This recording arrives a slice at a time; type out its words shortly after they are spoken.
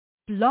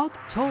Blog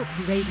Talk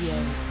Radio.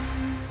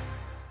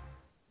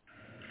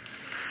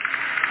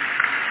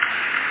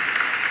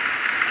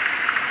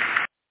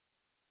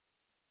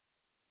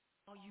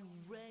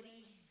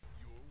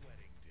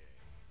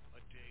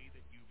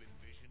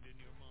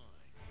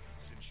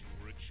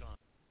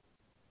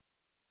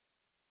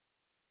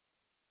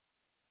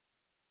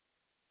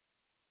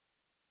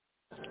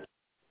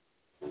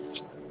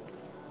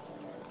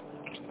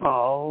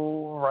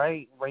 All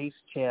right, Race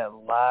Chat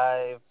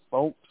Live,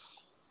 folks.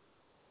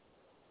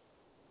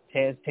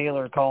 Taz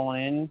Taylor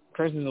calling in.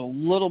 Chris is a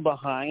little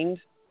behind.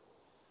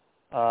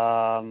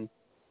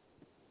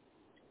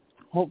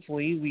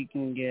 Hopefully we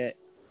can get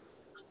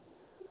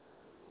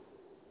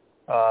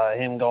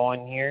him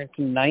going here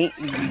tonight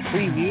as we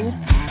preview.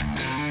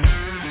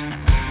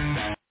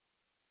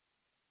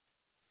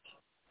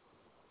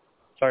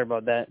 Sorry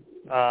about that.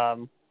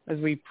 As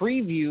we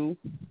preview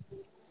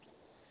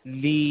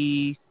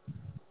the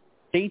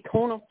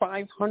Daytona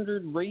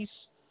 500 race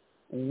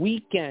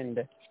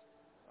weekend.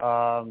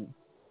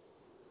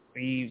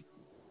 We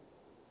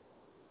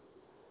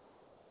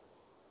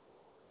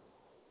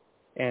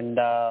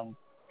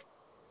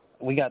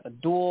got the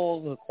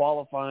duels, the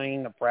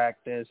qualifying, the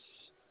practice.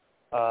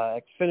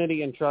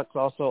 Xfinity and Trucks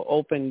also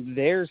opened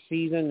their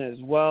season as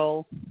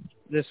well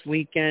this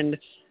weekend.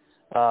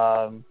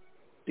 To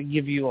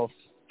give you a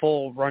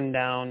full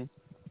rundown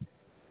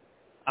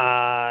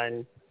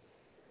on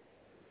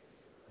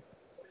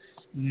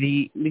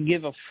the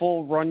NASCAR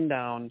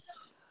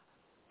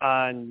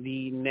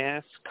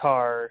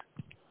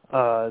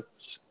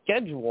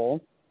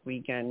schedule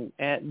weekend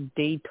at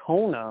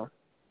Daytona.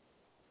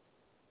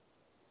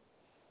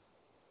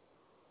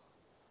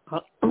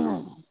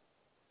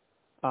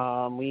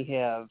 We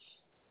have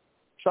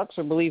Trucks,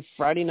 I believe,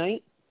 Friday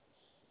night.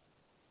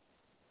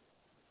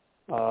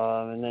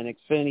 And then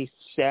Xfinity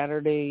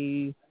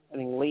Saturday, I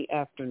think late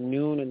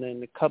afternoon, and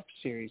then the Cup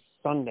Series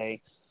Sunday.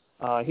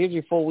 Here's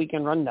your full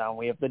weekend rundown.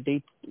 We have the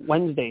date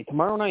Wednesday,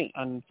 tomorrow night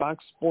on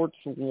Fox Sports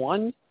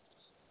 1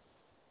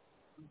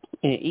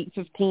 at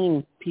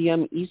 8:15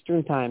 p.m.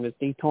 Eastern Time is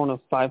Daytona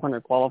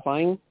 500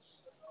 qualifying.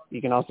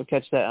 You can also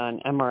catch that on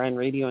MRN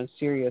Radio and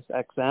Sirius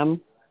XM.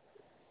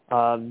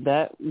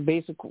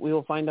 We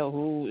will find out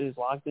who is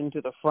locked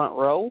into the front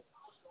row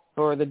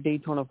for the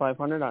Daytona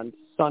 500 on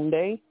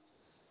Sunday.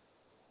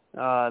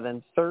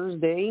 Then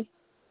Thursday,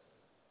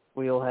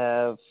 we'll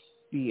have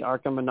the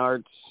ARCA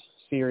Menards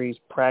Series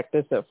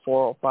practice at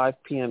 4:05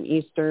 p.m.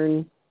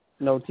 Eastern.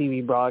 No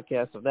TV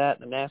broadcast of that.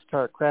 The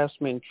NASCAR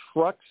Craftsman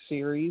Truck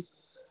Series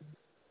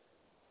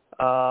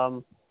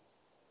will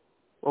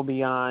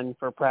be on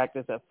for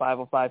practice at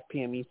 5:05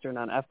 p.m. Eastern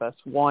on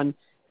FS1.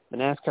 The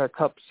NASCAR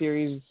Cup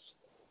Series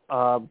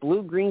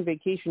Blue-Green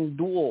Vacation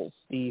Duels.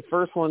 The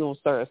first one will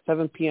start at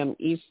 7 p.m.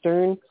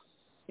 Eastern,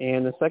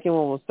 and the second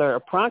one will start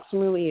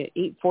approximately at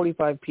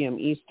 8:45 p.m.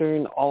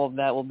 Eastern. All of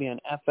that will be on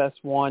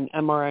FS1,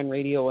 MRN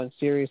Radio, and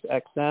Sirius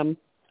XM.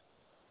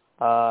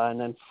 And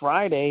then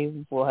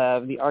Friday, we'll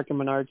have the ARCA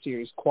Menards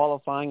Series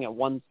qualifying at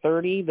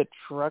 1:30. The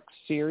Truck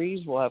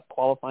Series will have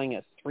qualifying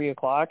at 3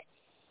 o'clock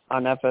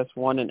on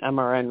FS1 and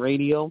MRN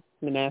Radio.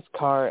 The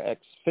NASCAR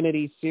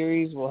Xfinity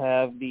Series will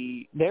have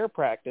their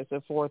practice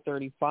at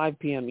 4:35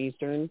 p.m.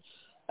 Eastern,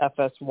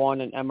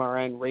 FS1 and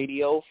MRN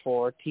Radio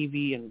for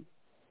TV and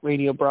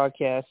radio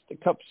broadcast. The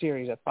Cup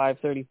Series at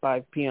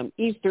 5:35 p.m.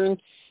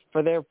 Eastern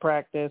for their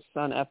practice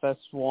on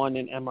FS1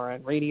 and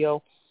MRN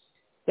Radio.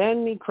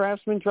 Then the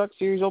Craftsman Truck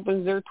Series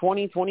opens their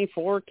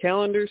 2024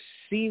 calendar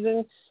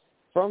season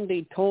from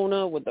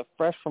Daytona with the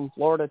Fresh from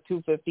Florida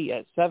 250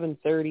 at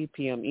 7:30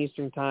 p.m.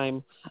 Eastern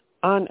Time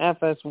on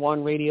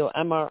FS1 Radio,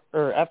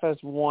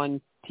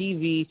 FS1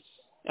 TV,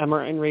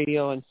 MRN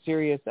Radio, and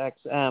Sirius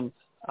XM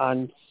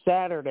on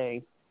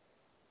Saturday.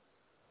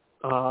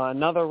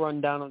 Another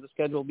rundown of the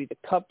schedule will be the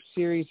Cup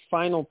Series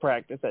final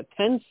practice at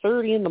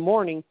 10:30 in the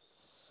morning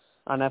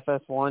on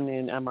FS1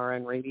 and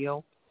MRN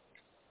Radio.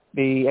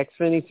 The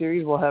Xfinity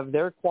Series will have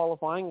their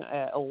qualifying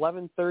at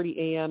 11:30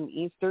 a.m.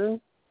 Eastern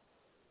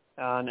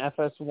on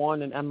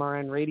FS1 and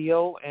MRN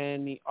Radio,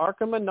 and the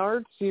ARCA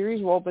Menards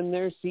Series will open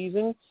their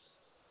season.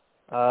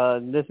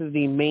 This is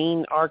the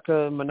main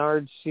ARCA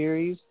Menards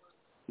Series.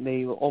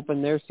 They will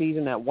open their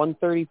season at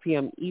 1:30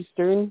 p.m.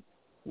 Eastern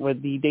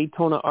with the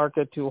Daytona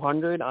ARCA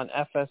 200 on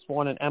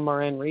FS1 and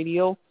MRN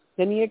Radio.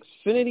 Then the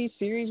Xfinity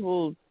Series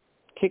will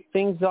kick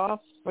things off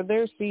for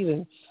their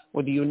season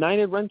with the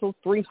United Rentals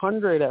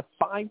 300 at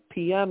 5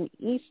 p.m.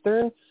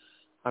 Eastern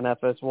on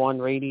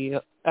FS1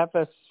 Radio,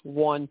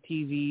 FS1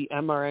 TV,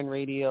 MRN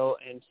Radio,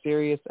 and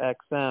Sirius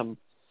XM.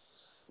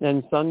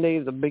 Then Sunday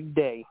is a big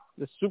day,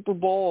 the Super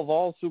Bowl of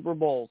all Super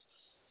Bowls,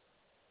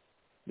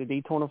 the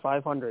Daytona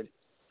 500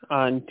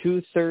 on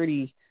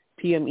 2:30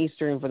 p.m.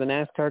 Eastern for the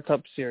NASCAR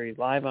Cup Series,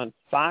 live on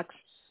Fox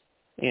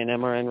and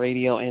MRN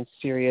Radio and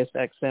Sirius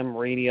XM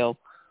Radio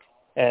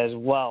as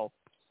well.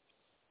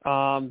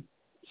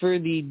 For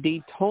the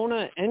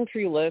Daytona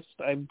entry list,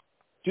 I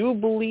do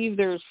believe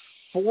there's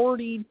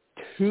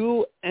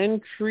 42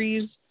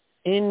 entries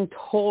in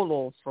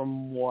total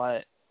from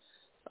what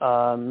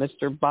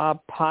Mr.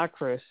 Bob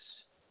Pockris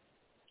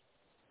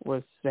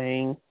was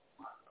saying.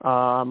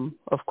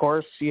 Of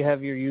course, you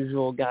have your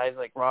usual guys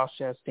like Ross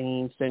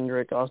Chastain,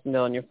 Cindric, Austin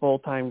Dillon, your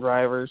full-time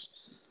drivers.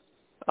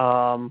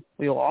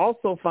 We will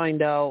also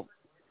find out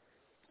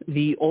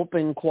the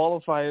open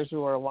qualifiers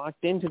who are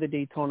locked into the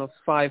Daytona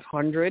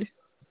 500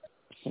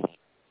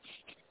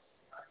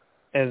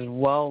 as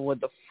well with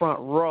the front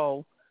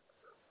row.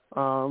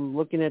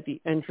 Looking at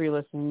the entry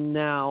list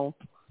now.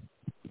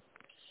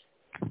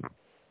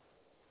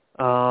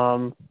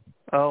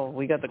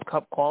 We got the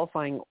Cup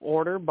qualifying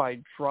order by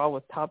draw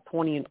with top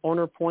 20 in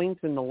owner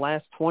points in the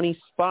last 20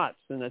 spots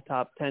in the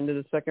top 10 to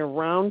the second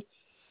round.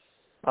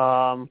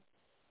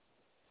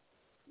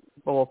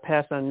 But we'll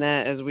pass on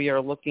that as we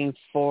are looking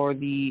for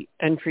the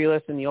entry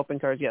list in the open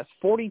cars. Yes,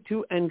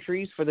 42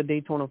 entries for the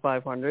Daytona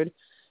 500.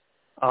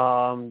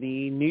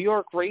 The New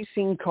York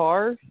racing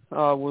car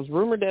was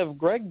rumored to have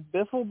Greg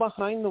Biffle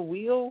behind the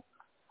wheel.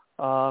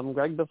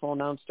 Greg Biffle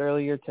announced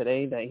earlier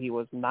today that he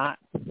was not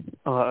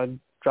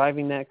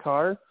driving that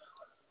car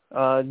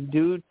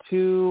due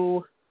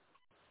to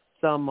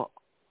some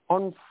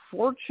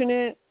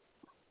unfortunate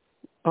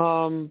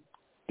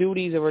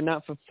duties that were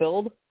not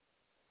fulfilled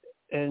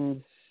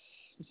in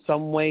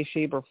some way,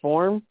 shape, or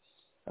form.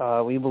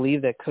 We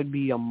believe that could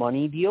be a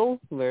money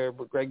deal where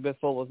Greg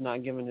Biffle was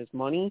not given his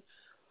money,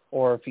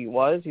 or if he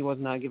was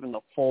not given the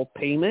full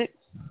payment,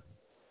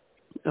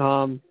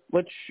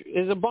 which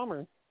is a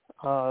bummer.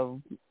 A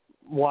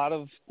lot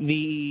of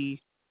the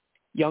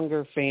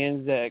younger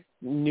fans that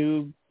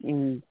knew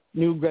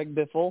Greg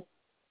Biffle,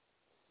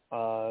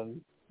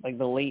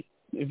 like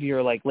if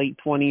you're like late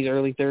 20s,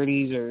 early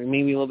 30s, or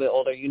maybe a little bit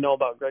older, you know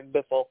about Greg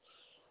Biffle.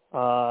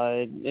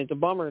 It's a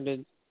bummer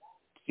to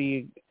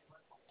see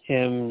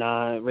him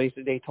not race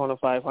the Daytona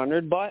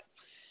 500, but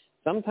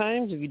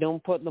sometimes if you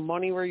don't put the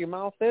money where your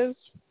mouth is,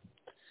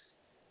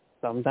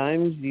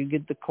 sometimes you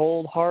get the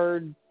cold,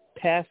 hard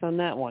pass on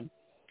that one.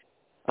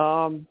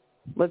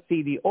 Let's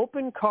see, the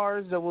open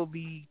cars that will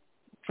be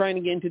trying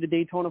to get into the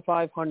Daytona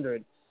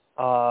 500.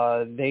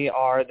 They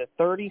are the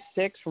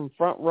 36 from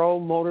Front Row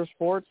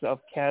Motorsports of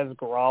Kaz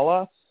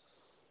Grala,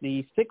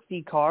 the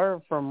 60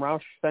 car from Roush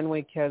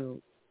Fenway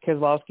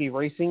Keselowski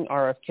Racing,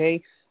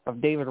 RFK, of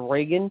David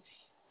Reagan.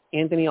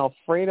 Anthony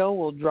Alfredo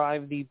will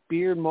drive the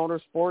Beard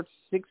Motorsports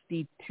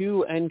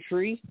 62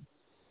 entry.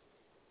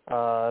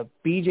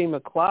 BJ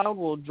McLeod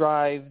will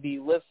drive the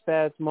Lift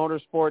Fast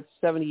Motorsports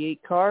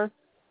 78 car.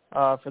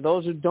 For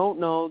those who don't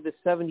know, the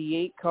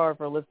 78 car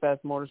for Lift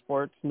Fast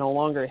Motorsports no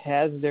longer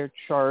has their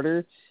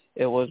charter.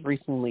 It was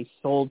recently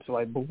sold to,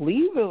 I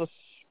believe it was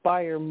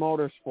Spire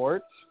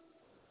Motorsports.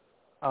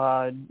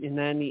 And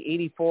then the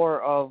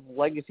 84 of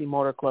Legacy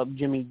Motor Club,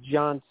 Jimmy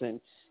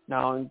Johnson.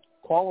 Now, on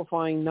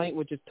qualifying night,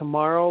 which is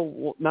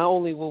tomorrow, not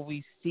only will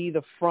we see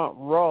the front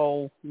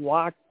row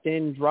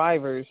locked-in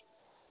drivers,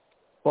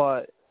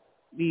 but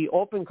the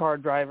open car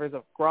drivers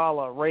of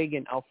Grala,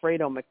 Reagan,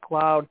 Alfredo,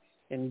 McLeod,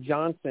 and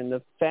Johnson,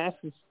 the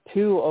fastest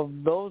two of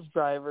those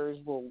drivers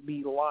will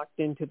be locked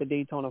into the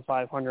Daytona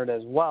 500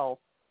 as well,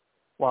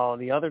 while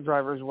the other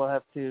drivers will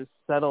have to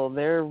settle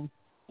their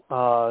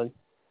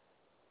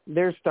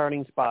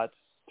starting spots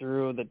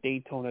through the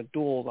Daytona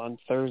duels on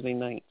Thursday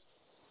night.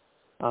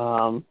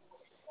 But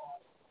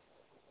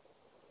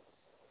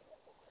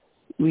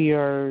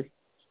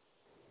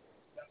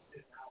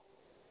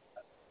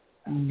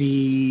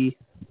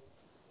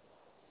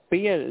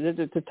yeah,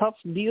 it's a tough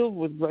deal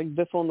with Greg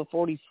Biffle in the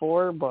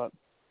 44, but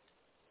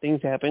things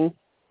happen.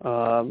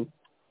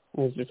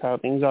 It's just how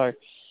things are.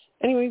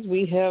 Anyways,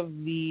 we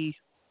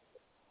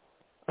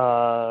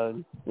are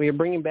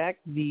bringing back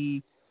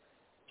the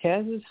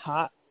Kaz's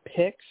Hot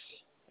Picks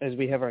as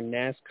we have our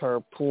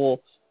NASCAR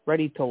pool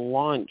ready to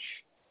launch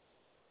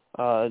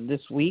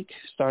this week,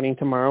 starting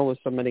tomorrow with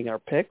submitting our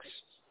picks.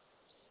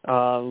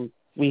 Last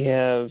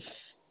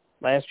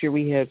year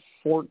we had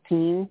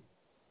 14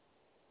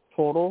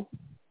 total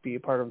be a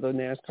part of the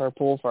NASCAR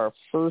pool for our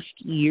first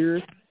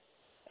year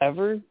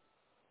ever.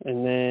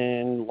 And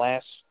then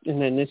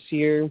this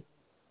year,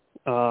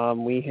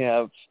 we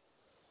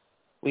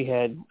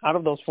had out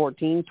of those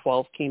 14,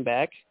 12 came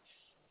back.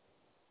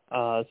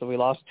 So we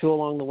lost 2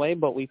 along the way,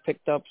 but we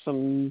picked up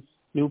some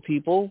new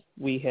people.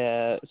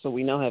 So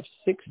we now have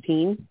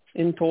 16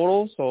 in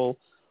total. So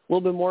a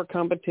little bit more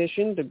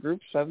competition. The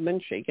groups have been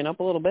shaken up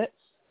a little bit.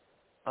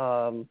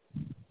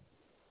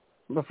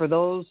 But for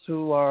those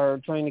who are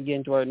trying to get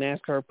into our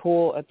NASCAR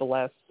pool at the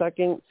last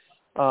second,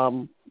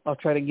 I'll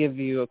try to give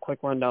you a quick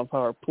rundown of how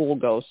our pool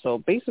goes. So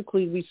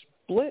basically we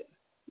split.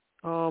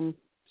 So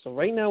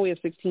right now we have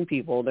 16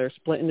 people. They're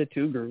split into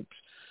 2 groups.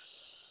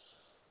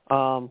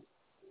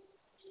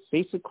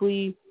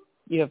 Basically,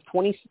 you have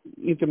 20.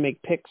 You can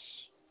make picks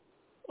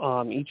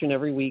each and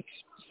every week.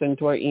 Send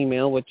to our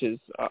email, which is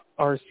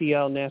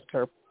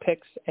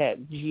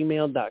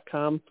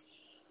rclnascarpicks@gmail.com.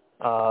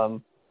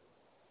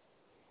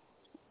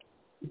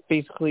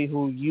 Basically,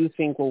 who you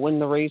think will win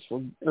the race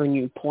will earn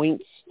you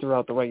points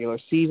throughout the regular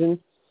season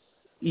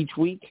each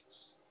week.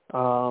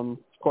 Of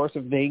course,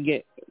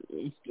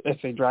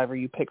 if a driver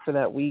you pick for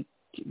that week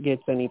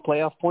gets any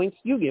playoff points,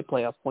 you get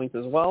playoff points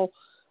as well.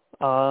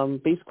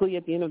 Basically,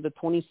 at the end of the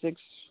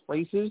 26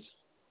 races,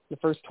 the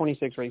first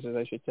 26 races,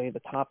 I should say, the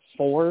top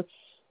 4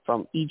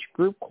 from each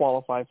group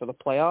qualify for the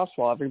playoffs,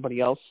 while everybody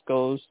else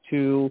goes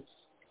to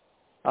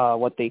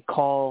what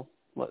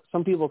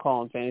some people call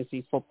them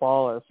fantasy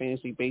football or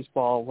fantasy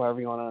baseball,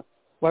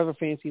 whatever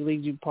fantasy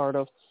leagues you're part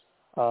of,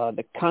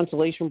 the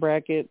consolation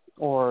bracket,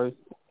 or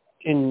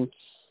in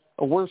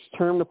a worse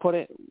term to put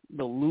it,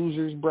 the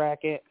losers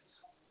bracket.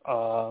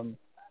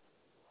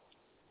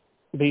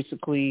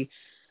 Basically,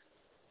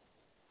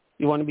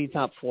 you want to be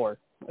top 4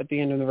 at the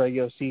end of the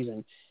regular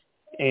season.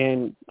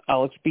 And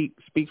I'll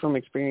speak from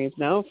experience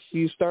now. If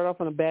you start off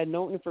on a bad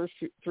note in the first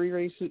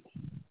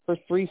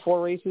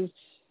 3-4 races,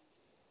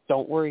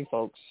 don't worry,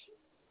 folks.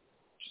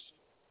 Just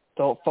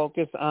don't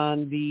focus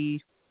on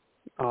getting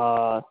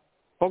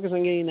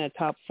that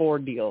top 4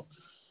 deal.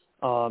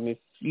 If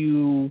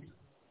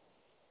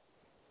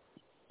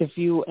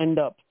you end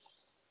up,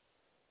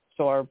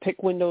 so our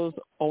pick window's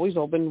always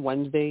open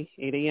Wednesday,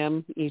 8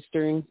 a.m.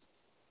 Eastern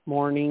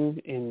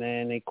morning, and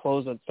then they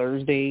close on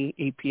Thursday,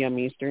 8 p.m.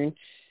 Eastern.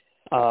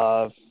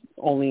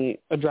 Only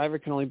a driver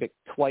can only pick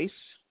twice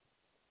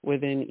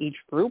within each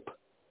group.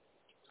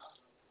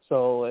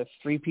 So if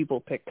 3 people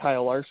pick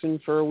Kyle Larson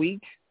for a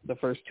week, the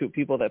first 2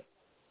 people that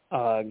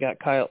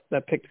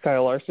picked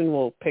Kyle Larson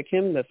will pick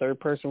him. The third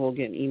person will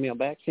get an email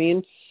back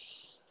saying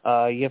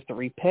you have to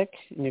repick.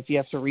 And if you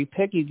have to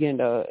repick, you get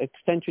an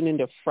extension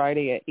into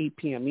Friday at 8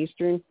 p.m.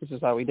 Eastern. This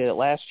is how we did it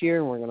last year,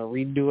 and we're going to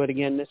redo it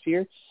again this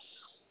year.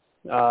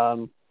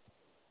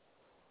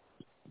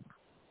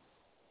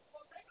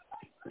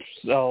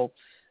 So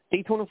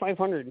Daytona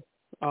 500.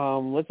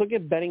 Let's look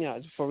at betting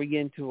odds before we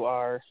get into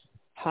our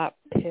top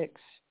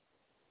picks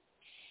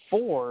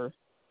for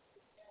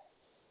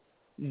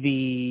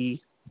the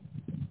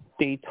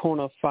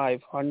Daytona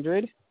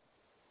 500.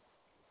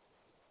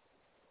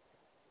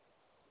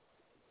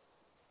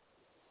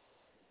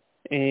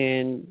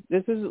 And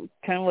this is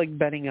kind of like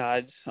betting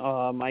odds.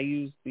 I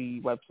use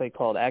the website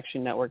called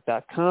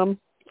actionnetwork.com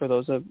for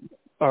those that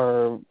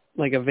are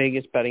like a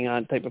Vegas betting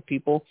on type of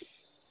people.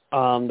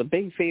 The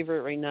big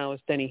favorite right now is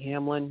Denny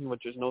Hamlin,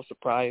 which is no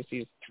surprise.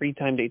 He's a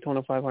 3-time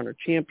Daytona 500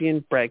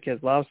 champion. Brad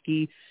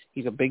Keselowski,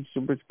 he's a big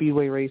super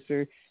speedway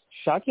racer.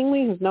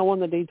 Shockingly, has now won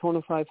the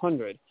Daytona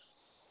 500.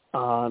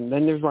 Then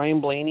there's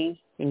Ryan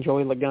Blaney and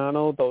Joey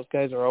Logano. Those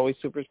guys are always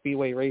super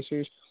speedway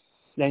racers.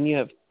 Then you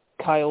have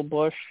Kyle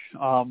Busch.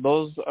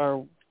 Those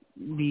are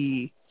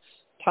the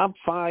top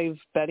 5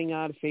 betting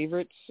odd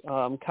favorites.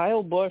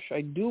 Kyle Busch,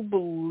 I do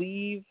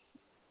believe,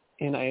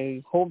 and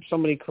I hope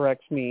somebody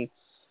corrects me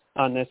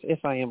on this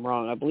if I am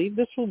wrong, I believe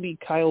this will be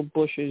Kyle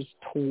Busch's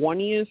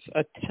 20th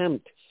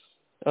attempt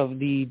of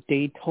the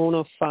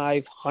Daytona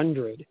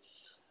 500.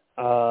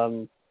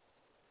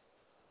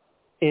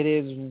 It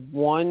is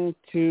one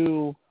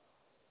to,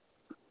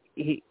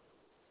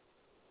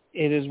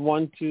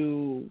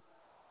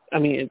 I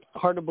mean, it's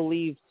hard to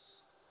believe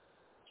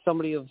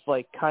somebody of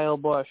like Kyle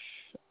Busch,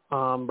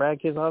 Brad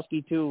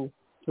Keselowski too,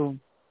 who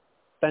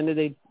ran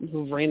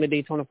the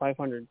Daytona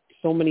 500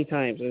 so many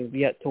times and has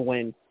yet to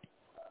win.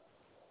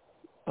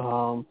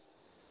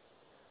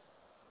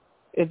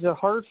 It's a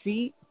hard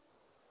feat.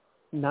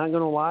 Not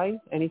going to lie,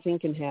 anything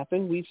can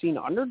happen. We've seen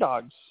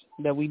underdogs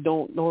that we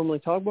don't normally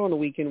talk about on a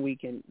week in,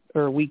 week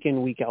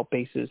out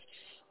basis.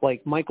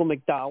 Like Michael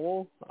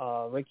McDowell,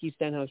 Ricky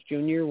Stenhouse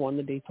Jr. won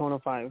the Daytona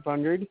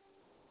 500.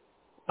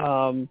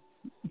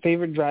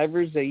 Favorite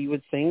drivers that you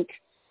would think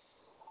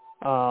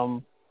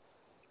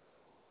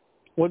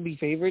would be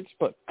favorites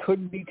but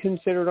could be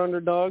considered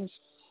underdogs.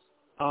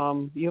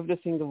 You have to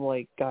think of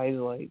like guys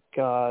like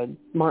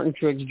Martin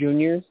Truex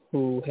Jr.,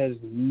 who has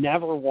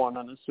never won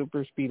on a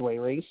super speedway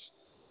race.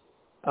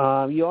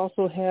 You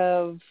also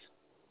have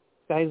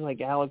guys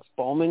like Alex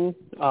Bowman.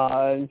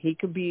 He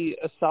could be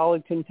a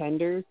solid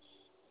contender,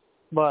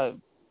 but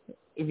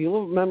if you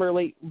remember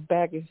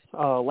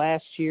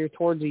last year,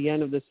 towards the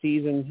end of the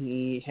season,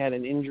 he had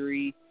an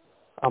injury.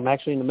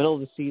 Actually, in the middle of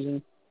the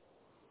season,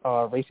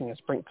 racing a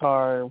sprint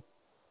car,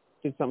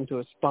 did something to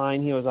his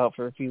spine. He was out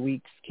for a few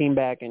weeks, came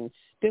back, and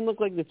didn't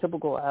look like the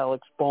typical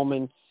Alex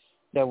Bowman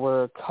that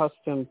we're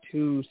accustomed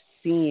to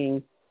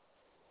seeing.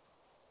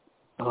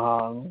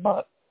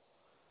 But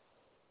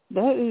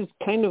that is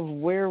kind of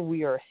where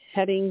we are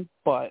heading.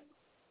 But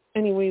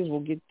anyways, we'll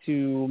get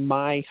to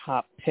my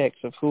hot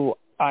picks of who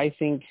I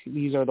think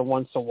these are the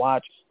ones to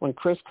watch. When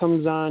Chris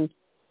comes on,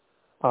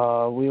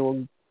 we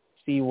will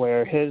see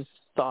where his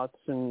thoughts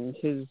and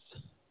his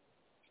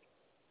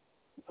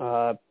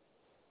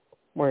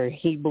where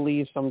he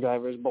believes some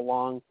drivers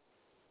belong.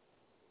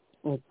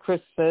 And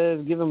Chris says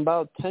give him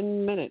about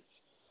 10 minutes.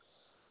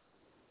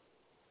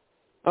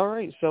 All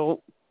right,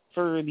 so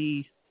for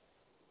the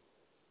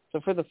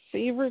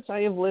favorites I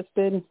have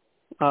listed,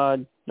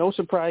 no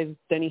surprise,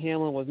 Denny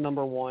Hamlin was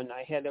number 1.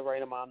 I had to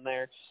write him on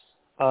there.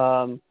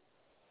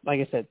 Like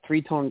I said,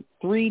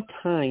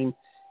 three-time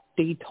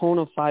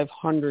Daytona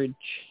 500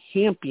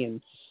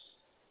 champion.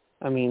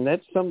 I mean,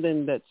 that's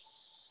something that's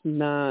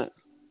not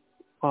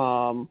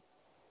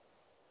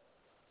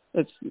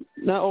it's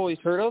not always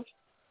heard of.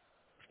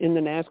 in the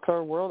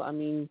NASCAR world, I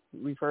mean,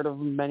 we've heard of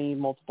many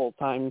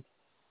multiple-time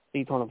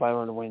Daytona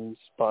 500 wins,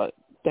 but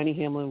Denny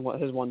Hamlin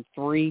has won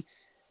 3,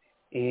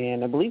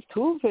 and I believe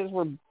 2 of his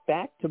were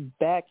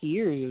back-to-back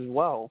years as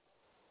well,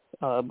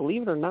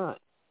 believe it or not.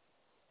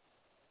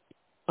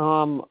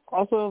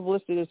 Also I've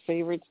listed as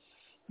favorites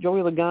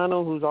Joey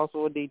Logano, who's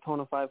also a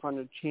Daytona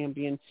 500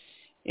 champion,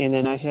 and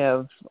then I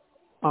have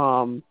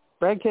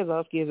Brad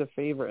Keselowski as a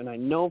favorite, and I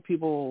know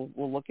people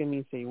will look at me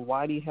and say,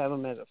 why do you have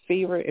him as a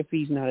favorite if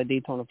he's not a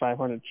Daytona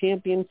 500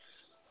 champion?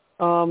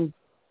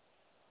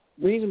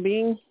 Reason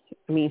being,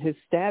 I mean, his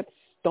stats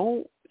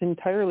don't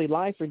entirely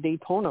lie for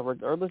Daytona,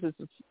 regardless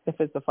if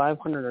it's a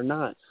 500 or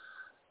not.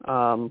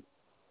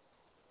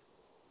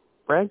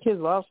 Brad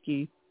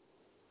Keselowski,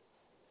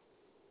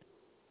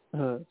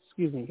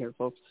 excuse me here,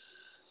 folks.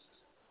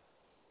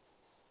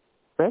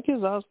 Brad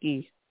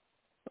Keselowski,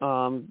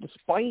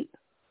 despite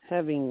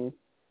having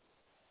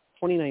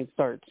 29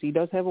 starts, he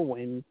does have a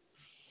win,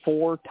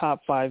 4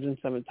 top 5s and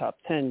 7 top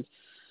 10s.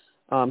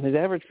 His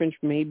average finish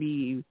may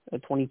be a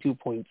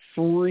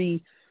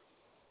 22.3.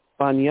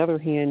 On the other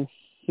hand,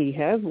 he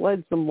has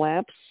led some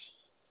laps.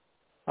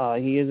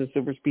 He is a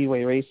super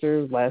speedway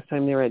racer. Last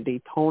time they were at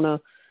Daytona,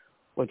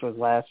 which was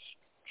last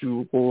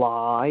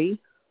July,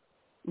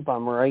 if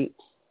I'm right,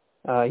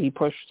 he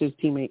pushed his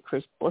teammate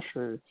Chris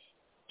Buescher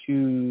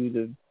to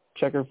the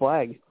checker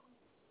flag.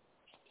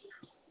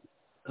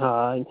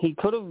 He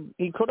could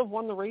have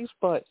won the race,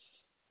 but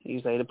he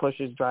decided to push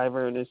his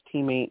driver and his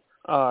teammate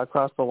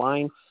across the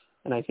line.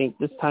 And I think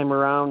this time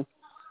around,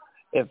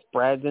 if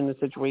Brad's in the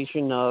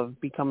situation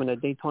of becoming a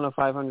Daytona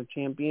 500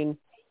 champion,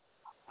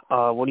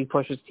 would he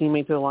push his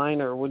teammate to the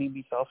line, or would he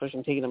be selfish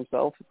and take it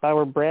himself? If I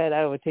were Brad,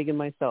 I would have taken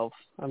myself.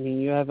 I mean,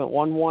 you haven't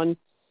won one,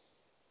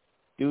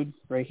 dude.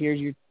 Right here's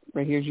your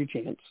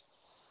chance.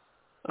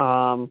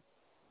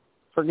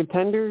 For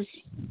contenders,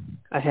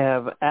 I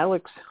have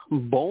Alex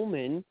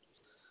Bowman.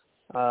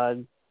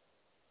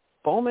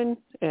 Bowman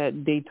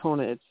at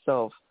Daytona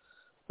itself.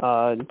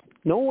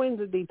 No wins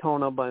at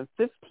Daytona, but in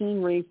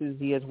 15 races,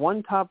 he has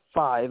 1 top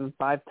 5 and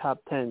 5 top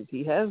 10s.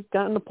 He has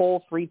gotten the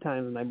pole 3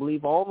 times, and I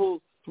believe all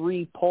those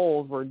 3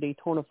 poles were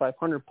Daytona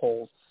 500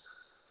 poles.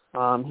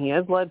 He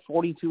has led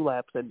 42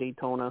 laps at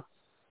Daytona,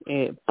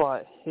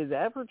 but his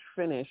average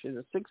finish is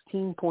a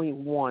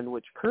 16.1,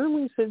 which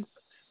currently sits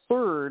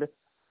third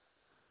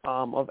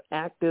of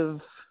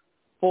active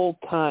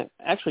full-time,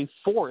 actually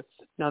fourth,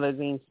 now that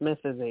Zane Smith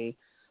is a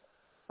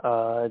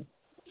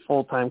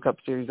full-time Cup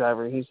Series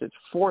driver. He sits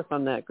fourth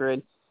on that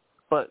grid,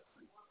 but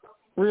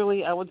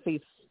really I would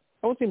say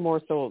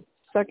more so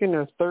second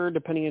or third,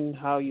 depending on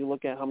how you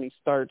look at how many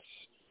starts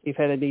he's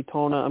had at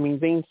Daytona. I mean,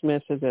 Zane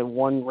Smith has had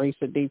 1 race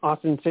at Daytona.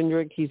 Austin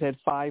Cindric, he's had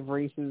 5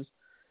 races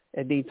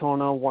at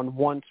Daytona, won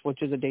once,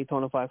 which is a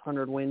Daytona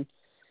 500 win.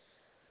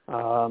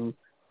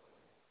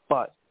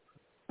 But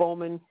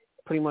Bowman,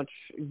 pretty much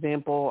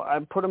example. I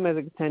put him as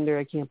a contender.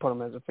 I can't put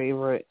him as a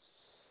favorite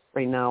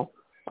right now.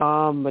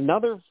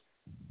 Another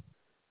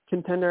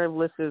contender I've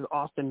listed is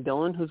Austin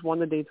Dillon, who's won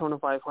the Daytona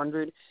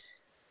 500.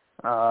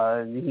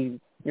 You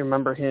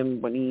remember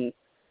him when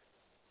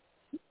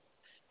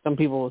some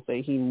people will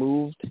say he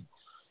moved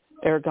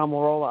Eric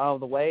Almirola out of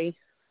the way.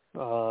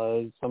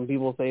 Some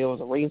people say it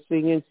was a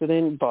racing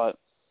incident, but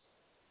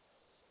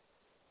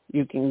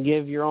you can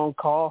give your own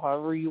call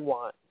however you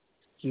want.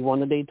 He won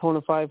the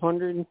Daytona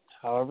 500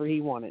 however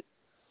he won it.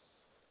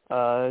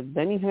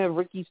 Then you have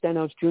Ricky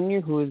Stenhouse Jr.,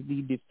 who is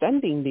the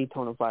defending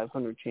Daytona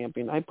 500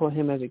 champion. I put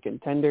him as a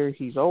contender.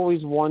 He's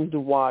always one to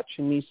watch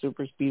in these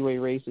super speedway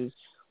races.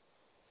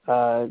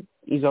 Whether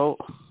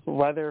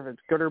if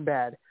it's good or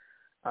bad,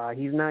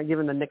 he's not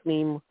given the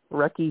nickname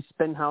Ricky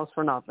Stenhouse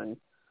for nothing.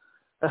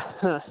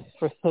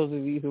 For those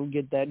of you who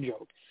get that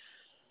joke.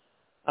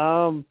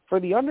 For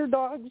the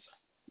underdogs,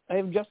 I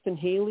have Justin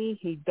Haley.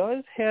 He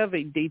does have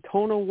a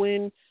Daytona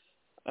win.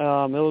 It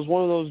was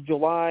one of those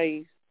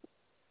July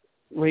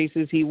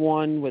races he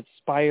won with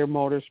Spire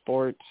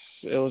Motorsports.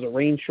 It was a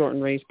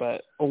rain-shortened race,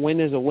 but a win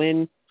is a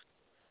win.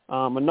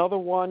 Another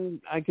one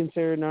I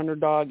consider an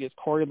underdog is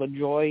Corey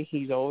LaJoie.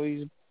 He's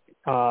always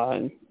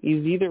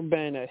he's either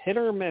been a hit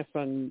or a miss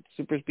on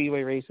super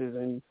speedway races,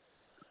 and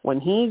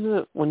when he's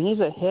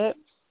a hit,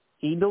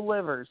 he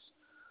delivers.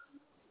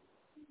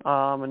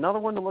 Another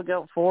one to look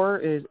out for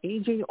is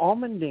AJ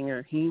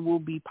Allmendinger. He will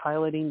be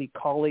piloting the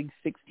Colleague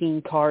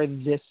 16 car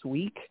this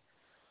week.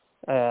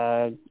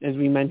 As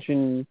we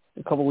mentioned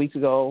a couple weeks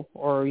ago,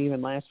 or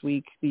even last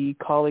week, the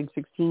Colleague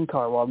 16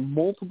 car, while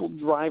multiple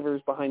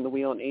drivers behind the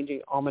wheel, and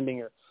AJ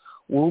Allmendinger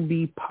will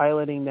be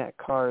piloting that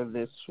car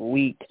this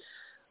week.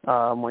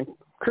 When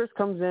Chris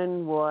comes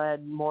in, we'll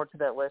add more to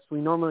that list.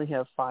 We normally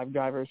have 5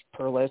 drivers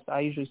per list. I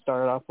usually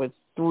start off with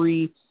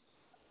 3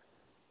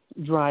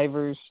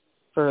 drivers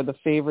for the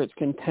favorites,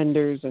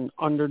 contenders, and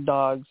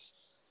underdogs,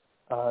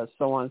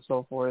 so on and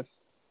so forth.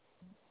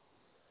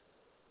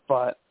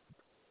 But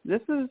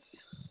this is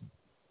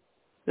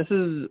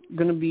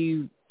going to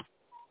be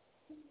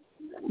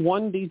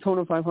one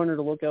Daytona 500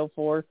 to look out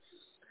for,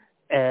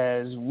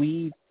 as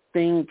we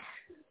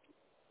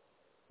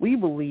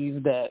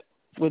believe that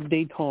with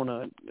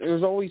Daytona,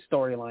 there's always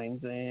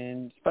storylines,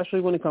 and especially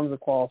when it comes to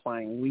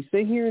qualifying. We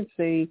sit here and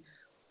say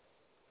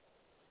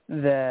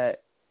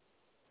that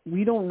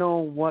we don't know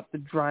what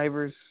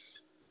drivers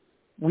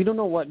will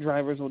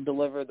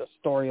deliver the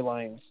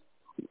storylines.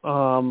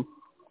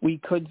 We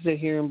could sit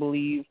here and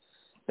believe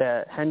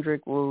that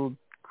Hendrick will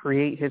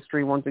create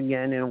history once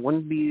again, and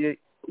it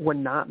would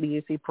not be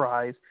a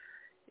surprise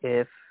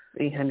if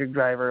a Hendrick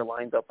driver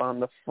lines up on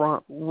the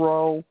front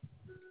row,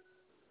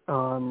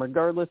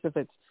 regardless if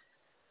it's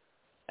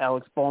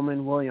Alex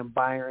Bowman, William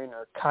Byron,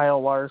 or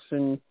Kyle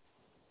Larson,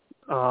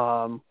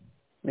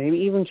 maybe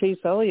even Chase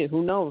Elliott,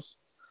 who knows.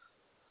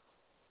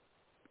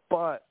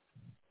 But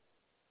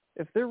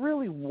if there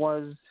really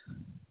was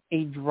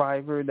a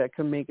driver that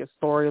could make a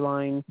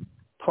storyline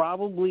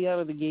probably out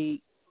of the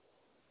gate,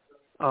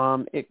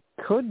 it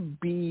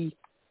could be,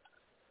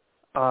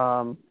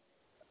 in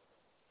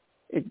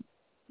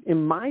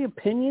my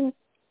opinion,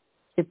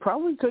 it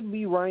probably could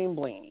be Ryan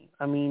Blaney.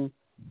 I mean,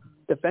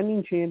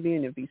 defending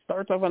champion, if he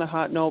starts off on a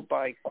hot note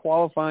by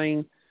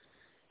qualifying,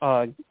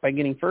 by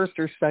getting first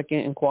or second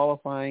in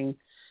qualifying,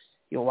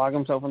 he'll log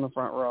himself in the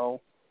front row.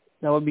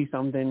 That would be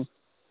something.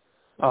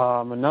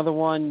 Another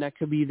one that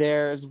could be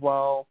there as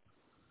well.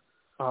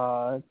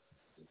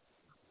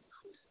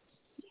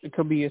 It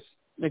could be a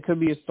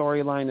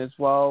storyline as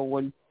well.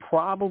 Would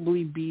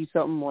probably be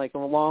something like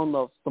along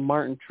the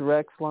Martin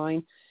Truex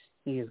line.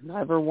 He has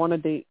never won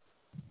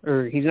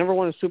he's never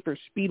won a super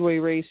speedway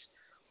race.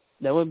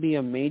 That would be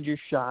a major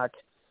shock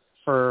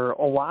for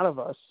a lot of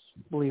us,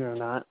 believe it or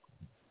not.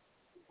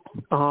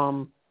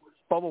 Bubba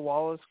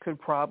Wallace could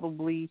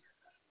probably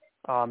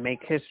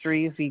make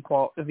history if he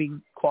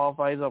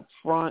qualifies up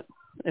front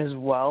as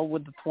well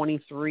with the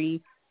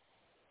 23.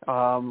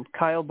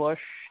 Kyle Busch,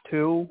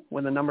 too,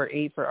 with the number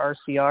 8 for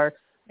RCR.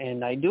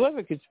 And I do have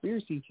a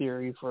conspiracy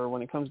theory for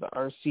when it comes to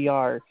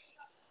RCR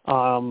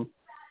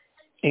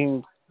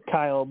and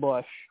Kyle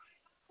Busch.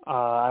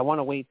 I want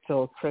to wait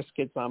till Chris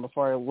gets on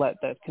before I let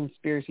that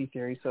conspiracy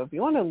theory. So if you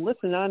want to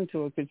listen on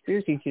to a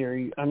conspiracy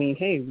theory, I mean,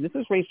 hey, this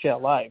is Race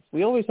Chat Live.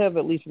 We always have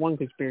at least one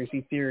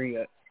conspiracy theory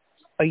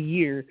a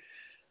year,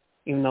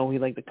 even though we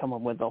like to come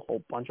up with a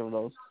whole bunch of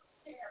those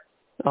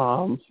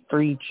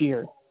for each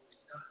year.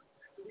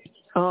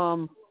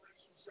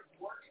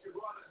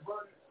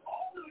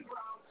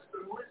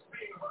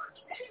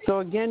 So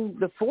again,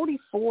 the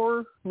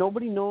 44,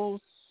 nobody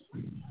knows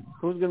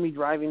who's going to be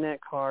driving that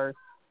car.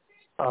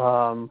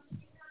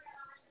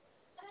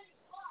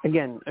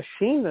 Again, a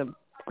shame that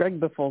Greg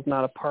Biffle's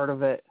not a part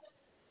of it.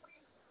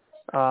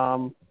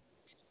 So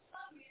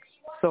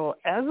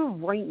as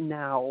of right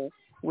now,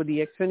 with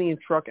the Xfinity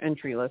truck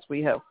entry list,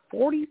 we have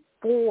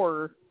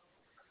 44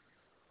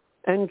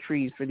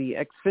 entries for the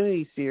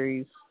Xfinity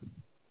Series,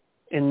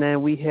 and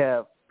then we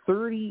have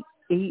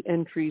 38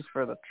 entries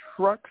for the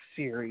Truck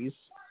Series.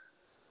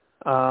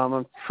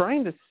 I'm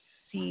trying to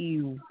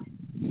see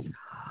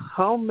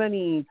how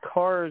many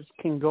cars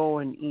can go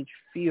in each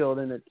field,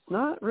 and it's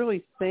not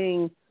really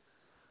saying.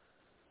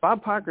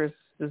 Bob Pockris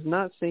does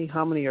not say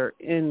how many are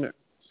in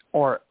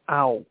or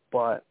out,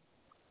 but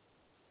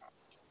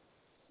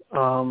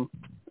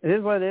it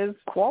is what it is.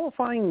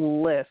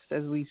 Qualifying list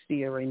as we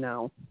see it right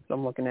now. So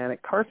I'm looking at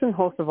it. Carson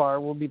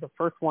Hocevar will be the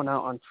first one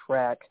out on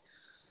track.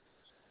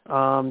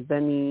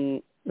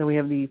 Then we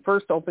have the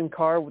first open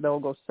car that will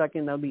go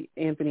second. That'll be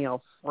Anthony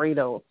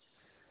Alfredo.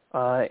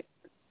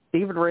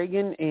 David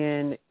Reagan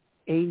and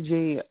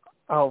AJ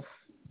Alf.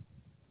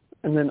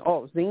 And then,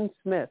 Zane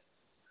Smith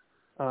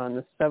on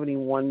the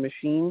 71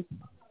 machine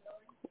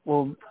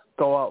will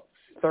go out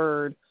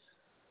third,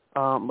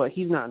 but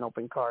he's not an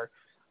open car.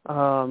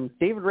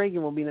 David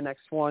Reagan will be the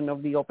next one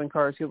of the open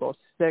cars. He'll go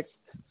sixth.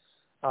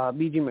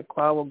 B.G.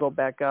 McLeod will go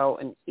back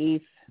out in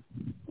eighth.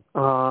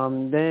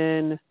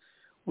 Then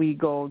we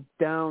go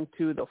down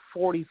to the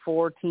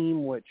 44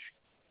 team, which,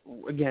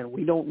 again,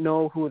 we don't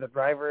know who the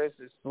driver is.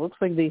 It looks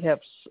like they have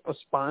a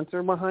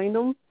sponsor behind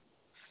them,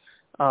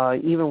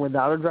 even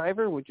without a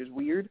driver, which is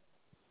weird.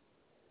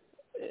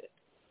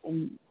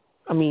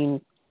 I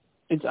mean,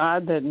 it's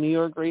odd that New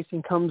York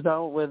Racing comes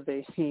out with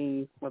a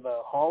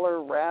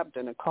hauler wrapped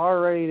and a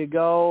car ready to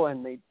go,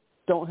 and they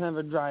don't have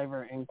a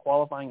driver, and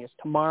qualifying is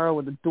tomorrow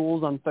with the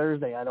duels on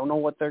Thursday. I don't know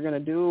what they're going to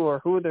do or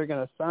who they're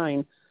going to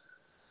sign.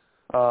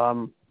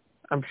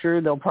 I'm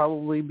sure they'll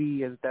probably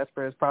be as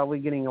desperate as probably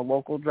getting a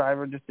local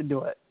driver just to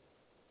do it.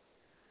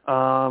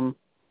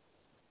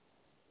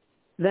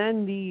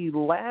 Then the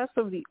last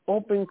of the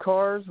open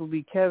cars will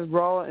be Kaz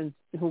Gralla, and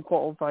who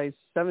qualifies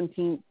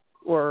 17th,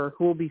 or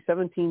who will be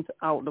 17th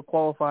out to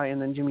qualify,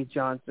 and then Jimmy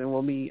Johnson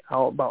will be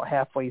out about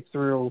halfway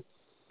through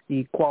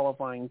the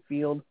qualifying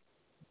field.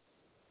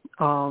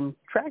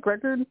 Track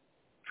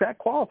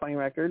qualifying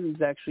record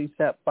is actually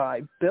set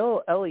by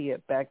Bill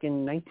Elliott back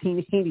in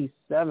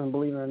 1987,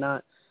 believe it or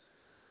not.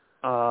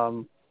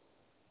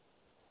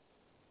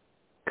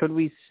 Could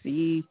we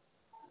see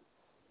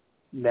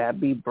that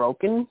be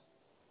broken?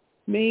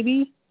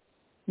 Maybe.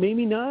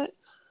 Maybe not.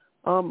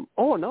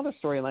 Another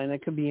storyline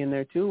that could be in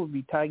there too would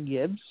be Ty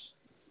Gibbs.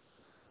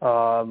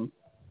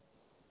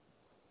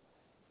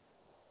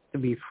 to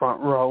be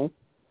front row.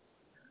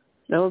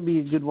 That would be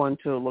a good one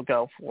to look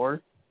out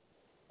for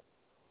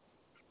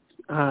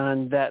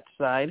on that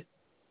side.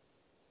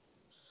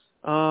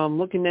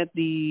 Looking at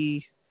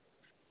the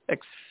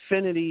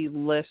Xfinity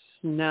list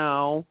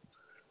now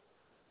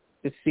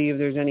to see if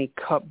there's any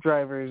Cup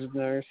drivers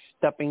that are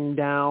stepping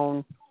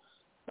down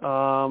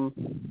to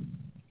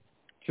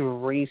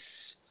race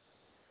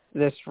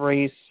this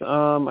race.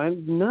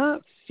 I'm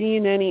not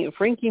seeing any.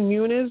 Frankie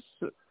Muniz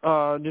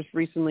just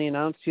recently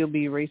announced he'll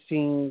be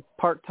racing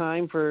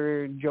part-time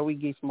for Joey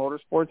Gase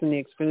Motorsports in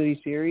the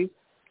Xfinity Series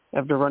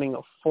after running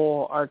a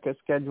full ARCA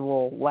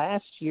schedule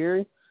last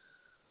year.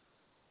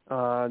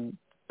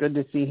 Good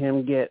to see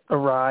him get a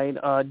ride.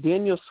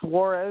 Daniel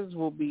Suarez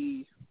will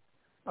be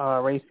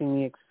racing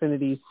the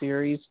Xfinity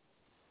Series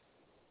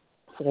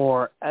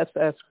for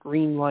SS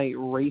Greenlight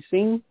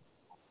Racing.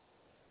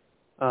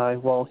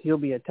 Well, he'll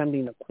be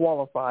attempting to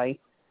qualify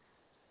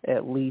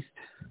at least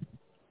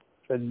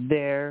for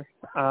there.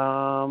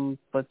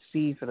 Let's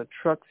see, for the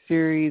Truck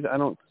Series, I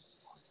don't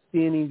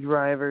see any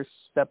drivers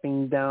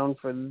stepping down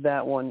for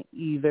that one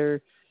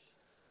either.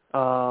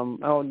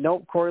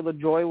 Corey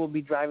LaJoie will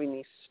be driving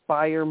the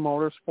Spire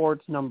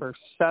Motorsports number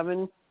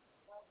 7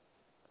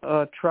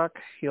 truck.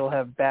 He'll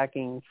have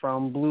backing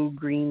from Blue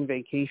Green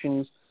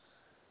Vacations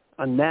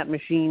on that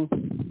machine.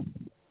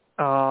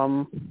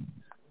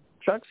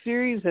 Truck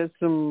Series has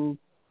some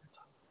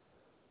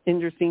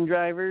interesting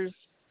drivers.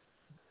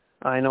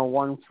 I know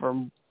one for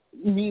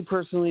me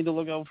personally to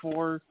look out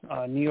for,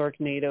 New York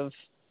native.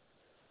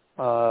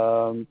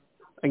 I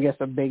guess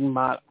a big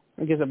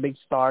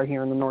star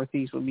here in the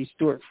Northeast would be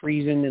Stuart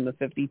Friesen in the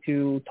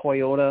 52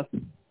 Toyota.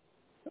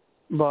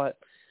 But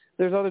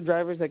there's other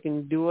drivers that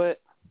can do it.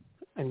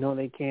 I know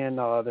they can.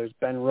 There's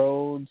Ben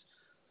Rhodes.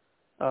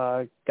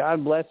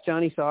 God bless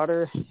Johnny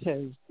Sauter,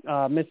 as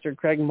Mr.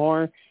 Craig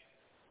Moore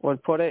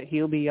would put it.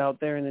 He'll be out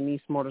there in the Nice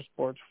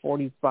Motorsports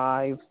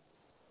 45.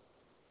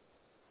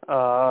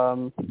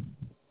 Ty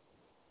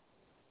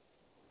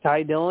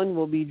Dillon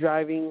will be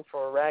driving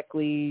for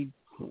Rackley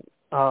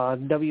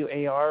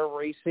WAR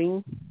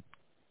Racing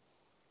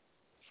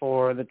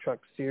for the Truck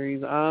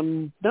Series.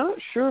 I'm not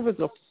sure if it's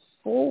a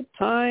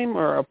full-time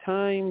or a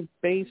time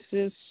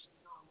basis.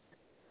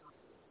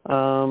 Just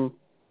going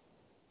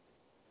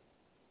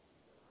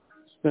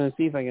to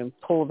see if I can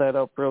pull that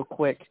up real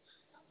quick.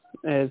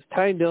 As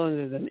Ty Dillon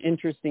is an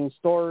interesting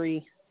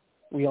story.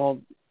 We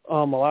all, a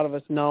lot of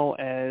us know,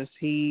 as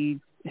he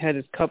had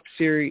his Cup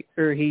Series,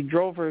 or he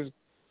drove for his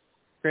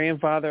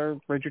grandfather,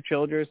 Richard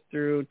Childress,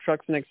 through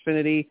Trucks and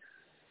Xfinity.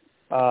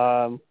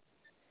 And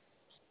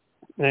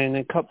in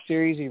the Cup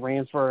Series, he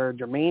ran for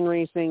Germain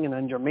Racing, and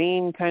then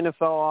Germain kind of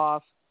fell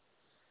off,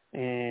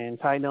 and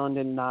Ty Dillon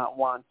did not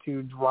want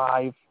to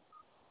drive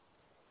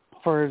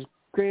for his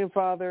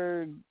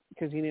grandfather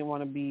because he didn't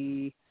want to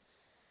be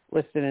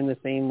listed in the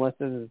same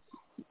list as his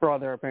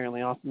brother,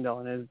 apparently Austin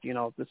Dillon is,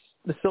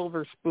 the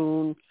silver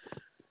spoon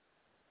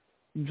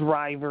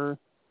driver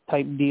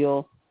type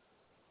deal.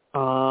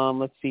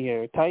 Let's see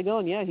here. Ty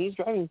Dillon, yeah, he's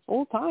driving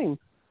full-time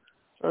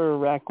for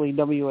Rackley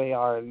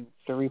WAR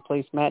to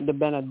replace Matt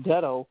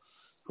DiBenedetto,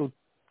 who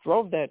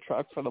drove that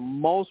truck for the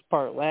most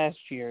part last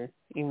year,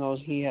 even though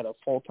he had a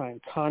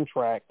full-time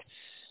contract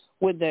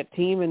with that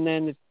team. And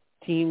then the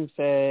team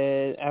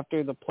said after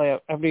he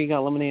got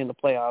eliminated in the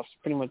playoffs,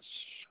 pretty much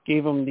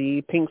gave him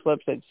the pink slip,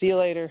 said, see you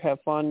later,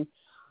 have fun.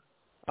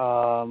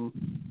 Kind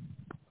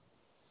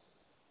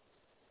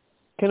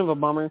of a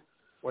bummer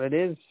what it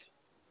is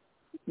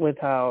with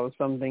how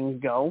some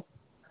things go.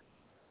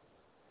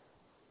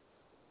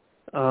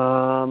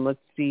 Let's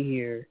see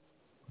here.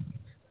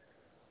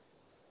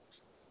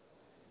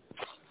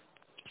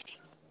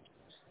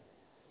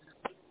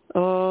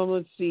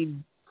 Let's see.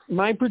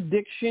 My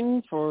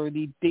prediction for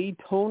the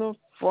Daytona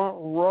front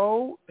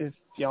row, if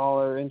y'all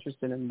are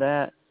interested in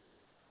that.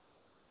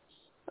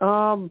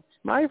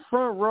 My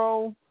front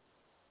row,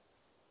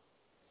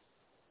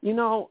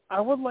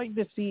 I would like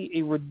to see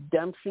a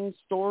redemption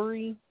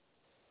story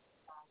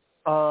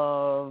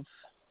of,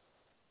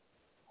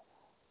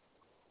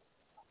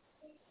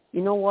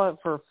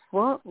 for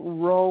front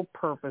row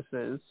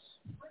purposes,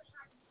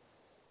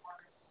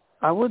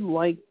 I would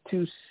like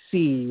to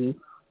see,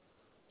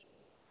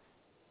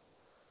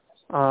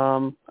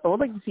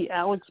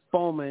 Alex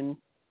Bowman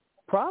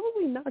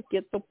probably not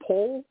get the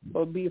pole,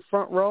 but be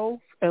front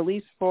row, at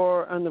least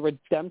on the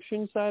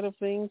redemption side of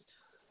things.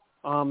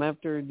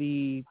 After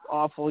the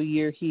awful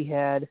year he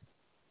had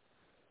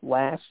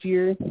last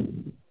year,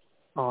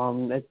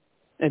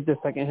 at the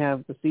second half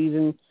of the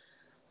season,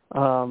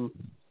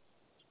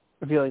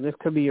 I feel like this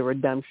could be a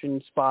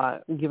redemption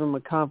spot. Give him a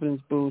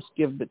confidence boost,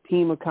 give the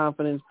team a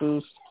confidence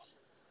boost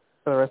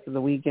for the rest of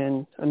the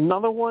weekend.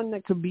 Another one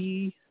that could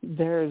be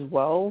there as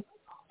well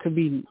could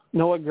be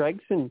Noah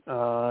Gragson.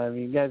 If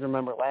you guys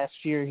remember last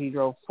year, he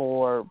drove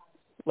for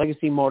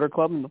Legacy Motor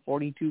Club in the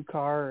 42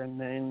 car,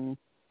 and then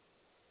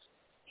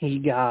he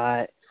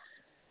got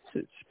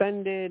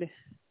suspended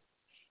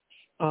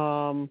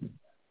for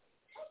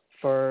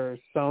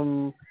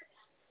some,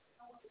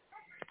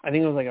 I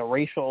think it was like a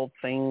racial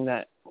thing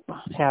that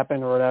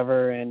happened or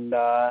whatever, and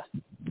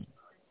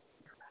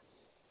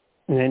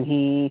then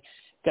he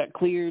got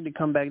cleared to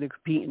come back to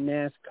compete in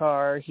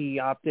NASCAR. He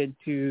opted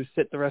to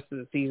sit the rest of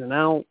the season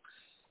out,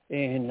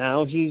 and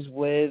now he's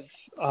with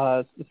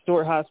the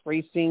Stewart-Haas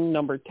Racing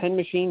number 10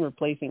 machine,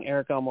 replacing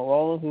Eric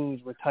Almirola, who's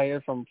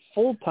retired from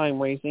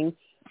full-time racing.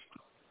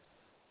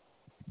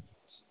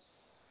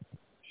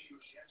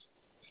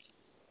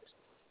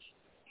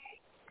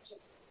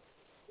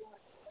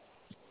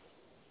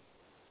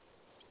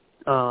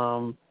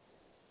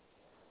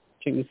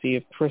 Check to see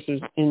if Chris is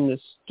in the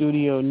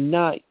studio.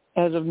 Not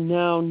as of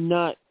now,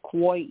 not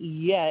quite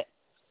yet.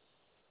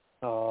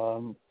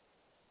 But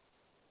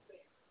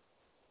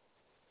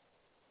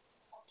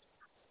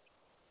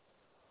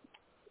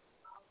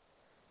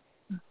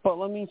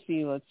let me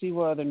see. Let's see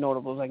what other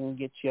notables I can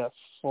get you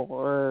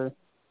for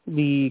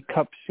the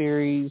Cup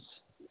Series,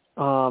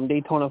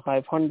 Daytona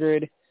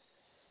 500.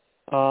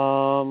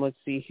 Let's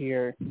see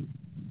here.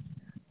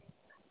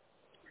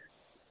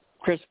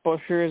 Chris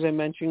Buescher, as I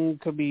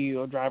mentioned, could be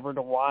a driver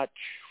to watch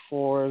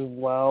for as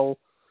well.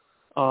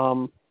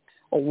 A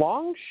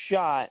long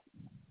shot,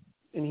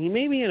 and he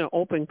may be in an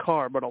open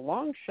car, but a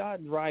long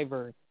shot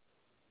driver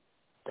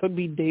could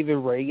be David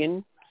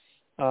Reagan.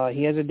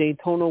 He has a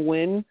Daytona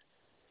win,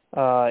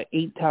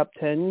 8 top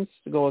 10s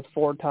to go with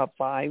 4 top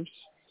 5s.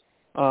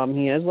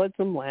 He has led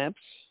some laps,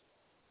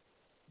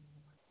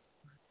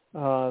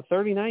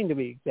 39 to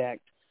be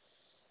exact,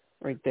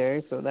 right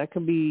there. So that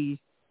could be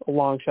a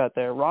long shot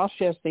there. Ross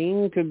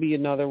Chastain could be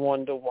another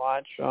one to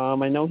watch.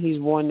 I know he's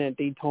won at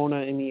Daytona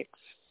in the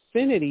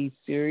Xfinity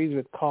Series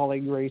with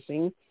Colleague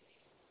Racing.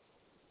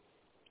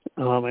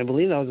 I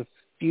believe that was a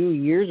few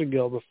years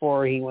ago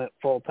before he went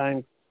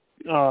full-time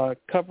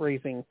Cup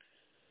racing.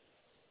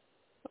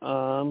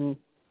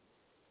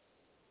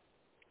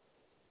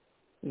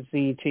 Let's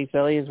see, Chase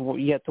Elliott is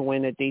yet to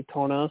win at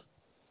Daytona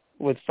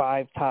with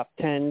 5 top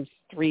 10s,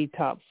 3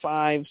 top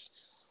 5s.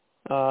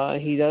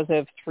 He does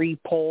have 3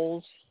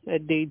 poles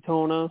at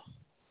Daytona.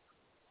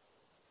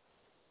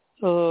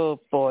 Oh,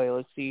 boy,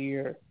 let's see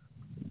here.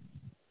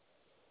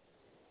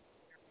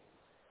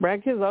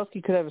 Brad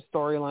Keselowski could have a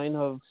storyline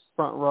of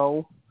front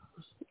row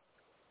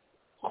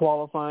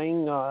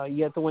qualifying,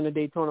 yet to win the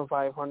Daytona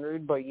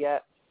 500, but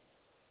yet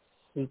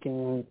he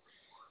can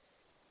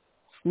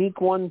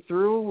sneak one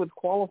through with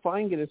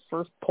qualifying, get his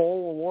first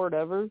pole award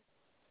ever.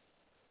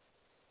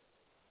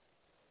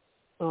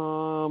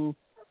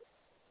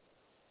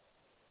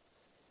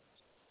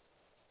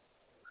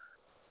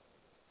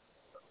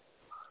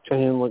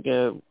 Trying to look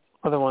at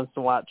other ones to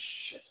watch.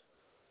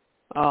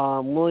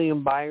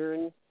 William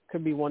Byron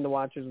could be one to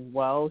watch as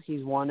well.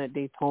 He's won at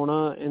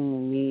Daytona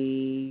in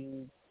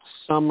the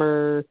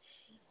summer,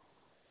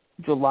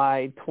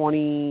 July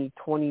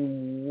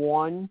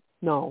 2021.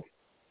 No,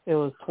 it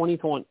was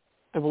 2020.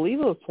 I believe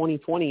it was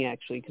 2020,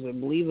 actually, because I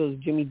believe it was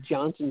Jimmy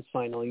Johnson's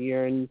final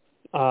year. And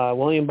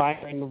William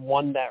Byron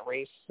won that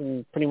race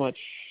and pretty much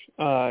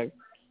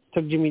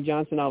took Jimmy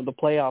Johnson out of the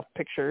playoff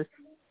picture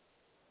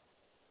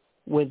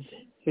with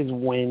his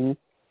win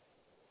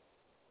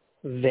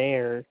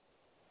there.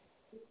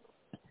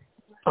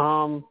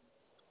 I'm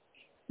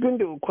going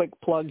to do a quick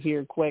plug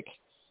here, quick.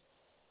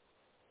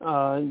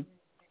 If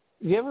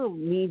you ever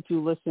need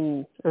to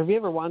listen, or if you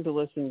ever want to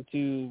listen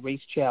to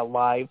Race Chat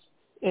Live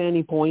at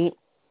any point,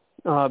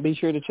 be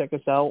sure to check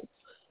us out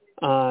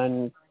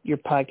on your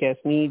podcast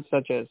needs,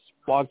 such as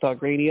Blog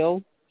Talk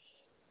Radio,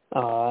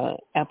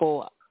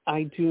 Apple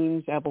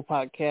iTunes, Apple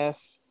Podcasts,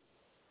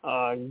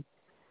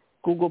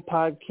 Google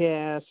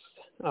Podcasts.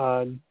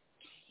 I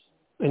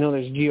know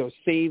there's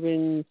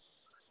GeoSavin,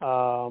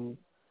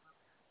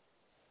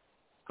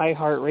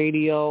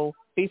 iHeartRadio.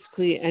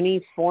 Basically,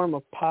 any form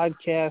of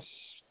podcast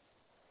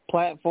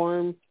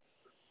platform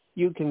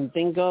you can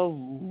think of,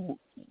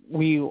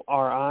 we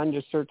are on.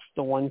 Just search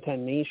the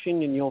 110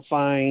 Nation, and you'll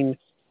find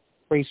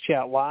Race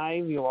Chat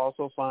Live. You'll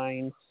also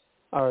find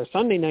our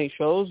Sunday night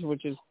shows,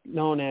 which is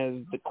known as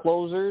The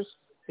Closers.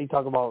 They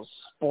talk about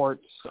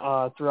sports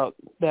throughout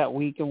that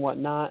week and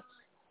whatnot.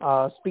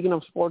 Speaking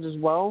of sports as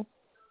well,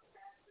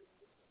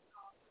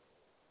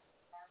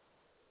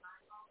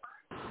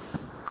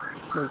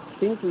 I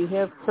think we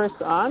have Chris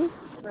on.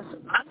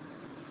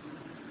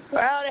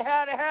 Howdy,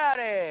 howdy,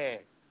 howdy.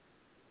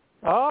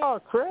 Oh,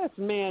 Chris,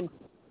 man.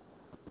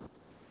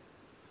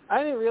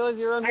 I didn't realize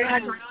you were on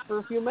for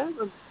a few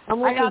minutes.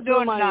 I'm looking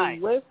through my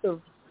list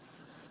of...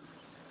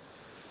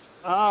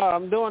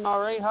 I'm doing all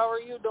right. How are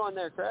you doing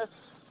there, Chris?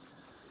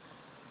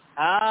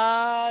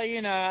 Have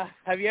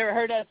you ever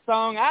heard that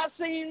song, I've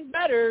Seen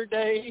Better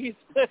Days?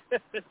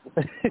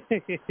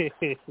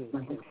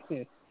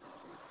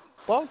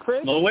 Well,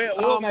 Chris... We'll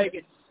make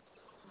it.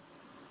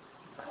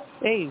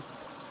 Hey,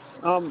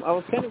 I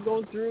was kind of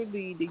going through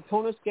the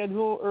Daytona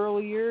schedule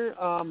earlier.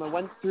 I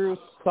went through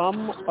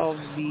some of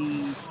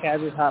the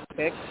Kaz's hot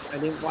picks. I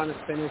didn't want to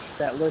finish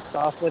that list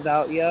off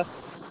without you.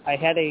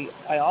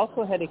 I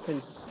also had a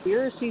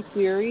conspiracy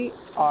theory,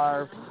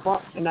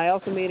 and I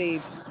also made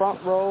a front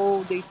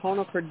row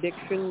Daytona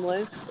prediction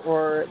list,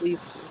 or at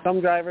least some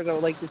drivers I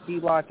would like to see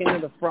lock into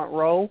the front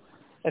row.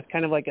 as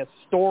kind of like a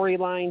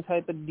storyline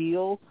type of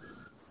deal.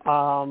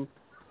 And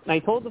I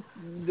told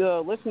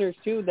the listeners,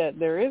 too, that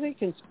there is a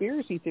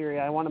conspiracy theory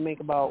I want to make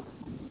about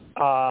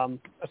a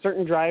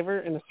certain driver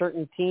and a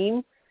certain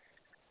team.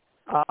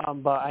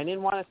 But I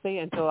didn't want to say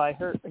it until I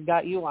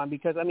got you on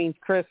because, I mean,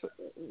 Chris,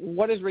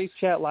 what is Race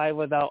Chat Live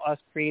without us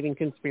creating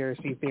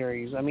conspiracy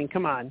theories? I mean,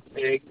 come on.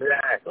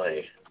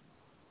 Exactly.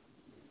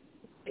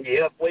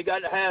 Yep, we got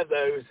to have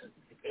those.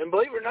 And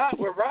believe it or not,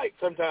 we're right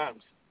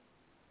sometimes.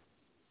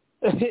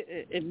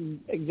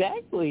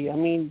 Exactly. I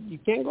mean, you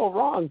can't go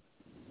wrong.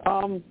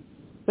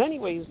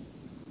 Anyways,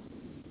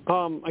 I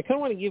kind of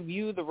want to give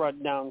you the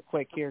rundown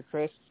quick here,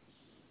 Chris.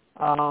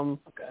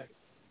 Okay.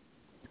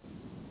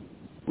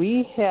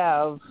 We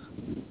have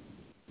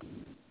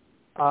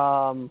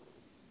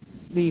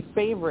the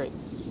favorites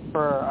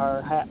for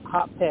our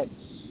hot picks.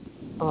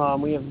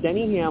 We have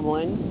Denny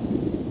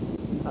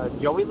Hamlin,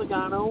 Joey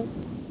Logano,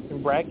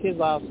 and Brad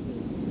Keselowski.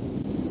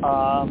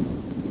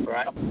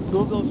 Right. Two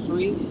of those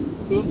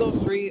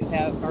three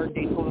are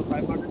Daytona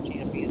 500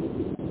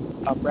 champions.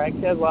 Brad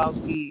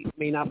Keselowski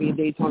may not be a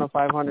Daytona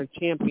 500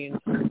 champion,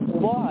 but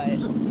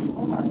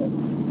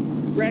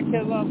Brad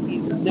Keselowski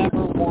is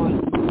never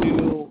one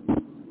to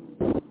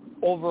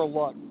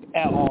overlooked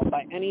at all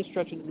by any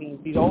stretch of the means.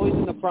 He's always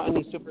in the front in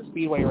these super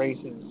speedway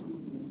races,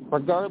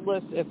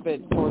 regardless if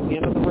it's towards the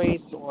end of the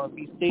race or if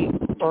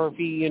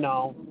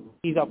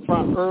he's up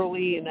front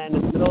early and then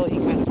in the middle he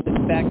kind of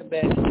sits back a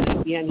bit and then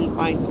at the end he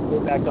finds his way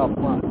back up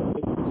front.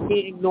 He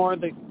can't ignore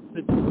the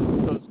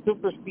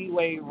super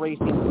speedway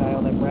racing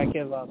style that Brad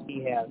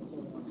Keselowski has.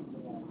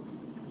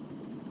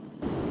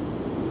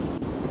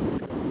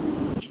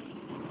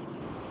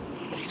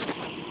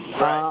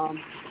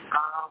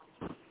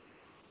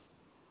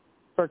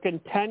 For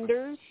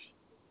contenders,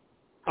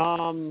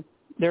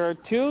 there are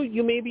two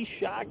you may be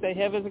shocked I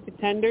have as a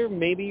contender.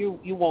 Maybe you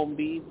won't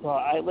be. So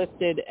I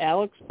listed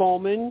Alex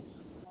Bowman.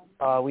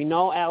 We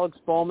know Alex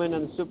Bowman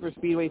and the super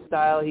speedway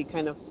style. He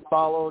kind of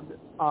followed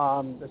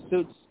the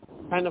suits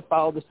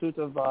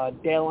of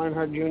Dale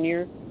Earnhardt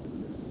Jr.,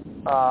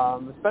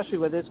 especially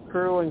with his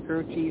crew and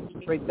crew chiefs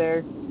right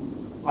there.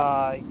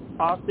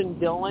 Austin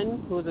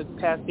Dillon, who is a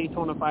past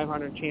Daytona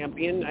 500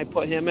 champion, I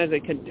put him as a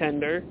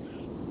contender.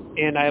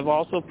 And I've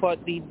also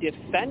put the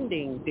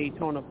defending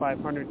Daytona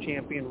 500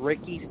 champion,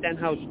 Ricky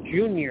Stenhouse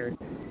Jr.,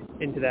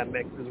 into that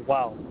mix as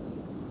well.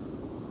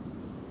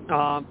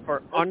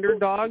 For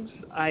underdogs,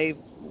 I've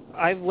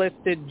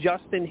listed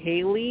Justin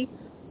Haley.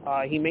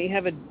 He may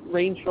have a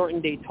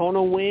rain-shortened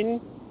Daytona win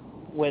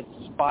with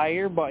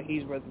Spire, but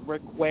he's with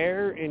Rick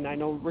Ware, and I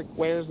know Rick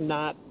Ware's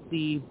not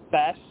the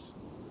best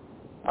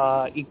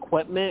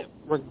equipment,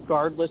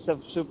 regardless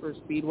of super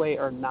speedway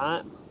or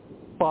not,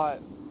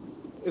 but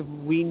if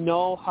we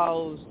know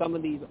how some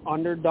of these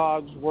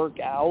underdogs work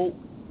out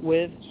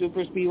with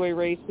super speedway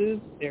races,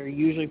 they're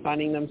usually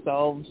finding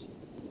themselves,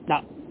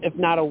 if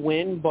not a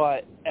win,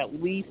 but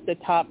at least a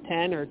top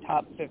 10 or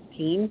top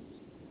 15.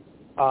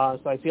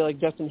 So I feel like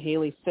Justin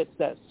Haley fits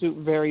that suit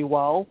very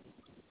well.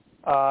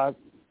 I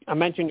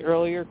mentioned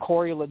earlier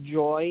Corey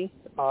LaJoie.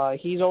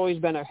 He's always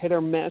been a hit or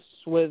miss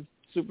with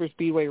super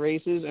speedway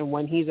races, and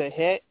when he's a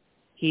hit,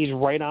 he's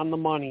right on the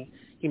money.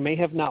 He may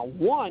have not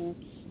won,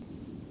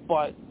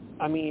 but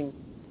I mean,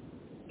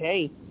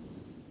 hey,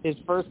 his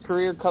first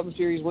career Cup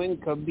Series win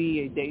could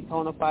be a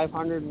Daytona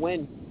 500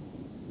 win.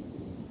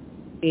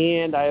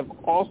 And I have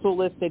also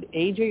listed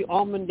A.J.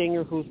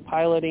 Allmendinger, who's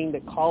piloting the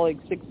Kaulig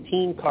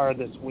 16 car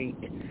this week.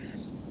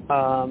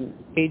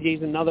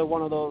 A.J.'s another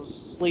one of those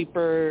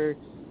sleeper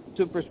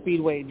super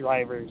speedway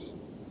drivers.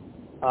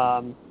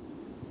 And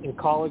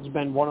Kaulig's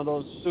been one of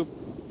those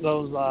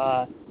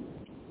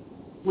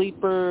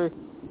sleeper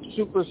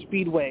super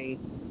speedway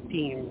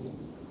teams,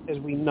 as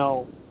we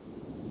know.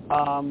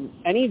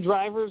 Any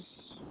drivers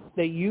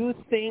that you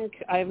think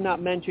I have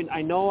not mentioned?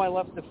 I know I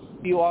left a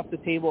few off the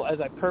table, as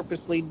I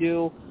purposely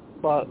do,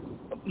 but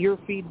your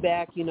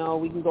feedback, we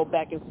can go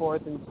back and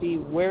forth and see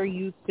where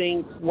you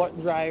think, what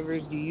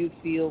drivers do you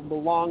feel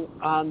belong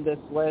on this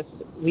list.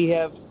 We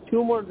have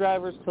 2 more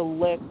drivers to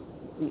list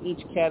in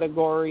each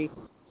category.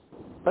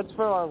 Let's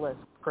fill our list,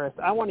 Chris.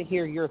 I want to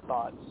hear your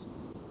thoughts.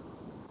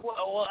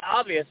 Well,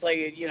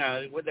 obviously,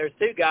 there's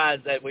 2 guys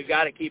that we've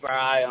got to keep our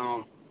eye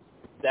on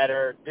that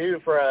are due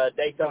for a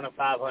Daytona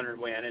 500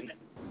 win, and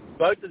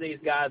both of these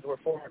guys were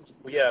former,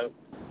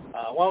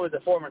 one was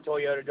a former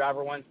Toyota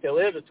driver, one still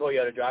is a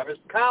Toyota driver.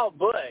 It's Kyle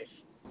Busch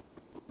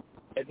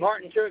and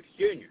Martin Truex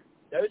Jr.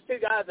 Those 2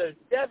 guys are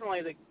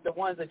definitely the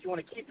ones that you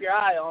want to keep your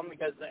eye on,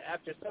 because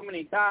after so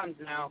many times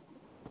now,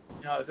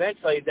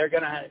 eventually they're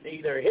going to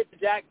either hit the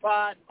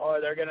jackpot or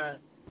they're going to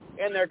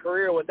end their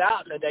career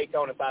without a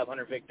Daytona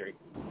 500 victory.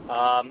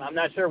 I'm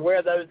not sure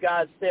where those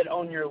guys sit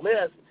on your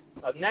list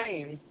of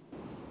names,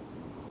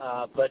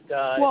 but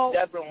it's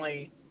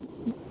definitely.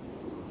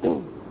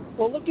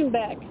 Well, looking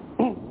back,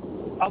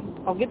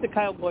 I'll get to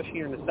Kyle Busch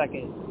here in a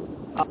second.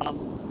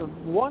 The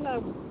one I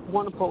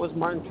want to put was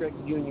Martin Truex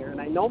Jr.,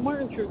 and I know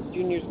Martin Truex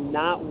Jr. is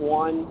not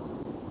one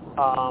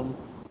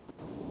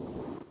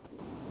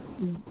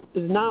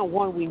is not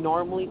one we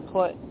normally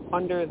put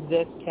under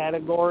this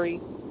category,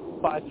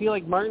 but I feel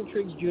like Martin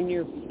Triggs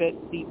Jr. fits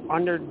the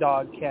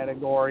underdog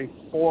category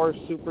for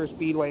super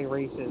speedway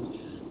races.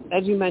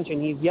 As you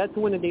mentioned, he's yet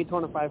to win a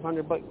Daytona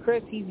 500, but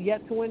Chris, he's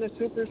yet to win a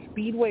super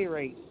speedway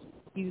race.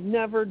 He's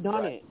never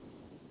done it.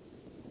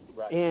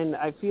 Right. And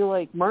I feel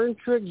like Martin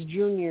Triggs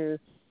Jr.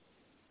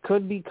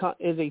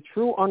 is a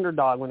true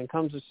underdog when it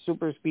comes to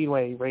super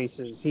speedway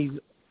races.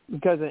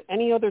 Because at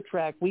any other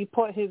track, we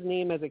put his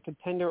name as a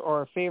contender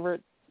or a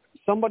favorite,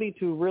 somebody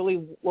to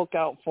really look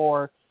out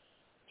for,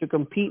 to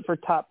compete for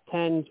top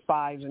 10s,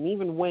 5s, and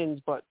even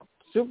wins. But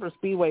super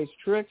speedways,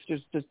 Triggs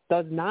just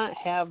does not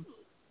have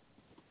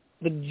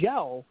the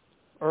gel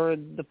or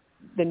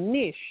the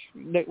niche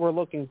that we're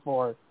looking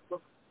for.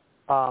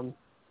 So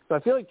I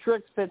feel like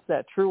Triggs fits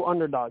that true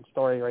underdog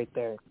story right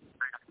there.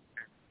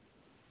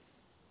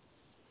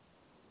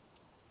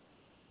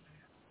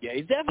 Yeah,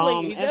 he's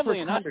definitely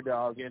an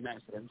underdog in that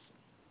sense.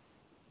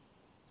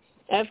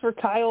 As for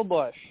Kyle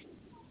Busch,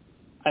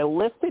 I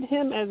listed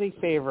him as a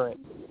favorite.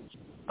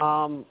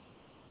 And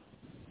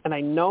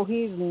I know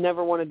he's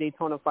never won a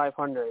Daytona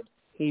 500.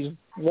 He's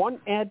won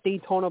at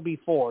Daytona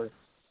before.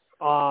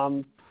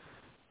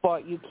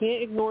 But you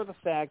can't ignore the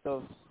fact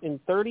of in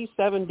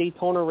 37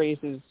 Daytona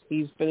races,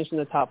 he's finished in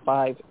the top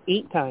 5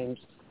 8 times.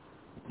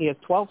 He has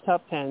 12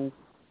 top 10s.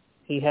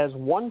 He has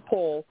 1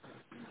 pole,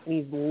 and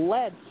he's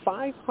led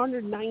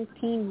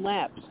 519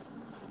 laps.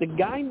 The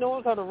guy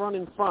knows how to run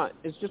in front.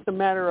 It's just a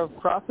matter of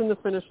crossing the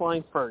finish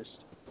line first,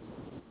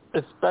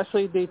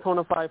 especially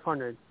Daytona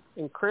 500.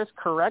 And Chris,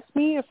 correct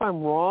me if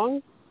I'm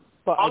wrong,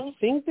 but I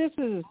think this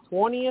is his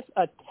 20th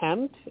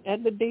attempt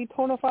at the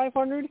Daytona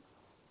 500.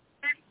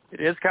 It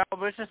is Kyle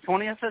Busch's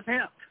 20th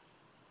attempt.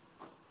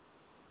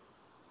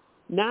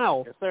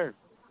 Now, yes, sir.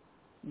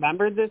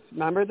 Remember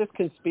this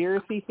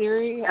conspiracy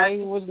theory I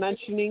was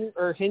mentioning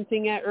or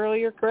hinting at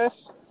earlier, Chris?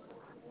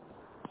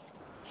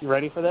 You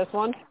ready for this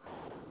one?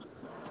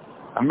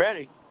 I'm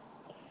ready.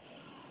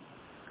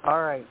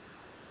 All right.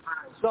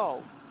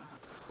 So,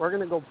 we're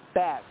going to go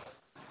back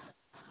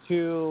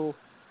to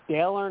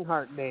Dale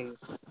Earnhardt days.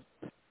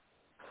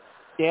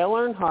 Dale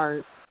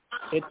Earnhardt,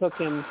 it took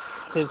him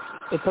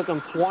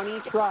 20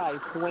 tries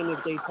to win his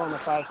Daytona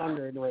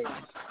 500 race.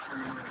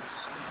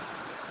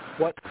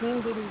 What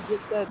team did he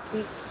get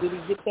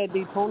that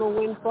Daytona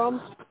win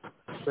from?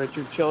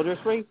 Richard Childress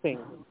Racing.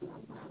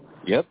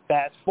 Yep.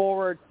 Fast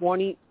forward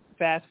 20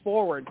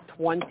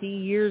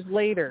 years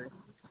later.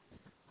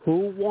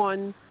 Who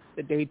won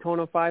the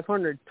Daytona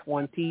 500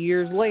 20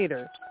 years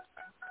later?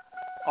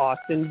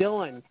 Austin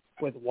Dillon.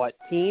 With what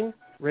team?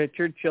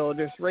 Richard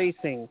Childress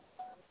Racing.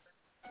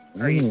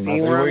 Are you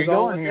seeing where I'm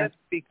going with this?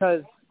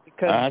 Because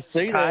I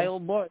see Kyle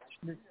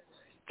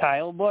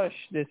Busch,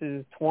 this is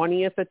his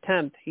 20th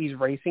attempt. He's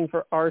racing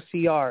for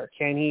RCR.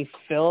 Can he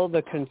fill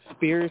the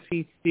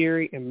conspiracy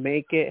theory and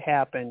make it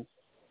happen?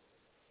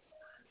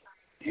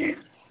 You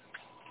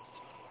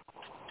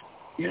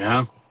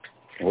know,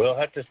 we'll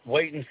have to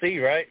wait and see,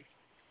 right?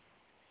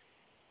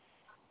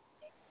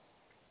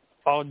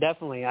 Oh,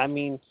 definitely. I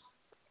mean,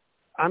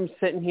 I'm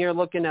sitting here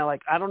looking at,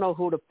 I don't know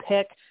who to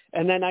pick.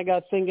 And then I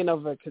got thinking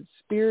of a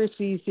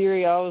conspiracy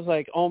theory. I was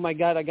like, oh, my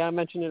God, I got to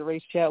mention it at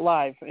Race Chat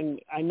Live. And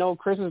I know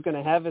Chris is going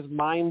to have his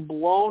mind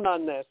blown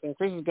on this. And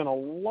Chris is going to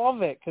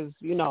love it because,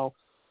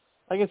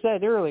 like I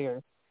said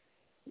earlier,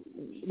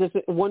 this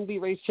wouldn't be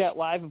Race Chat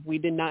Live if we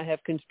did not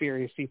have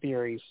conspiracy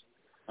theories.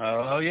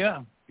 Oh,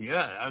 yeah.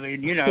 Yeah. I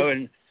mean,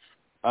 and,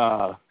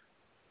 of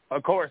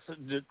course,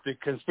 the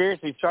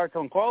conspiracy starts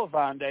on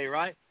qualifying day,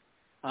 right?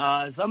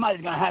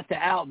 Somebody's going to have to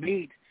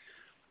outbeat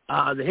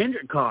the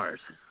Hendrick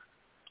cars.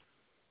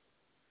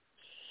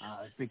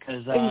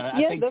 Because I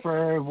think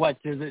for,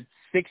 is it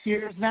 6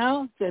 years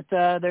now that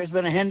there's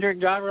been a Hendrick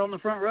driver on the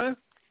front row?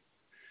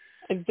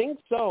 I think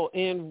so.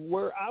 And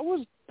where I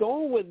was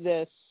going with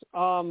this,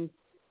 and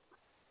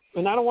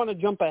I don't want to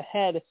jump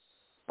ahead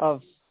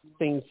of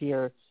things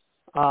here,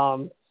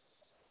 but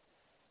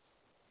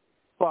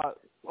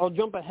I'll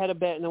jump ahead a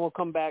bit and then we'll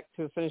come back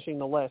to finishing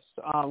the list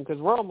because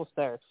we're almost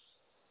there.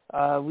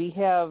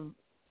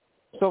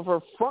 So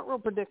for front row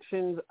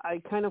predictions,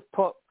 I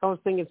was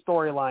thinking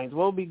storylines.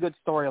 What would be a good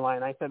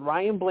storyline? I said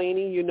Ryan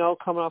Blaney,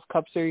 coming off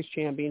Cup Series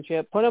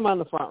championship, put him on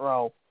the front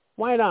row.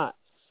 Why not?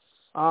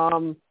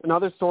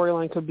 Another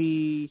storyline could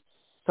be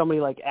somebody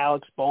like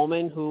Alex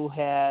Bowman, who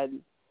had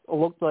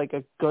looked like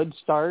a good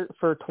start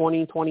for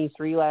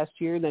 2023 last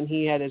year. Then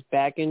he had his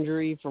back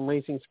injury from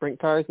racing sprint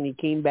cars, and he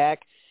came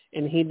back,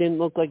 and he didn't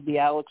look like the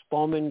Alex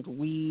Bowman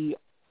we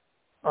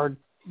are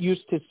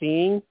used to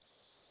seeing.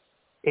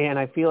 And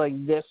I feel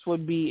like this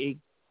would be a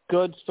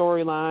good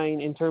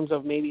storyline in terms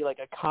of maybe like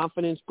a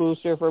confidence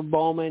booster for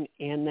Bowman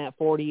and that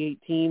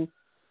 48 team,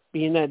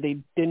 being that they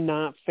did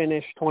not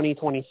finish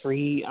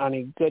 2023 on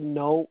a good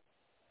note.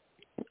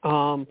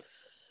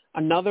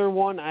 Another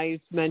one I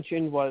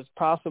mentioned was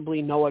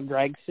possibly Noah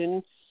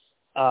Gragson.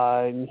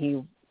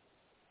 He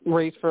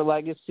raced for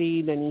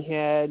Legacy. Then he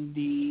had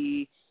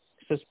the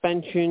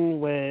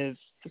suspension with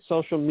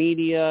social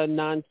media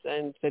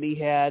nonsense that he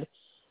had.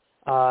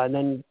 and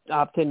then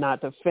opted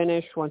not to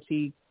finish once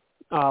his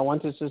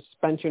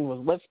suspension was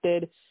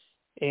lifted.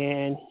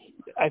 And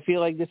I feel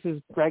like this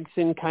is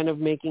Gregson kind of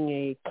making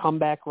a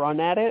comeback run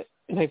at it,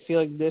 and I feel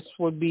like this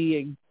would be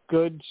a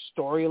good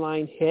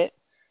storyline hit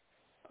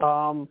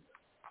for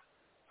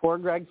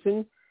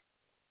Gregson.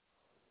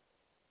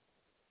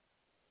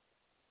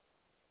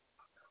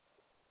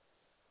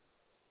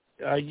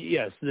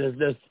 Yes,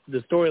 the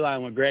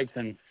storyline with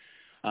Gregson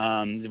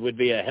would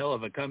be a hell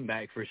of a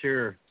comeback for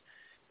sure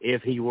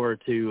if he were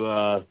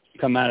to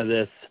come out of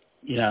this.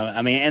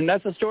 And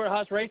that's a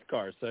Stewart-Haas race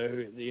car,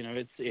 so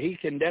he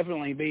can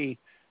definitely be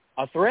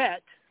a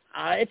threat.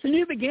 It's a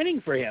new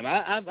beginning for him.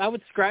 I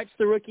would scratch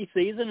the rookie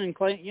season and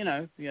claim,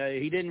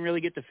 he didn't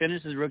really get to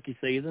finish his rookie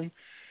season.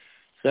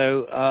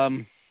 So,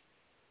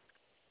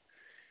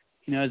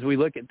 as we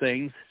look at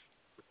things,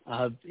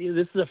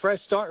 this is a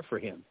fresh start for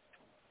him.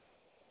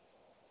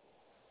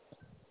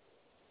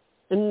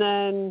 And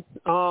then,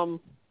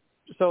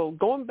 so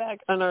going back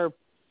on our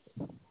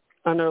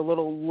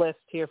little list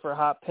here for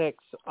hot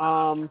picks,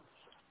 I'm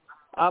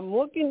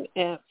looking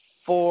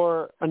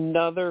for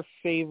another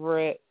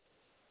favorite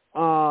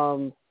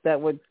that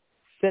would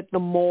fit the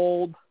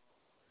mold.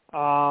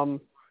 What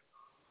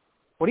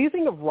do you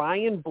think of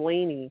Ryan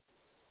Blaney?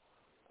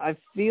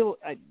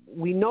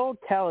 We know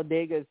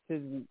Talladega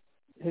is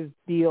his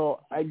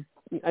deal. I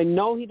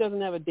know he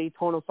doesn't have a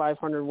Daytona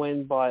 500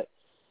 win, but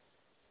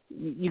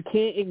you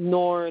can't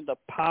ignore the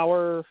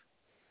power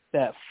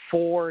that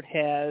Ford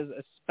has,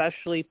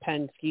 especially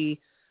Penske.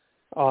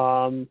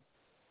 And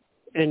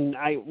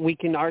we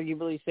can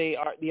arguably say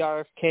the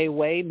RFK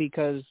way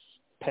because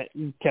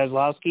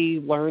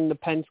Keselowski learned the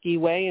Penske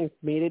way and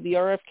made it the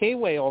RFK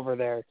way over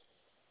there.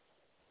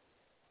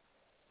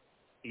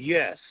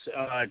 Yes.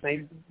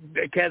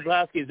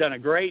 Keselowski's done a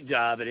great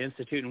job at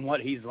instituting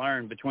what he's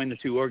learned between the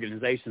two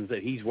organizations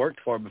that he's worked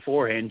for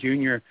beforehand,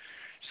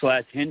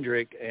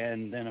 Junior/Hendrick,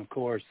 and then, of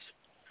course,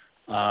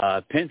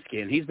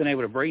 Penske. And he's been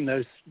able to bring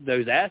those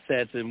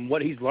assets and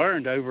what he's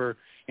learned over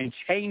and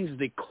change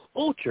the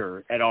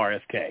culture at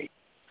RFK.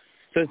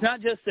 So it's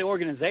not just the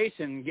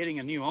organization getting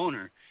a new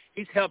owner.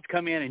 He's helped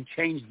come in and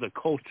change the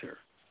culture.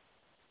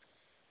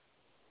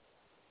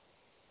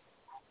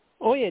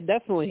 Oh, yeah,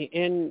 definitely.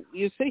 And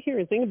you sit here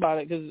and think about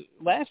it, because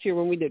last year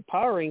when we did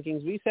power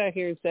rankings, we sat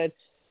here and said,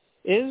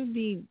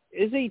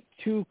 is a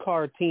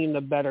two-car team the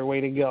better way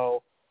to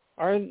go?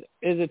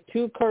 Is a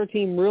two-car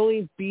team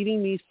really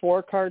beating these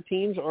four-car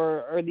teams,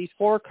 or are these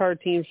four-car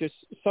teams just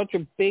such a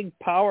big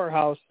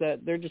powerhouse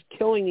that they're just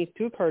killing these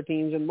two-car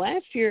teams? And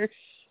last year,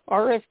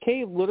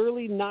 RFK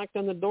literally knocked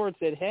on the door and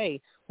said, hey,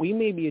 we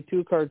may be a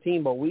two-car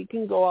team, but we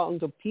can go out and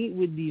compete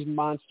with these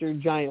monster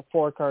giant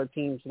four-car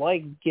teams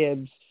like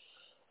Gibbs,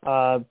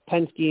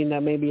 Penske, and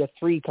that may be a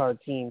three-car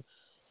team.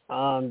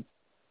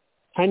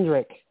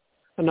 Hendrick,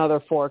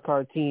 another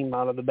four-car team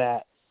out of the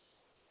bat.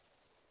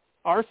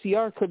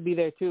 RCR could be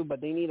there too,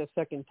 but they need a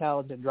second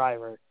talented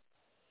driver.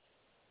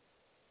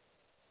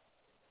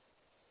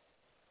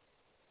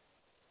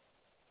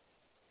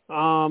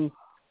 I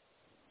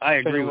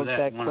agree with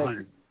that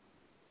 100.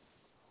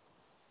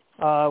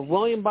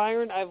 William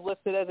Byron, I've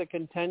listed as a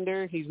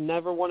contender. He's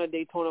never won a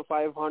Daytona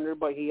 500,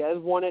 but he has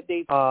won at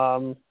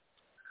Daytona.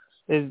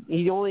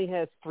 He only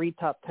has 3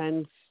 top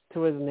 10s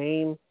to his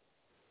name,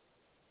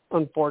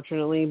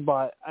 unfortunately.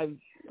 But I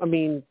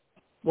mean,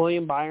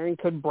 William Byron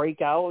could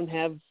break out and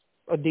have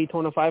a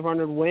Daytona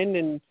 500 win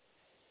and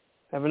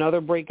have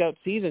another breakout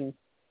season.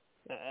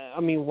 I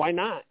mean, why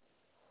not?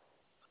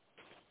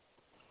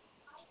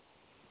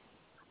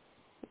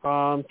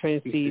 I'm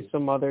trying to see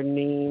some other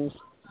names.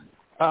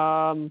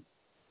 I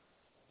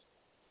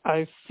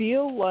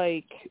feel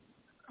like,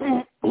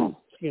 excuse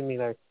me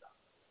there.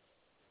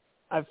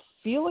 I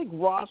feel like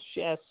Ross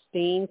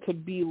Chastain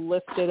could be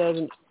listed as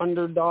an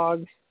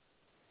underdog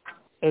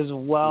as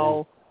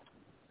well.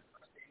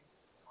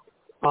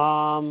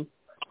 I'm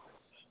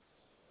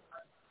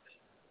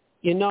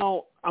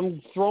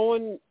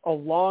throwing a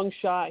long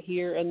shot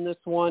here in this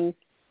one.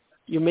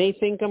 You may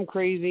think I'm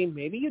crazy.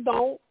 Maybe you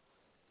don't.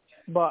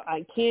 But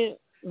I can't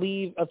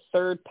leave a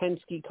third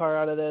Penske car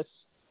out of this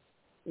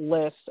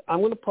list. I'm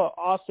going to put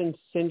Austin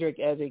Cindric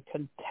as a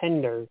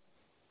contender.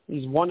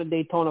 He's won a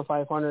Daytona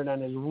 500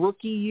 on his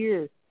rookie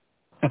year.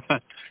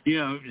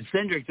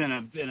 Cindric's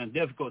in a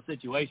difficult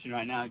situation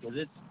right now because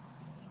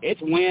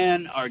it's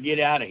win or get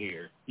out of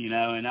here.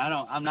 And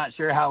I'm not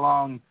sure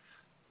how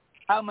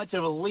much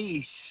of a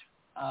leash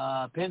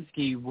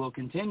Penske will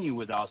continue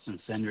with Austin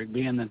Cindric,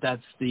 being that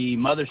that's the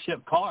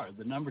mothership car.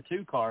 The number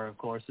 2 car, of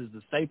course, is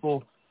the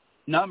staple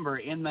number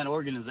in that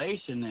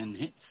organization,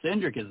 and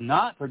Cindric is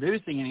not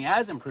producing, and he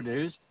hasn't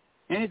produced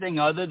anything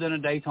other than a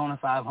Daytona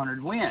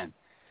 500 win.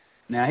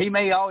 Now, he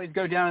may always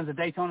go down as a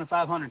Daytona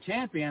 500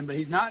 champion, but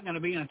he's not going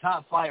to be in a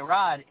top-flight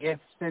ride if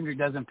Cindric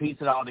doesn't piece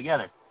it all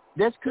together.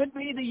 This could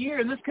be the year,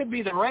 and this could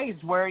be the race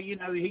where,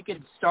 he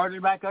could start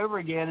it back over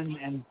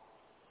again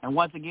and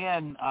once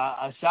again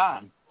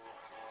shine.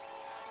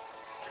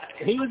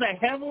 He was a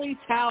heavily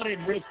touted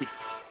rookie.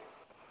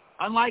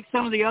 unlike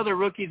some of the other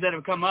rookies that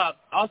have come up,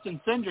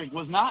 Austin Cindric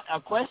was not a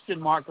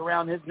question mark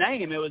around his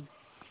name. It was,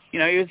 he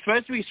was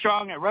supposed to be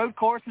strong at road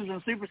courses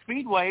and super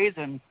speedways,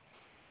 and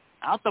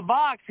out the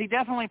box, he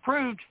definitely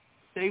proved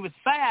that he was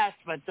fast,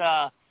 but,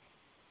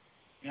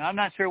 I'm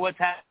not sure what's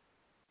happening.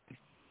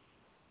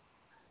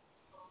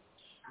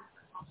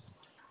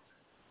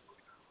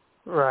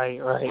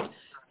 Right.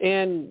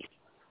 And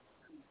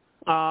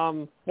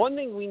one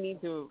thing we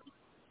need to,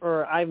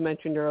 or I've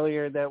mentioned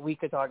earlier that we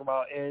could talk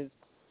about is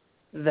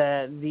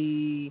that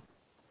the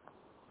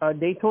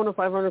Daytona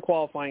 500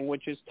 qualifying,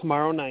 which is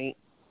tomorrow night,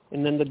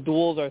 and then the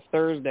duels are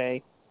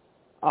Thursday.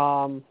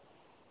 Not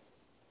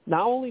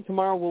only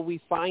tomorrow will we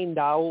find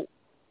out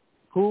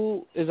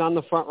who is on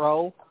the front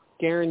row,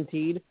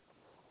 guaranteed,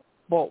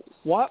 but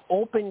what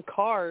open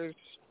cars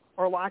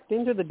are locked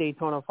into the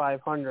Daytona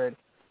 500.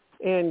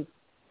 And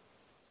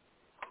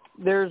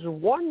there's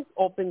one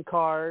open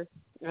car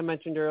I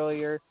mentioned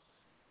earlier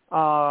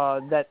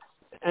that's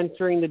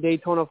entering the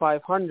Daytona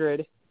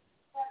 500,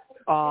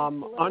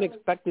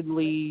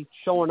 unexpectedly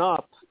showing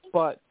up,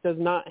 but does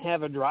not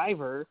have a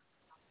driver,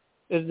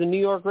 is the New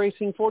York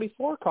Racing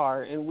 44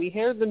 car. And we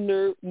heard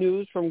the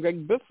news from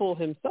Greg Biffle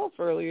himself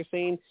earlier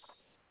saying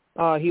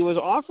he was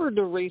offered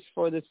to race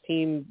for this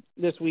team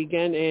this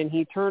weekend, and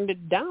he turned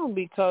it down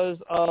because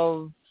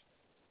of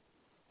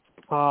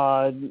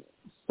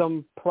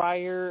some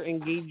prior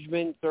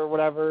engagements or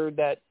whatever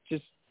that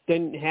just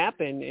didn't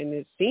happen. And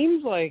it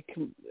seems like,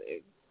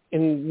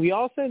 and we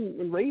all said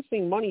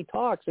racing money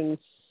talks, and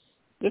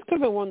this could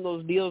have been one of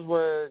those deals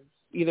where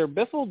either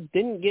Biffle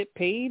didn't get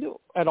paid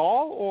at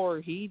all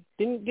or he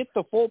didn't get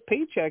the full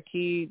paycheck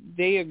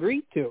they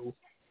agreed to.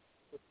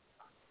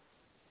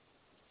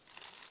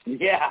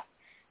 Yeah,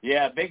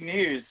 big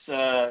news.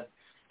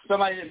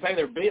 Somebody didn't pay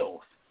their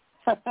bills.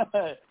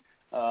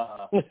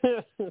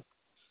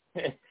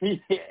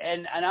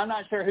 And I'm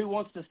not sure who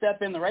wants to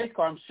step in the race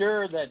car. I'm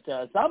sure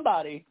that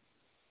somebody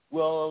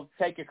will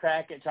take a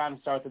crack at trying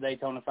to start the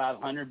Daytona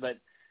 500, but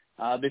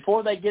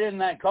before they get in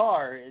that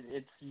car,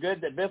 it's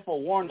good that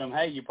Biffle warned them,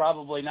 hey, you're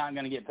probably not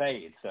going to get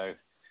paid. So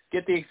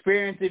get the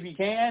experience if you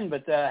can,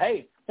 but,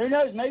 hey, who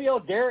knows, maybe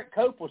old Derek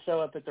Cope will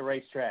show up at the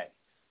racetrack.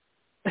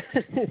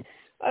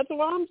 That's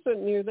what I'm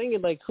sitting here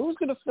thinking, like, who's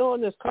going to fill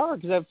in this car?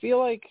 Because I feel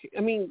like,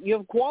 you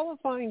have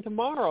qualifying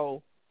tomorrow.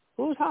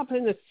 Who's hopping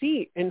in the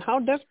seat, and how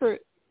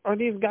desperate are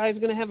these guys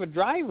going to have a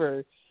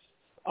driver?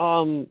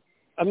 I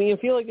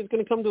feel like it's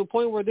going to come to a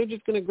point where they're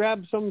just going to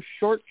grab some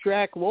short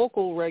track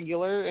local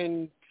regular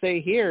and say,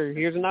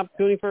 here's an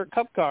opportunity for a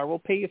cup car. We'll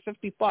pay you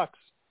 $50. I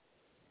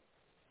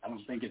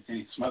don't think it's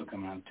any smoke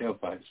coming out of the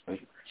tailpipes, but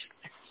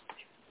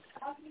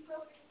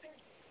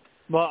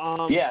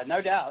yeah,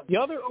 no doubt. The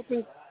other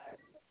open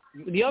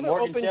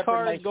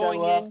cars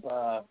going in.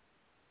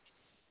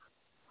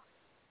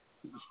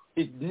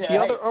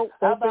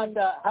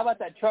 How about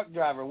that truck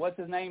driver? What's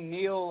his name?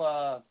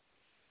 Neil.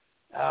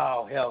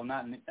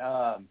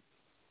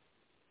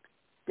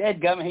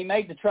 Dadgummit. He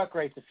made the truck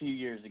race a few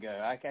years ago.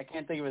 I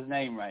can't think of his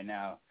name right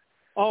now.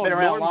 Oh, been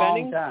around Norm a long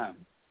Benning? time.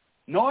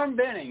 Norm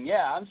Benning.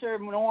 Yeah, I'm sure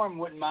Norm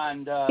wouldn't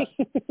mind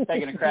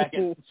taking a crack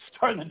at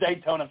starting the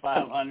Daytona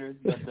 500.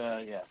 But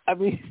yeah.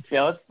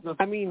 Let's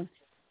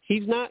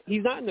he's not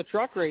in the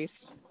truck race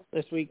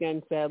this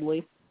weekend,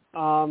 sadly.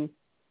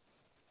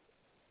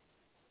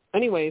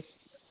 Anyways,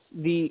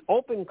 the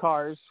open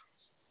cars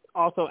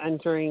also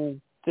entering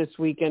this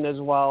weekend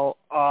as well.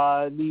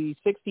 The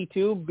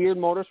 62 Beard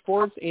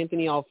Motorsports,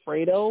 Anthony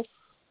Alfredo.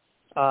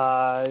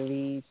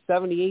 The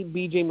 78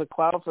 BJ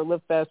McLeod for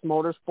Live Fast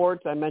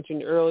Motorsports. I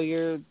mentioned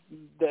earlier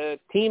the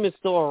team is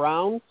still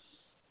around,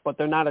 but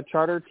they're not a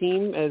charter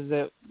team as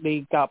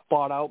they got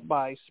bought out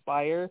by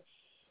Spire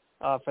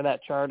for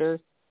that charter.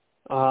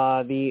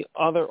 The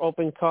other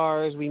open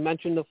cars, we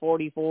mentioned the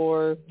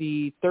 44,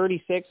 the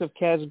 36 of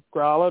Kaz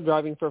Gralla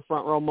driving for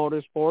Front Row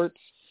Motorsports.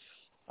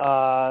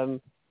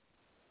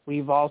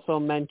 We've also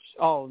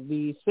mentioned,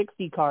 the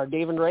 60 car,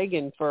 David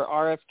Reagan for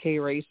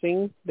RFK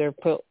Racing. They're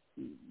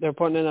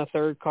putting in a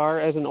third car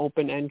as an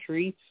open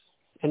entry.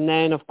 And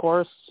then, of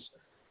course,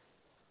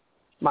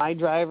 my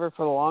driver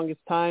for the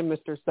longest time,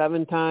 Mr.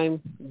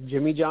 7-time,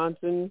 Jimmy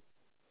Johnson,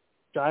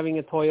 driving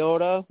a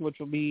Toyota, which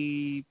will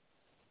be,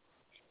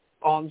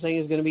 all I'm saying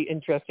is going to be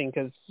interesting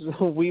because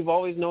we've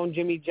always known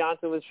Jimmy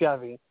Johnson with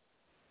Chevy.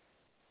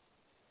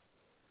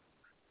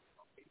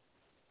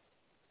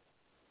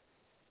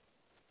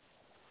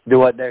 Do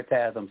what there,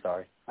 Taz? I'm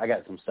sorry. I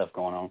got some stuff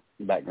going on in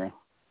the background.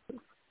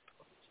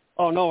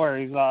 Oh, no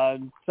worries.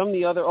 Some of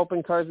the other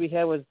open cars we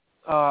had was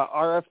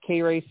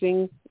RFK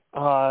Racing,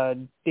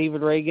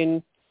 David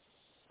Reagan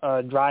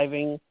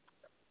driving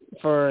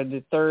for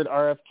the third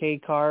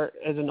RFK car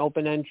as an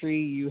open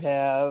entry. You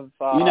have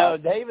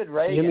David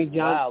Reagan. Jimmy Johnson.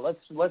 Wow,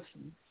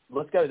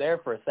 let's go there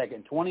for a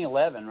second.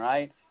 2011,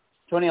 right?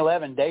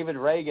 2011, David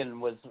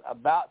Reagan was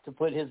about to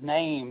put his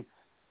name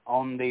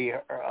on the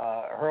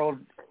Earl.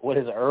 What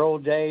is it? Earl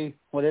J.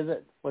 What is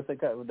it? What's it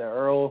called? The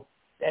Earl.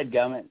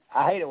 Dadgummit.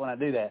 I hate it when I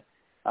do that.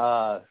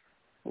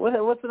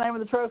 What's the name of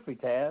the trophy,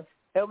 Taz?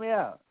 Help me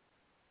out.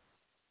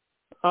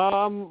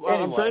 Anyway,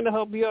 I'm trying to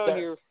help you out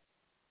here.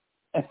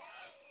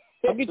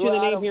 I'll get you the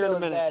name here in a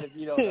minute. If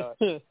you don't know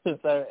it.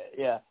 So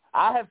yeah,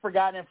 I have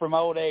forgotten it from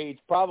old age.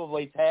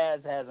 Probably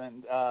Taz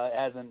hasn't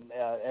ever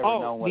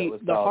known what it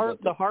was called.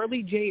 The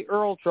Harley J.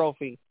 Earl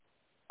Trophy.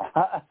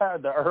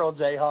 The Earl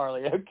J.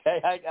 Harley.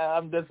 Okay,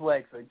 I'm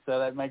dyslexic, so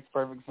that makes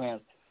perfect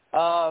sense.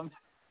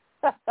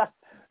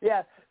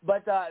 Yeah,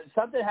 but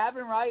something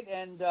happened, right?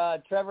 And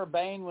Trevor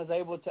Bayne was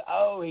able to.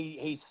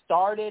 He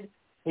started.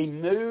 He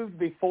moved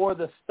before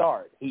the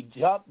start. He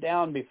jumped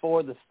down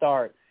before the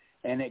start,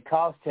 and it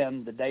cost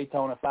him the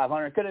Daytona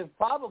 500. Could have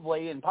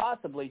probably and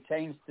possibly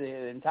changed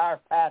the entire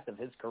path of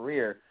his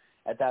career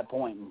at that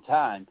point in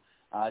time.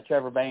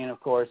 Trevor Bayne, of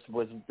course,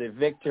 was the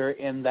victor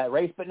in that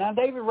race. But now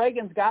David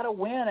Reagan's got a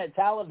win at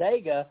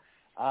Talladega,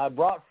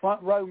 brought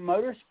Front Row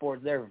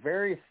Motorsports their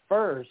very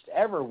first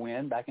ever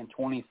win back in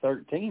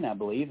 2013, I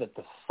believe, at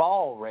the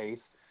fall race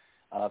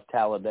of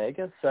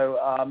Talladega. So,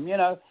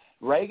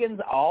 Reagan's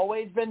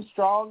always been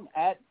strong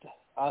at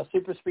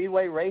super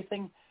speedway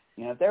racing.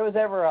 If there was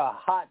ever a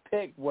hot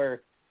pick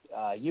where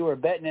you were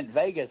betting at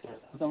Vegas or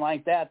something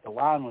like that, the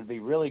line would be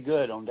really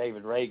good on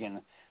David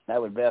Reagan.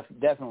 That would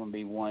definitely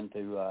be one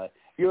to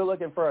if you were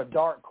looking for a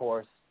dark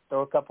horse,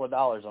 throw a couple of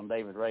dollars on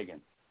David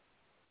Reagan.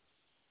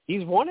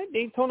 He's won at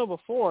Daytona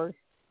before.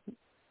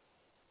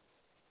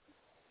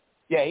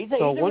 Yeah, he's a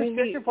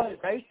restrictor plate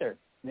racer.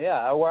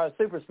 Yeah, or a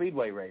super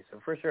speedway racer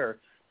for sure.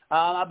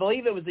 I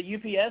believe it was the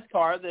UPS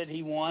car that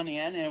he won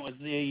in, and it was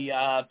the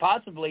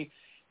possibly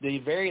the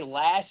very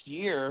last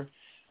year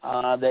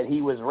that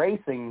he was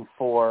racing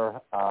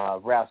for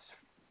Roush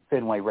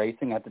Fenway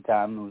Racing at the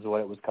time was what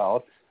it was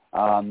called.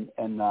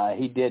 And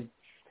he did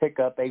pick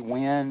up a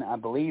win, I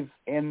believe,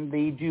 in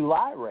the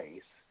July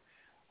race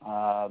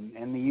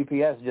in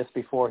the UPS just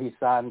before he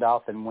signed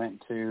off and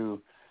went to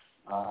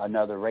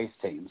another race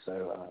team.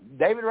 So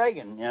David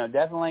Reagan,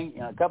 definitely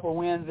a couple of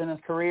wins in his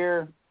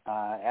career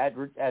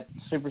at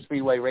super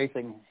speedway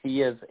racing.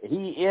 He is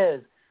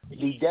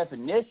the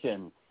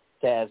definition,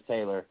 Taz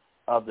Taylor,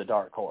 of the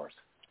dark horse.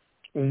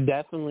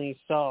 Definitely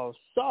so.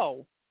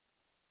 So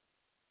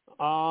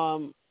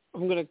I'm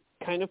going to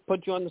kind of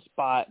put you on the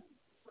spot.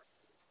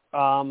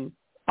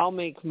 I'll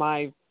make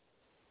my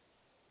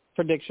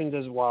predictions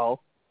as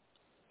well.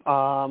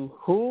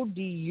 Who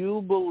do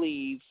you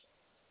believe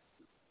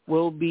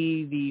will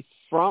be the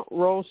front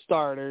row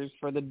starters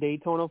for the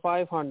Daytona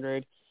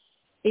 500?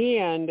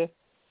 And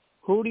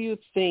who do you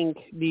think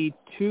the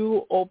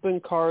two open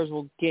cars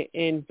will get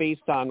in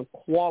based on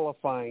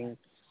qualifying?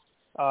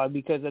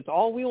 Because that's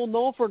all we will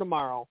know for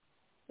tomorrow.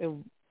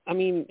 I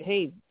mean,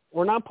 hey,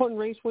 we're not putting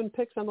race win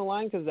picks on the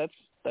line because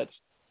that's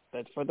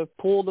for the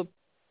pool to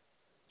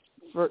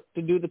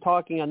do the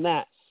talking on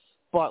that.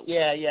 But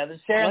yeah, the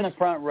share in the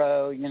front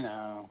row, you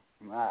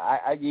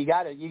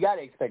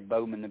gotta expect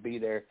Bowman to be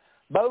there.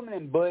 Bowman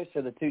and Busch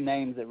are the two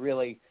names that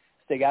really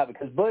stick out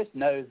because Busch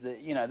knows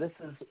that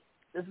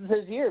this is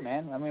his year,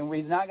 man. I mean,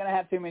 he's not going to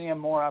have too many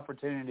more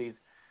opportunities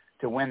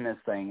to win this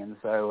thing, and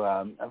so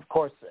of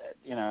course,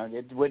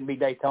 it wouldn't be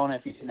Daytona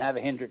if you didn't have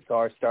a Hendrick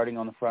car starting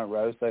on the front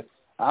row. So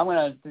I'm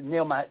going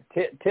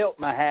to tilt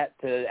my hat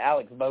to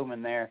Alex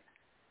Bowman there,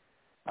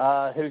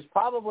 who's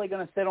probably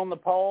going to sit on the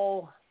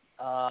pole,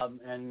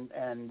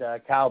 and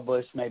Kyle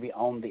Busch maybe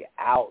on the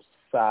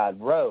outside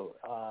row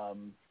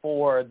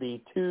for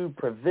the two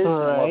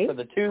provisional, for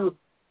the two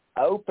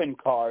open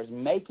cars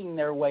making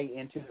their way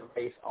into the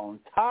race on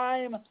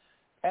time.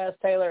 As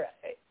Taylor,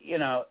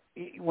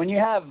 when you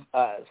have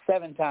a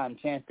 7-time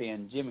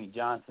champion Jimmy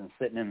Johnson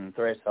sitting in the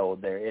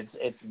threshold there,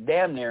 it's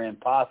damn near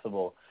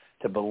impossible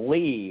to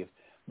believe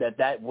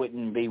that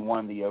wouldn't be one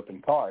of the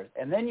open cars.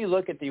 And then you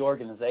look at the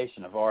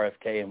organization of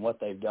RFK and what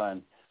they've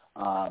done.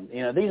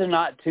 These are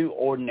not two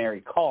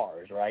ordinary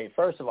cars, right?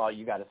 First of all,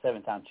 you got a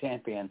 7-time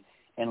champion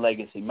in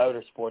Legacy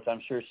Motorsports.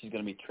 I'm sure she's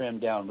going to be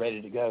trimmed down,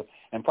 ready to go.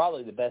 And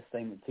probably the best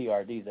thing that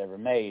TRD's ever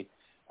made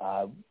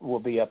will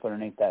be up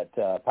underneath that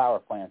power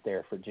plant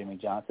there for Jimmy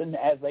Johnson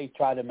as they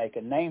try to make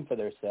a name for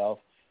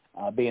themselves,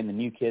 being the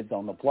new kids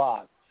on the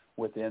block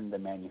within the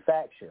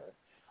manufacturer.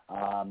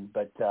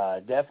 But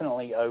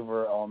definitely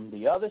over on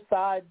the other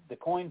side, the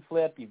coin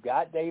flip, you've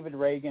got David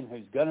Reagan,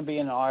 who's going to be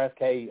in the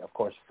RFK. Of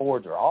course,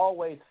 Fords are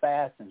always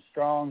fast and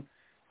strong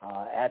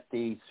at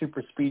the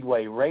super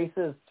speedway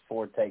races.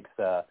 Ford takes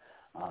a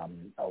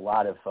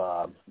lot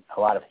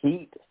of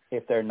heat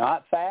if they're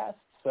not fast.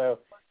 So,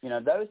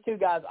 those two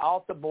guys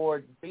off the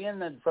board,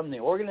 being from the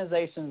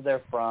organizations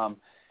they're from,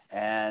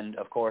 and,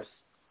 of course,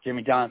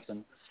 Jimmy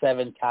Johnson,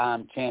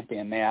 7-time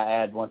champion, may I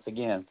add once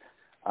again.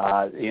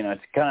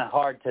 It's kind of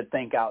hard to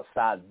think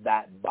outside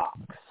that box.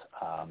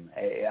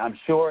 I'm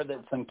sure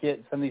that some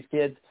of these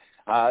kids,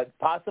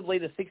 possibly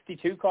the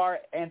 62 car,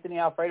 Anthony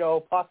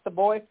Alfredo Pasta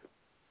Boy,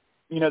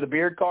 the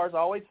beard car is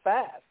always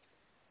fast.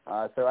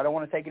 So I don't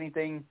want to take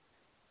anything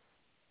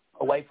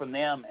away from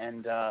them.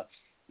 And,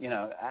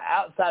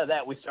 outside of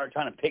that, we start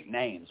trying to pick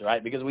names,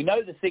 right? Because we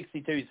know the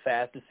 62 is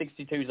fast. The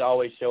 62 is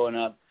always showing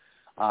up.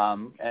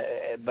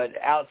 But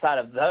outside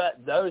of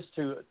those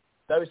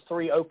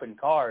three open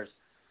cars,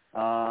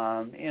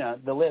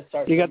 the list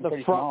starts. You got the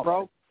pretty front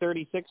small, row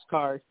 36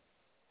 car.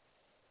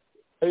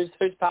 Who's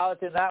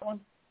piloting that one?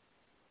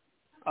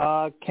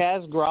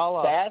 Kaz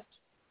Gralla.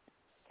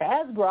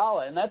 Kaz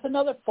Gralla, and that's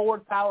another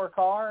Ford power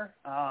car.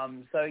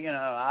 So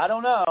I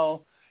don't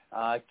know.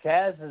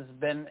 Kaz has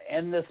been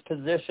in this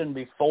position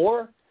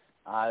before.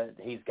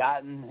 He's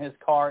gotten his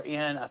car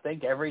in, I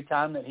think, every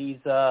time that he's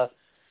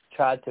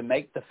tried to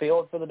make the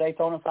field for the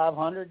Daytona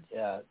 500.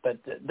 But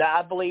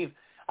I believe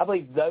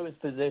those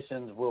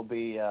positions will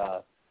be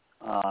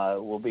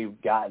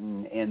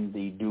gotten in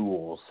the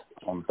duels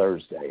on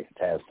Thursday,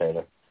 Taz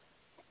Taylor.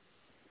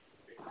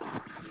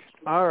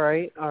 All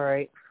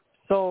right.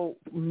 So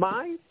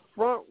my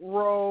front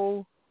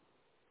row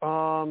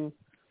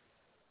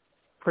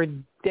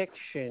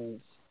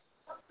predictions.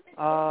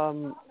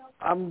 I'm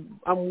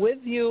with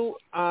you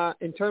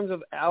in terms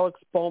of Alex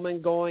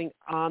Bowman going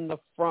on the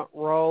front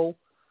row,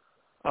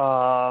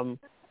 and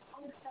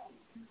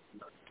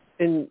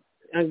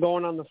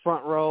going on the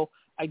front row.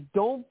 I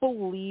don't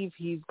believe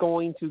he's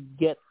going to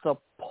get the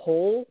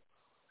pole.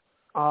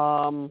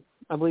 I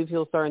believe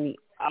he'll start on the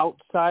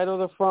outside of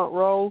the front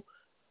row.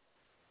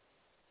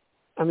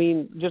 I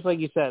mean, just like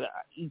you said,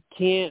 you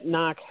can't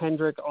knock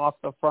Hendrick off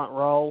the front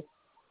row.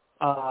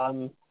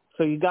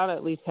 So you got to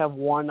at least have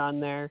one on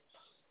there.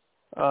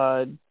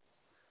 And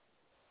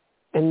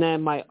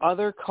then my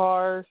other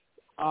car,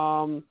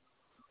 I'm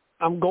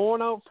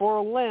going out for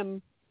a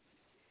limb,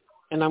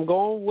 and I'm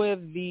going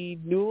with the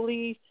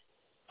newly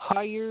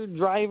hired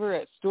driver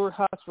at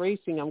Stewart-Haas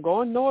Racing. I'm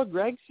going Noah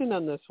Gragson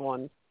on this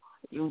one.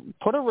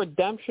 Put a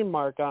redemption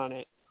mark on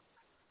it.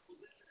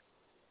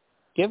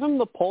 Give him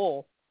the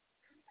pole.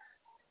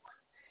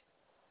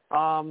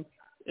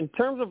 In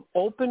terms of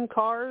open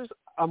cars,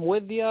 I'm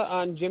with you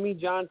on Jimmy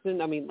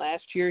Johnson. I mean,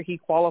 last year he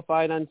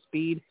qualified on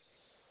speed.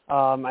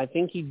 I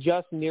think he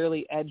just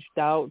nearly edged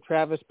out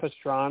Travis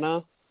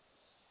Pastrana.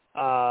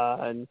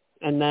 And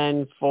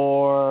then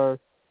for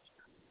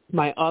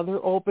my other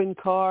open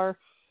car,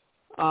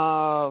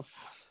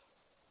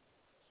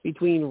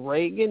 between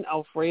Reagan,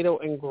 Alfredo,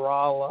 and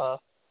Gralla,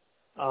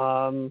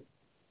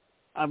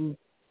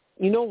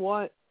 you know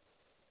what?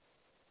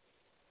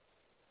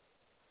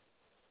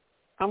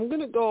 I'm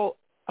going to go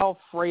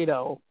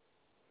Alfredo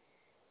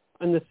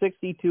in the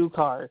 62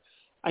 car.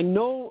 I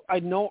know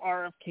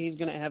RFK is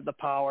going to have the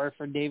power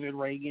for David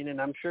Reagan,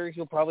 and I'm sure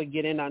he'll probably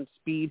get in on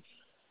speed.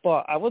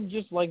 But I would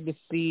just like to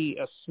see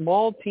a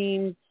small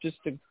team just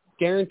to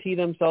guarantee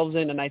themselves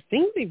in, and I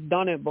think they've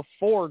done it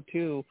before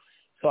too.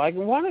 So I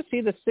want to see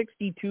the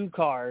 62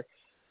 car,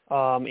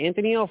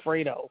 Anthony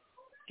Alfredo,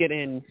 get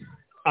in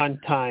on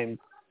time.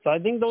 So I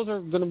think those are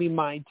going to be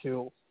my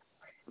two.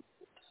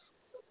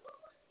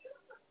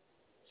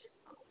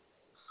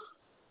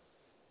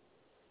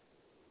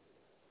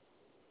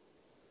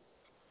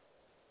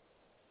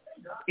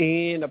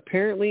 And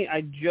apparently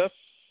I just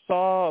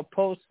saw a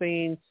post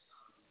saying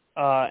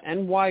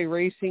NY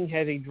Racing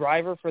has a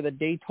driver for the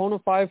Daytona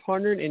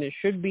 500, and it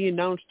should be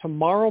announced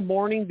tomorrow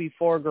morning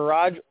before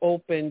garage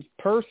opens,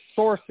 per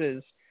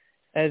sources,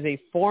 as a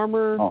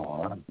former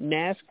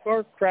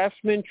NASCAR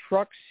Craftsman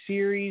Truck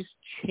Series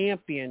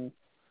champion.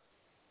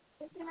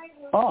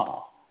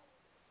 Oh,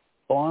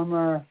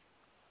 former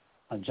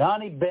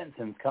Johnny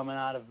Benson's coming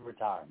out of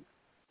retirement.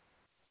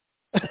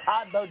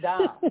 Todd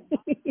Bodine.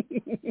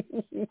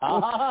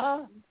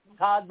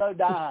 Todd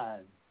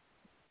Bodine.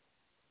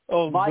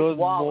 Oh, Mike good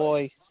Wallace.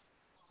 boy.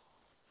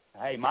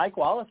 Hey, Mike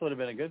Wallace would have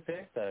been a good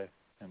pick, though.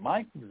 And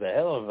Mike was a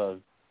hell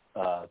of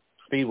a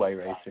speedway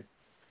racer.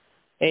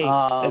 Hey,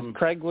 as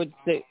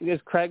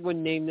Craig would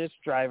name this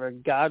driver,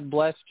 God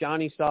bless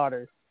Johnny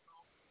Sauter.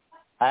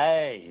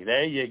 Hey,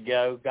 there you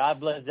go. God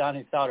bless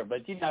Johnny Sauter.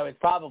 But, it's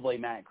probably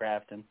Matt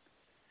Crafton.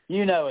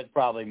 It's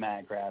probably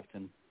Matt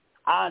Crafton.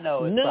 I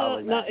know it's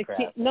probably Matt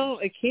Crafton.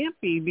 It can't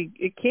be.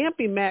 It can't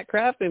be Matt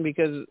Crafton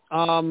because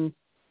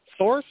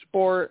Thor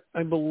Sport,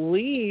 I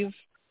believe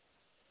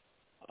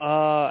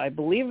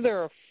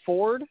they're a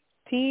Ford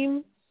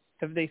team,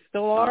 if they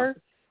still are.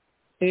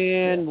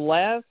 And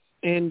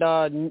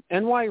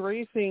NY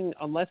Racing,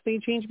 unless they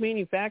change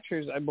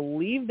manufacturers, I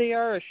believe they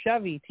are a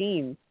Chevy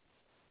team.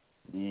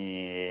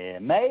 Yeah,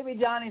 maybe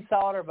Johnny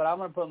Sauter, but I'm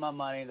going to put my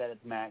money that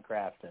it's Matt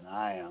Crafton.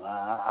 I am.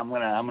 I'm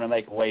going to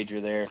make a wager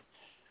there.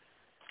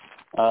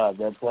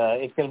 It's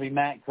going to be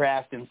Matt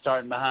Crafton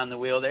starting behind the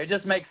wheel there. It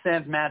just makes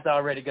sense. Matt's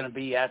already going to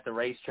be at the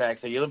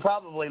racetrack, so you're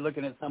probably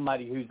looking at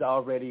somebody who's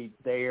already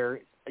there.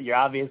 You're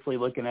obviously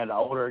looking at an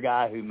older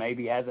guy who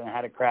maybe hasn't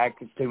had a crack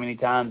too many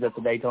times at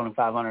the Daytona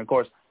 500. Of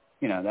course,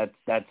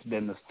 that's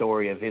been the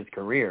story of his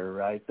career,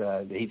 right?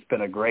 He's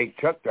been a great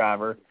truck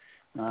driver,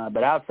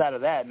 but outside of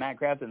that, Matt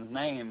Crafton's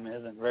name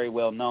isn't very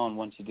well known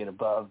once you get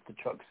above the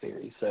truck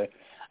series. So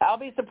I'll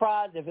be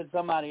surprised if it's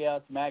somebody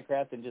else. Matt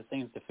Crafton just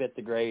seems to fit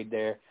the grade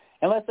there.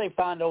 Unless they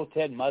find old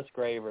Ted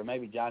Musgrave or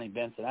maybe Johnny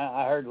Benson.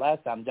 I heard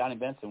last time Johnny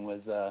Benson was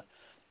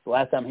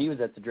last time he was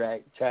at the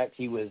track,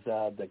 he was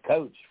the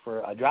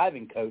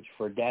driving coach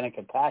for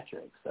Danica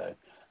Patrick. So,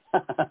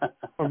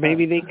 or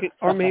maybe they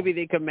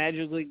could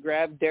magically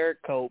grab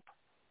Derek Cope.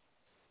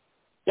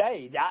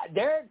 Hey,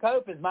 Derek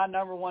Cope is my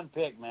number one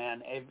pick,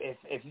 man.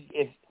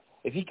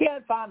 If you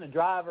can't find the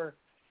driver,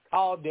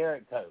 call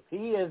Derek Cope.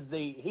 He is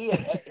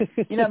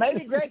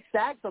maybe Greg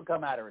Sacks will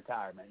come out of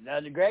retirement. Now,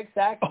 Greg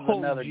Sacks is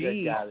another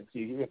good guy that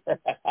you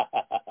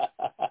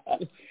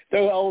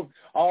throw old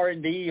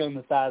R&D on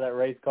the side of that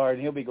race car,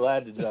 and he'll be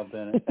glad to jump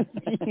in it.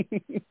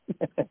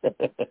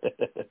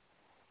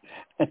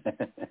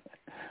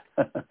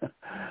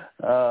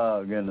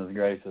 Oh, goodness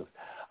gracious.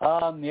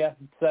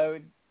 So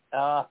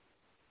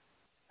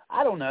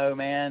I don't know,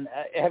 man.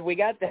 Have we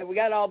got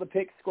all the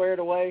picks squared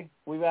away?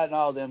 We've gotten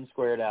all of them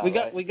squared out. We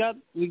got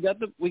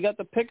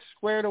the picks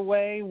squared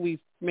away. We've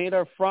made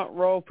our front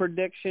row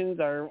predictions,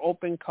 our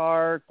open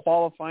car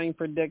qualifying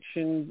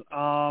predictions.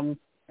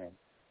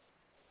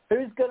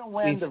 Who's going to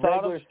win the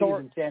regular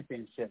season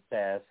championship,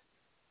 Taz?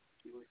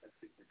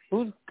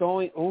 Who's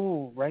going?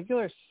 Oh,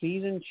 regular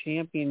season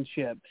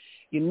championship.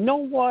 You know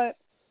what?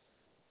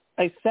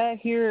 I sat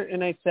here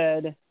and I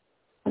said,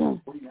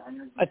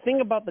 I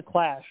think about the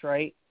Clash,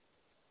 right?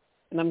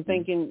 And I'm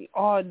thinking,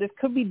 this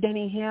could be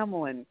Denny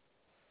Hamlin.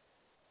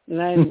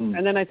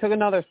 And then I took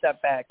another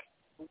step back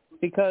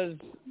because,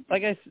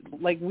 like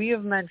we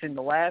have mentioned,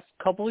 the last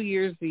couple of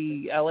years,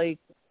 the LA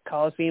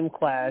Coliseum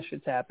Clash,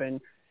 it's happened.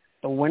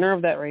 The winner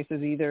of that race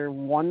has either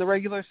won the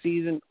regular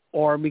season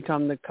or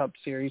become the Cup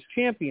Series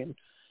champion.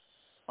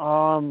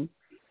 And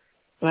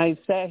I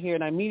sat here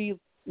and I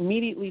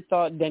immediately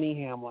thought Denny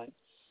Hamlin.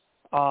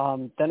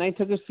 Then I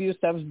took a few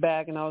steps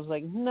back and I was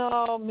like,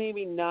 no,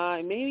 maybe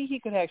not. Maybe he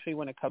could actually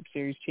win a Cup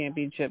Series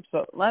championship.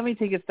 So let me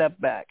take a step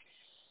back.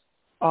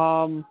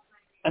 And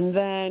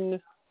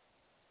then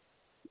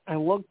I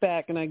look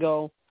back and I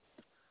go,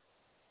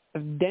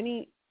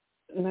 who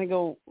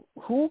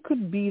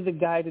could be the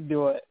guy to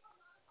do it?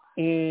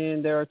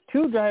 And there are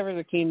two drivers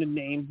that came to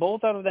name,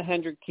 both out of the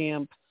Hendrick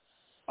camp.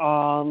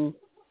 And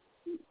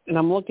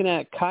I'm looking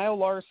at Kyle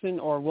Larson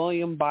or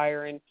William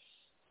Byron.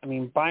 I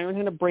mean, Byron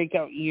had a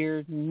breakout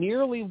year,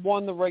 nearly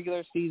won the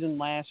regular season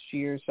last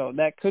year, so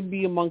that could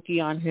be a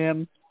monkey on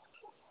him.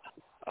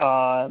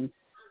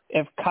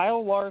 If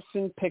Kyle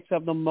Larson picks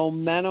up the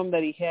momentum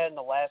that he had in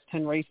the last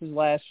 10 races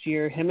last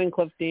year, him and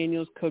Cliff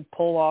Daniels could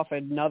pull off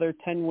another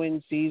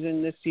 10-win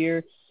season this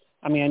year.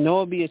 I mean, I know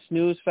it'll be a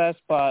snooze fest,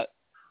 but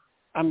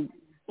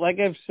like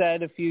I've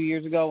said a few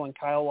years ago when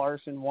Kyle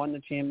Larson won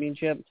the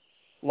championship,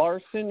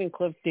 Larson and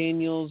Cliff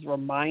Daniels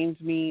reminds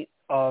me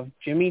of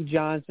Jimmy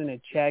Johnson and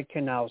Chad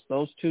Knaus.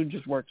 Those two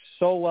just work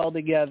so well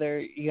together.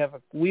 You have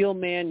a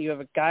wheelman. You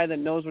have a guy that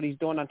knows what he's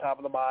doing on top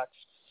of the box.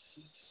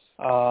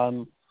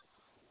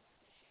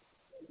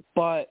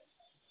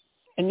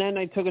 And then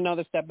I took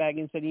another step back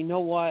and said, you know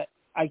what?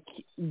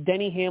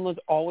 Denny Hamlin's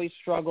always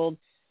struggled.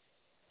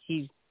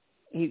 He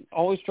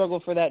always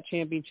struggled for that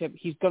championship.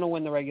 He's going to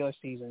win the regular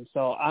season.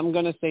 So I'm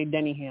going to say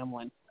Denny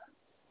Hamlin.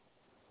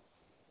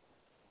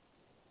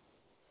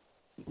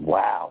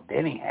 Wow,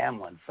 Denny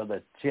Hamlin for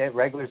the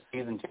regular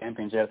season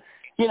championship.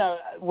 You know,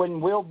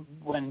 when Willie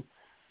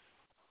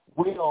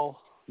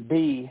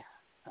B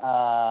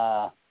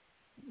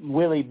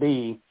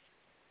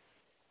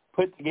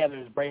put together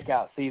his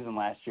breakout season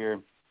last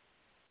year,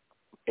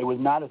 it was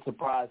not a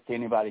surprise to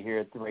anybody here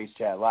at the Race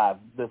Chat Live.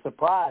 The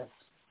surprise,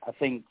 I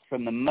think,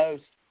 from the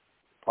most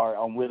part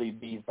on Willie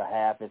B's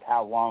behalf is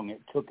how long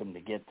it took him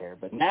to get there.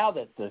 But now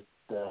that the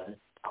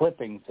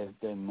clippings have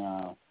been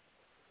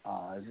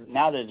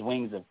now that his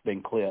wings have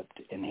been clipped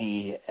and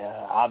he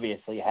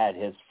obviously had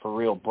his for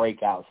real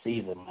breakout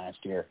season last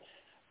year,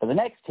 for the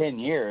next 10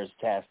 years,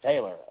 Taz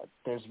Taylor,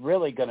 there's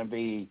really going to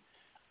be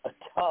a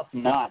tough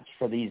notch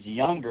for these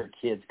younger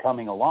kids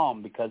coming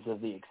along because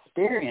of the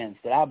experience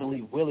that I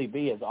believe Willie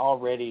B has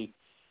already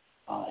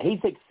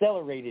he's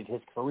accelerated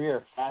his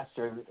career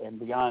faster and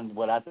beyond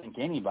what I think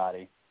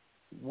anybody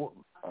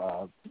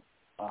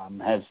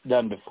has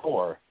done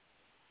before.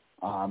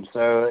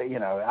 So, you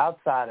know,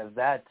 outside of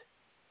that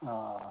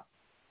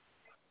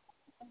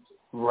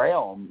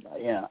realm,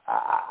 you know,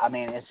 I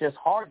mean, it's just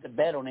hard to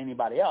bet on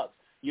anybody else.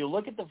 You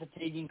look at the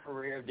fatiguing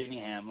career of Denny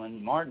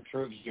Hamlin, Martin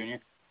Truex Jr.,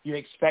 you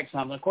expect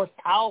something. Of course,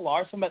 Kyle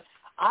Larson, but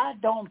I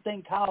don't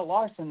think Kyle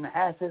Larson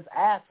has his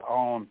ass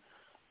on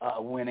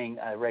winning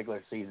a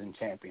regular season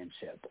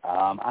championship.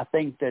 I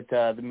think that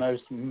the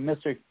most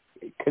Mr.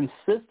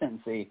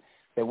 Consistency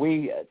that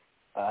we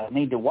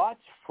need to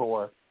watch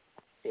for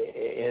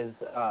is,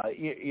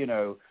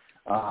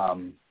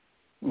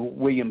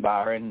 William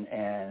Byron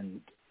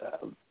and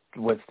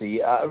with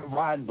the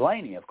Ryan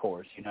Blaney, of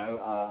course,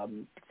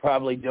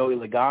 probably Joey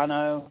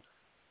Logano.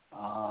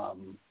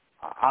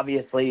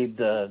 Obviously,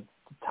 the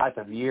type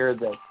of year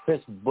that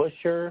Chris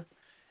Buescher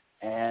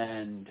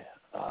and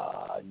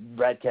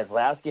Brad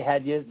Keselowski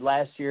had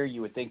last year,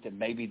 you would think that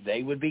maybe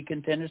they would be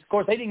contenders. Of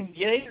course, they didn't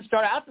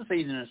start out the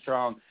season as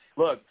strong.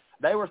 Look,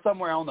 they were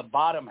somewhere on the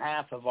bottom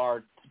half of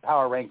our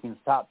power rankings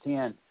top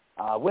 10,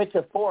 which,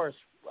 of course,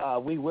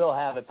 we will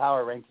have a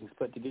power rankings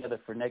put together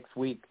for next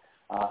week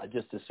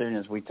just as soon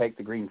as we take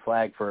the green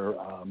flag for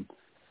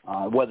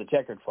the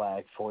checkered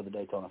flag for the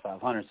Daytona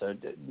 500. So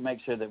make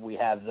sure that we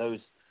have those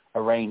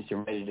arranged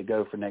and ready to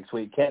go for next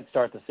week. Can't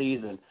start the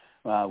season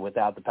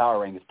without the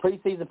power rankings.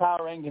 Preseason power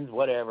rankings,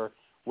 whatever.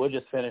 We'll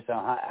just finish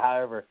on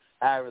however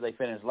they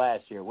finished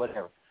last year,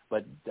 whatever.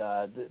 But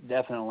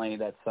definitely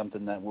that's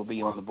something that will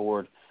be on the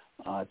board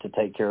to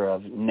take care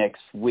of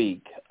next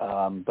week.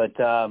 But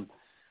as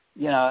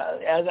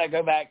I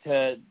go back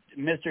to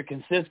Mr.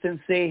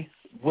 Consistency,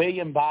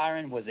 William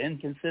Byron was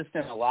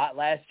inconsistent a lot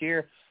last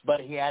year, but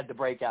he had the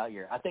breakout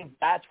year. I think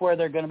that's where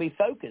they're going to be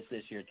focused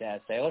this year, Taz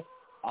Taylor.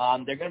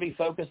 They're going to be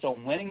focused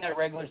on winning that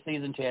regular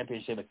season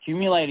championship,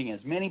 accumulating as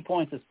many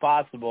points as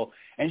possible,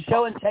 and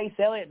showing Chase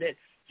Elliott that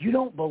you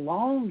don't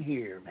belong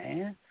here,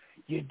 man.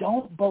 You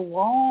don't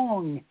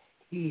belong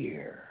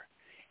here.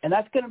 And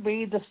that's going to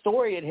be the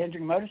story at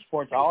Hendrick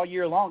Motorsports all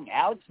year long.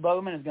 Alex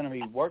Bowman is going to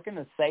be working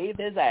to save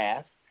his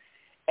ass,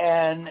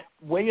 and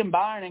William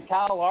Byron and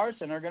Kyle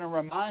Larson are going to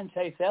remind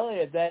Chase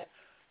Elliott that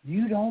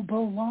you don't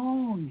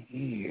belong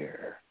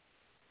here.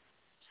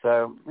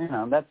 So,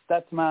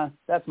 that's my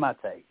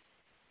take.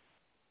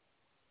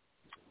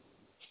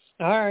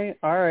 All right.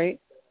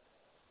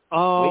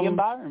 William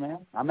Byron, man.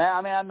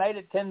 I made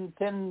it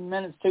 10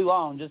 minutes too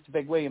long just to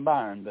pick William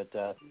Byron, but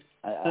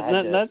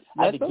I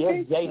had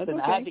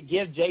to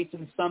give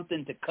Jason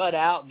something to cut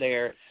out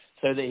there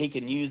so that he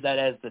can use that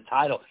as the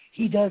title.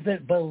 He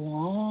doesn't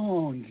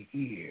belong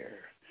here.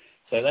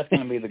 So that's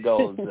going to be the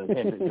goal of the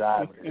Hendrick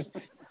drivers.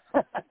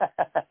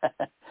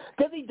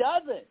 Because he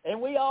doesn't, and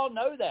we all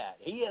know that.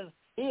 He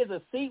is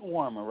a seat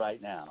warmer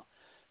right now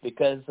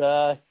because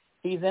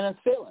he's in his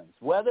feelings.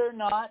 Whether or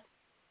not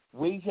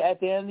we, at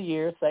the end of the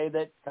year, say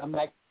that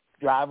comeback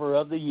driver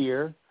of the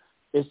year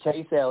is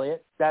Chase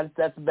Elliott, that's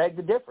beg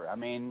to differ. I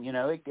mean,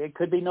 it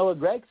could be Noah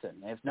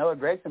Gragson. If Noah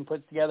Gragson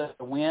puts together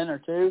a win or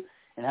two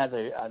and has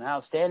an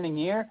outstanding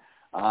year,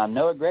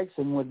 Noah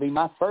Gragson would be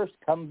my first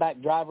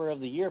comeback driver of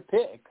the year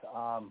pick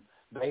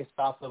based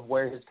off of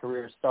where his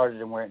career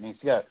started and where it needs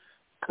to go.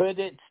 Could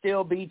it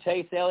still be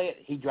Chase Elliott?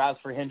 He drives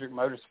for Hendrick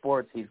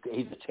Motorsports. He's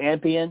a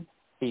champion.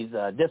 He's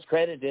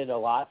discredited a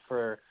lot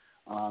for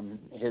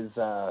his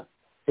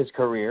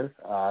career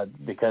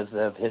because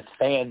of his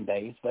fan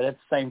base. But at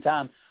the same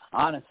time,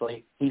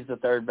 honestly, he's the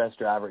third best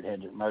driver at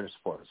Hendrick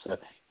Motorsports. So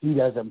he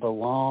doesn't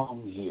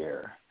belong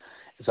here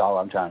is all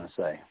I'm trying to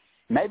say.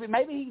 Maybe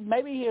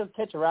he'll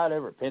catch a ride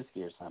over at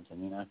Penske or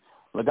something,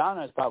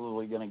 Logano is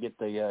probably going to get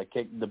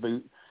the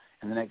boot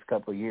in the next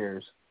couple of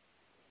years.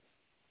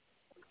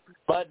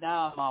 But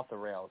now I'm off the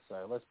rails,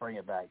 so let's bring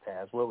it back,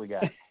 Taz. What we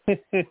got?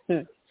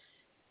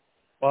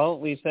 Well,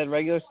 we said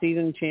regular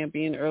season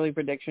champion, early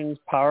predictions,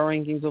 power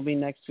rankings will be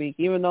next week.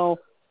 Even though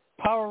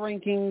power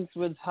rankings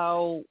with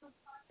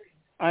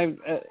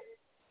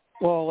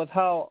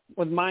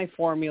my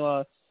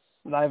formula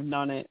that I've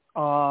done it,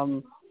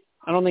 I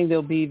don't think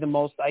they'll be the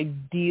most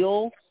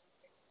ideal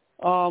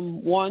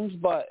ones,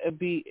 but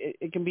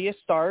it can be a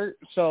start.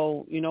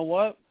 So you know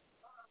what?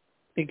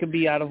 It could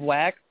be out of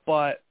whack,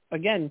 but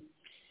again,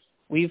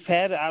 we've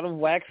had out of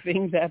whack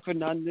things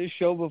happen on this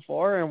show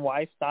before, and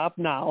why stop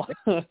now?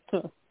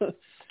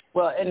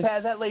 Well, and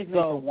Taz, that leads me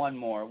to one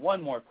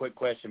more quick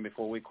question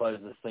before we close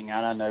this thing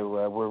out. I know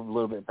we're a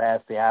little bit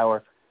past the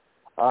hour,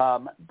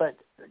 but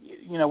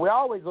we're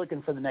always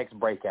looking for the next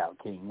breakout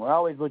king. We're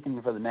always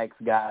looking for the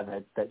next guy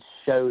that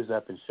shows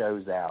up and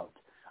shows out.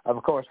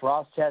 Of course,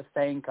 Ross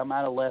Chastain come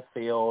out of left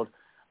field.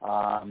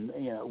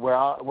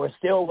 We're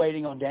still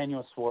waiting on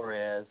Daniel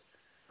Suarez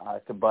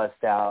to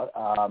bust out.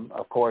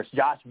 Of course,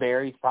 Josh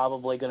Berry's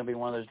probably going to be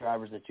one of those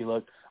drivers that you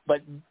look.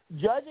 But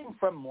judging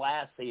from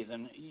last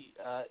season,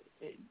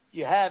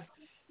 you have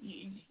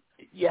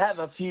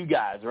a few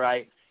guys,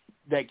 right,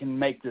 that can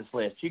make this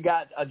list. You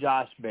got a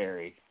Josh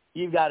Berry.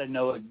 You've got a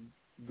Noah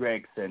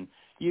Gragson.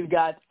 You've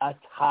got a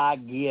Ty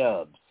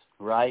Gibbs,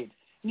 right?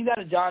 You got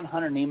a John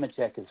Hunter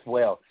Nemechek as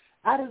well.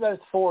 Out of those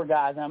four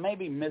guys, I may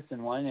be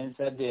missing one, and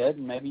I did,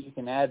 and maybe you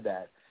can add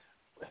that.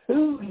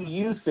 Who do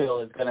you feel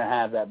is going to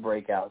have that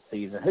breakout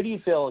season? Who do you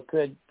feel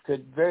could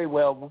very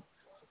well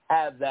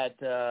have that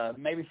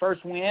maybe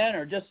first win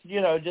or just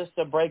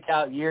a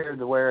breakout year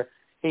to where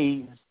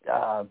he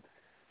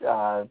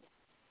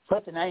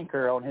puts an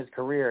anchor on his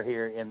career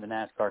here in the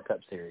NASCAR Cup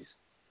Series?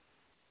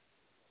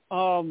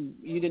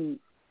 You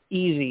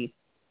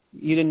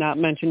did not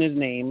mention his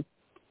name.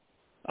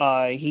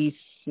 I'm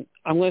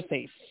going to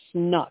say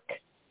snuck.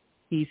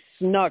 He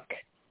snuck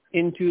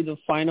into the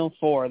Final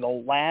Four the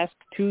last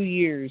 2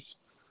 years.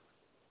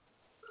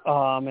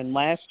 And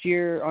last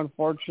year,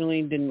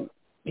 unfortunately,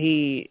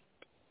 he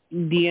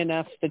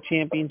DNF'd the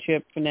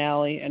championship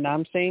finale, and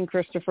I'm saying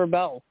Christopher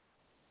Bell.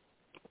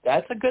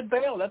 That's a good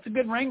bail. That's a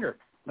good ringer.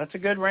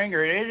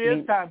 It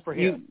is time for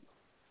him.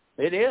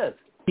 It is.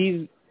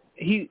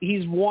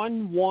 He's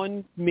won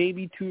one,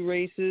 maybe two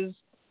races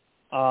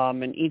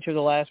in each of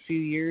the last few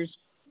years,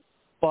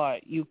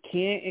 but you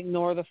can't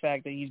ignore the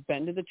fact that he's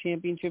been to the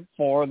championship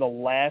for the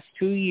last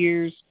 2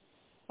 years.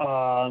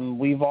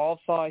 We've all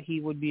thought he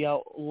would be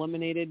out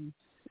eliminated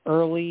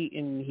early,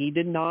 and he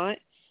did not.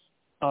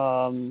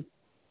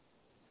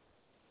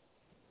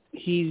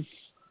 He's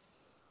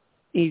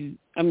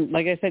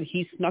like I said,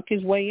 he snuck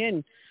his way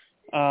in.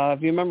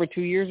 If you remember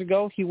 2 years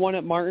ago, he won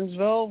at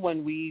Martinsville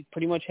when we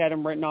pretty much had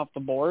him written off the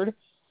board.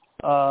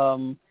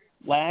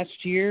 Last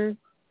year,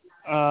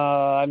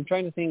 I'm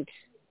trying to think,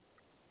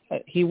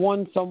 he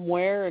won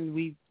somewhere and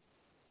we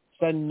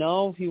said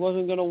no, he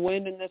wasn't going to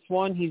win in this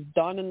one. He's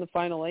done in the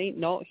Final 8.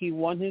 No, he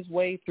won his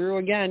way through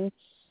again.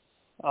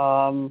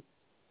 I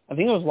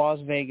think it was Las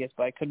Vegas,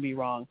 but I could be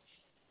wrong.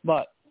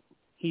 But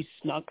he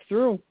snuck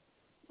through,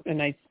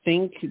 and I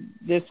think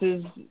this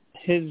is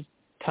his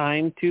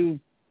time to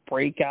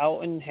break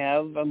out and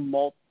have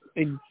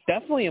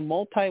definitely a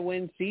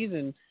multi-win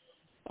season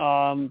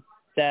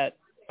that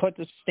puts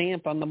a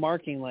stamp on the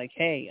marking like,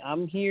 hey,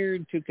 I'm here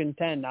to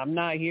contend. I'm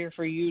not here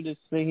for you to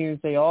sit here and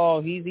say,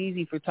 oh, he's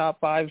easy for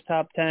top 5s,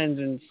 top 10s,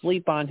 and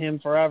sleep on him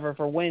forever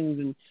for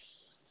wins.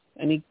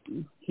 And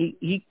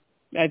he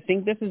I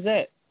think this is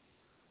it.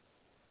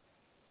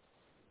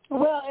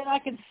 Well, and I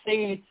can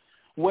see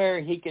where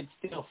he could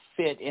still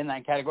fit in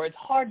that category. It's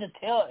hard to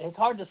tell. It's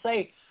hard to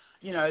say,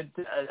 you know,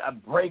 a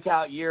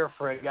breakout year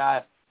for a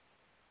guy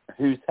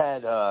who's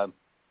had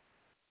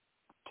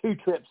 2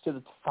 trips to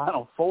the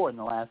Final Four in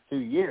the last 2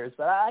 years.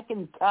 But I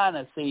can kind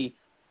of see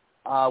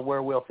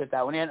where we'll fit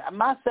that one in.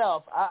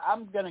 Myself,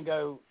 I'm going to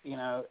go, you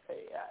know,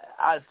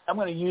 I'm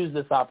going to use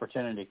this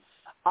opportunity.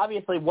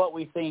 Obviously, what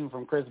we've seen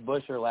from Chris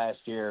Buescher last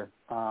year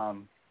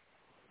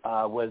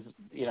was,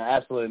 you know,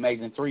 absolutely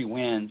amazing. 3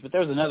 wins. But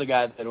there's another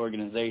guy at that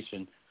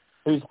organization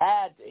who's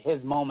had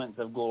his moments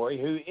of glory,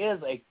 who is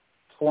a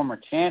former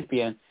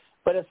champion,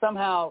 but has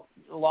somehow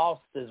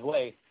lost his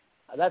way.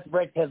 That's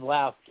Brett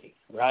Keselowski,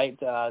 right?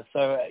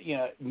 So, you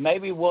know,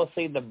 maybe we'll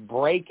see the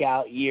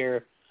breakout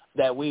year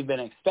that we've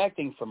been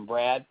expecting from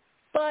Brad.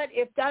 But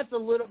if that's a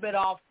little bit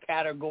off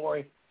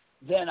category,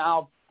 then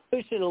I'll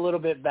push it a little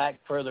bit back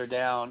further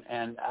down,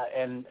 and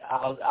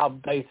I'll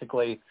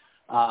basically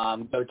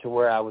go to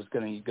where I was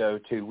going to go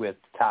to with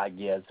Ty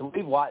Gibbs. So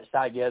we've watched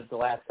Ty Gibbs the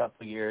last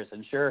couple of years,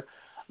 and sure,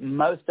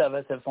 most of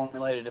us have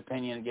formulated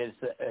opinion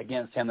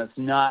against him that's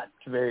not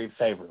very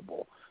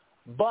favorable.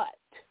 But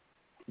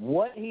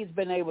what he's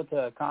been able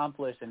to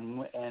accomplish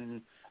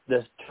and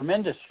the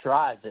tremendous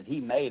strides that he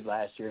made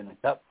last year in the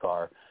Cup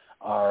car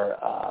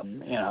are,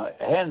 you know,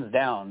 hands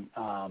down,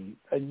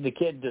 the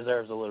kid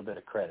deserves a little bit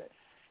of credit.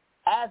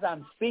 As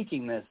I'm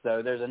speaking this,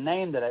 though, there's a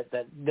name that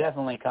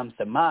definitely comes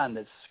to mind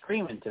that's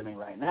screaming to me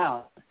right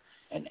now.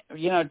 And,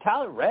 you know,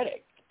 Tyler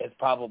Reddick is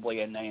probably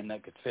a name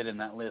that could fit in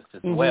that list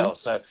as well.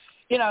 So,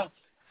 you know,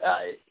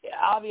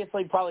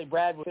 obviously probably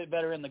Brad would fit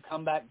better in the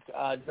comeback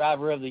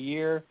driver of the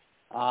year.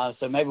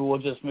 So maybe we'll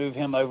just move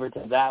him over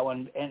to that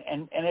one.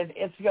 And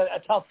it's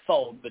a tough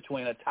fold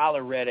between a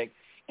Tyler Reddick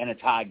and a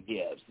Ty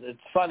Gibbs. It's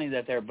funny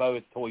that they're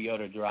both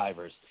Toyota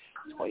drivers.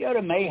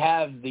 Toyota may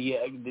have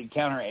the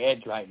counter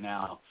edge right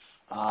now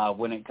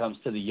when it comes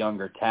to the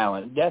younger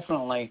talent.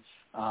 Definitely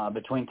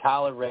between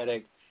Tyler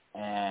Reddick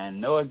and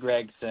Noah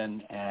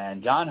Gragson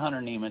and John Hunter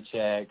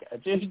Nemechek.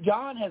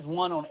 John has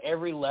won on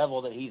every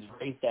level that he's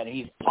raced at.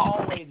 He's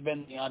always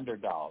been the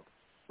underdog,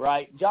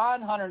 right?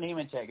 John Hunter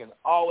Nemechek has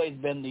always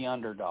been the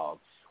underdog.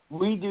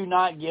 We do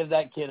not give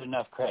that kid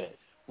enough credit.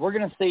 We're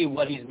going to see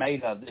what he's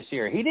made of this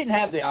year. He didn't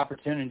have the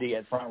opportunity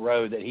at front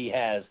row that he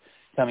has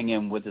coming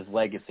in with his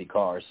legacy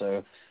car.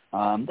 So,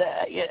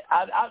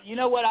 you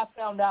know what I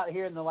found out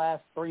here in the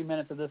last 3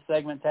 minutes of this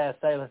segment, Taz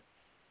Taylor?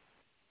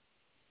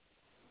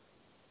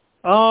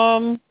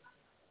 I'm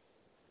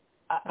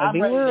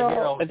ready to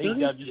hear old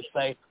TW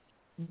say,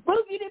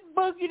 boogity,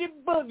 boogity,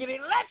 boogity,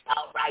 let's go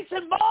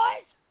racing,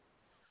 boys!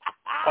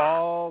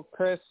 Oh,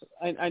 Chris,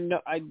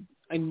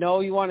 I know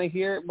you want to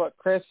hear it, but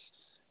Chris,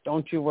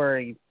 don't you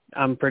worry.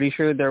 I'm pretty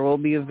sure there will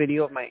be a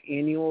video of my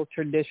annual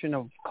tradition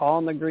of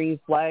calling the green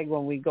flag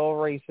when we go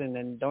racing,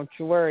 and don't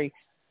you worry.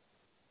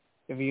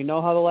 If you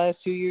know how the last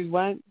 2 years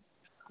went,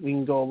 we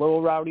can go a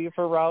little rowdier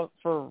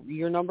for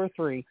year number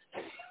 3.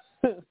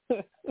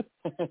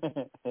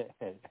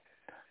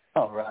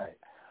 All right.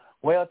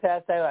 Well,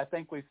 Taz Taylor, I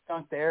think we've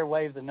stunk the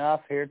airwaves enough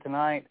here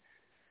tonight.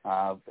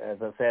 As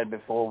I said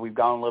before, we've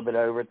gone a little bit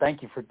over.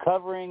 Thank you for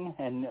covering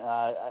and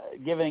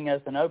giving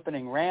us an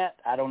opening rant.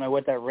 I don't know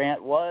what that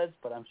rant was,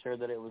 but I'm sure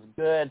that it was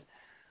good.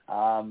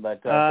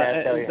 But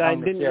Taz Taylor, I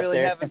didn't really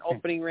have an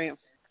opening rant.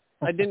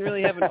 I didn't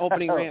really have an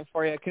opening rant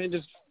for you.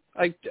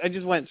 I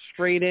just went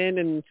straight in,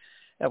 and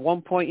at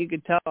one point you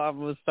could tell I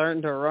was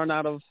starting to run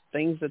out of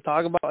things to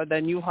talk about. And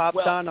then you hopped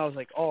on. I was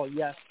like, oh,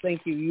 yes,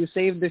 thank you. You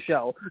saved the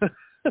show.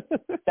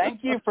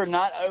 Thank you for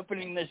not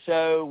opening the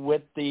show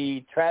with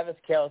the Travis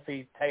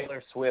Kelce,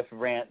 Taylor Swift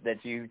rant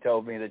that you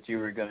told me that you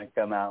were going to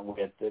come out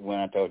with when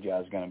I told you I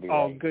was going to be late.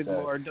 Oh, good so,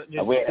 Lord.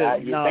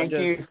 Thank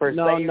you for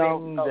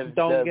saving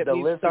the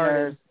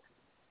listeners.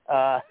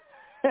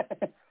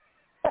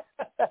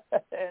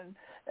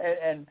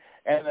 And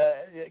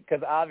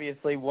because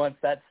obviously once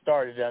that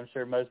started, I'm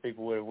sure most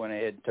people would have went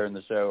ahead and turned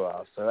the show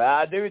off. So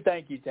I do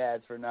thank you, Taz,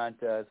 for not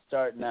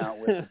starting out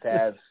with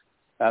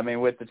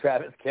with the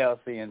Travis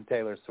Kelce and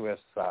Taylor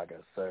Swift saga.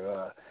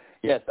 So,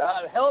 yes,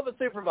 hell of a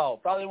Super Bowl.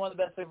 Probably one of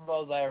the best Super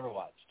Bowls I ever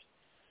watched.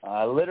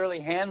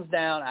 Literally, hands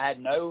down, I had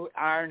no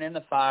iron in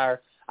the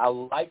fire. I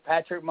like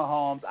Patrick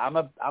Mahomes. I'm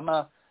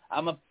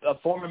I'm a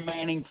former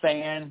Manning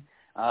fan.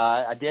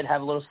 I did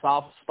have a little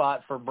soft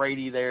spot for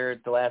Brady there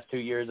the last 2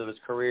 years of his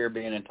career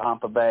being in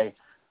Tampa Bay.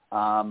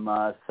 And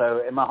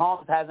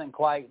Mahomes hasn't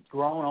quite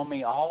grown on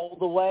me all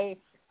the way,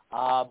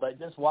 but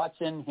just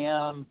watching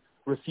him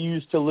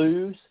refuse to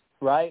lose,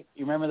 right?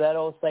 You remember that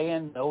old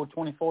saying, the old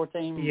 24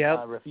 team,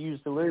 Yep.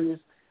 refuse to lose?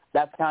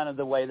 That's kind of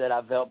the way that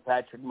I felt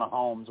Patrick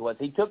Mahomes was.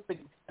 He took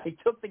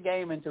the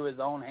game into his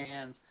own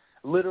hands,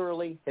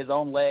 literally his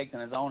own legs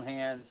and his own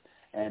hands,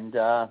 and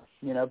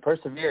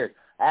persevered.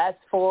 As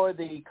for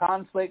the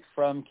conflict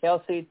from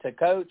Kelsey to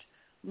coach,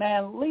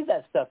 man, leave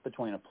that stuff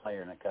between a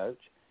player and a coach.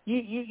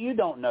 You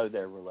don't know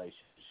their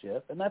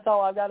relationship, and that's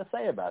all I've got to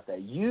say about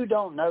that. You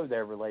don't know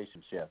their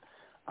relationship.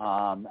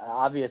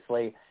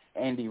 Obviously,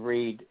 Andy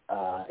Reid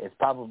is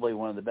probably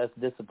one of the best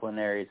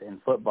disciplinaries in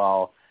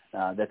football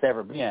that's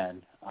ever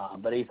been,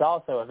 but he's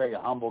also a very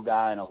humble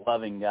guy and a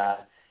loving guy,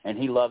 and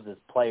he loves his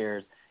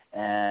players.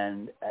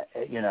 And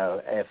if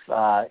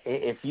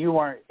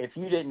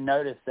you didn't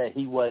notice that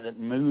he wasn't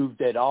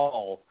moved at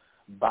all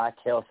by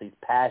Kelsey's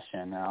passion,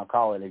 and I'll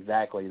call it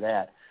exactly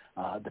that,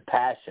 the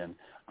passion,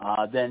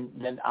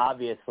 then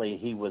obviously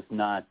he was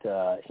not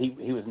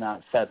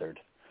feathered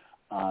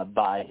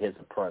by his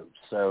approach.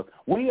 So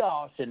we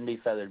all shouldn't be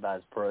feathered by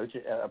his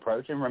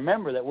approach. And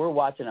remember that we're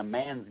watching a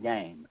man's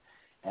game,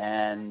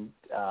 and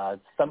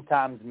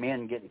sometimes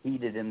men get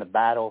heated in the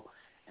battle.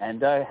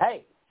 And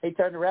hey. He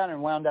turned around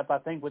and wound up, I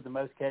think, with the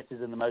most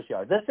catches and the most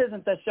yards. This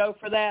isn't the show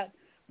for that,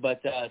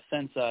 but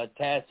since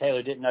Taz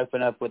Taylor didn't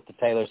open up with the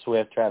Taylor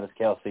Swift, Travis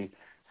Kelce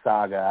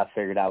saga, I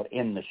figured I would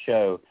end the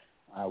show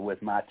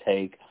with my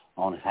take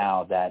on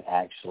how that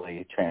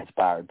actually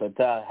transpired. But,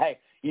 hey,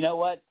 you know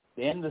what?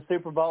 The end of the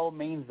Super Bowl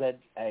means that,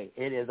 hey,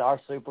 it is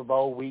our Super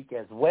Bowl week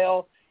as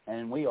well,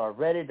 and we are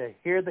ready to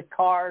hear the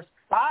cars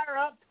fire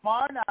up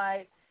tomorrow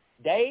night.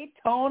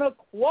 Daytona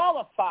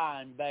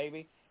qualifying,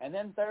 baby. And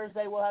then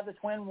Thursday we'll have the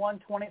Twin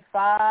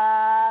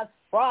 125.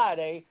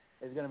 Friday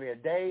is going to be a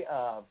day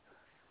of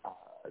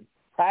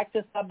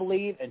practice, I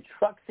believe, and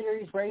Truck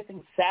Series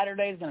racing.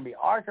 Saturday is going to be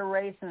ARCA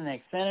racing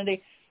and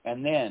Xfinity.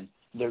 And then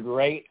the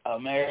Great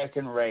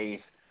American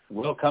Race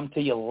will come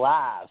to you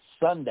live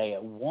Sunday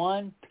at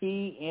 1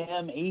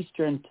 p.m.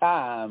 Eastern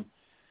Time.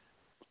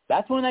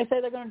 That's when they say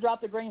they're going to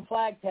drop the green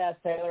flag, Taz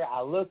Taylor.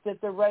 I looked at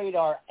the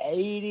radar,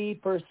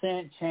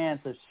 80%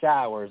 chance of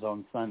showers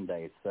on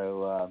Sunday.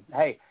 So,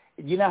 hey,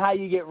 you know how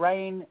you get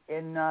rain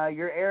in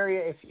your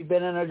area if you've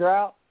been in a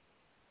drought?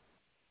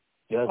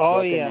 Just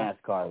look at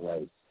NASCAR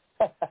race.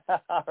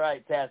 All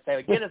right, Taz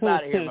Taylor, get us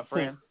out of here, my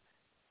friend.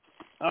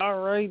 All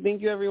right.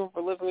 Thank you, everyone,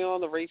 for listening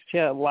on the Race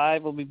Chat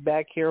Live. We'll be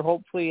back here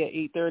hopefully at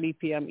 8:30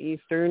 p.m.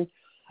 Eastern.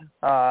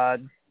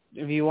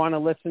 If you want to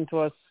listen to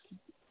us,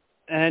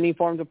 any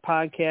forms of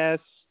podcasts,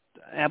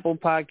 Apple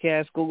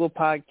Podcasts, Google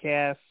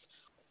Podcasts,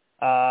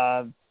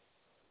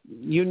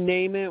 you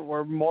name it,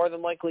 we're more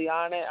than likely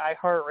on it.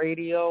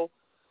 iHeartRadio,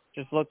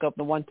 just look up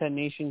the 110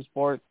 Nation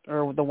Sport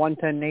or the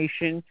 110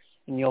 Nation,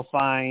 and you'll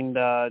find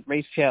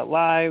Race Chat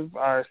Live,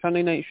 our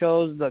Sunday night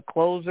shows, the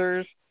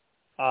closers.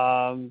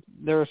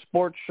 They're a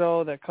sports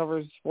show that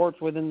covers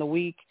sports within the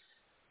week.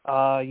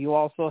 You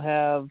also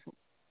have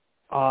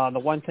the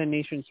 110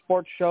 Nation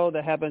Sports Show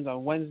that happens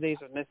on Wednesdays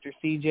with Mr.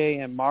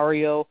 CJ and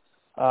Mario.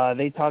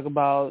 They talk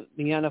about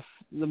the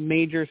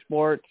major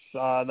sports,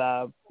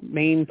 the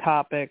main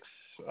topics,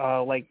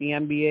 like the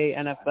NBA,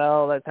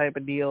 NFL, that type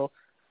of deal.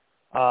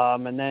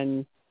 And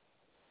then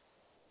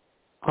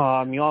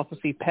you also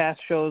see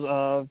past shows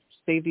of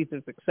Safety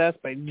to Success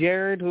by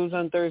Jared, who's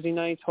on Thursday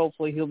nights.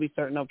 Hopefully he'll be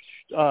starting up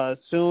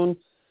soon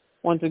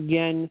once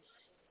again.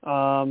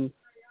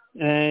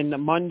 And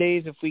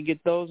Mondays, if we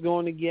get those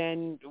going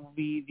again, it will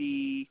be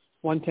the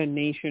 110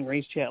 Nation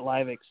Race Chat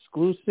Live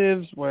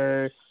exclusives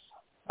where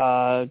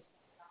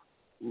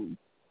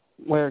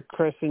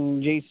Chris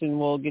and Jason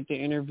will get to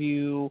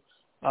interview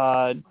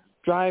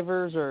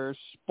drivers or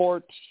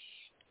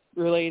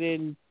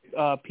sports-related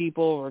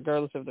people,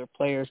 regardless of their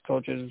players,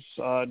 coaches,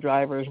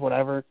 drivers,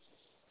 whatever.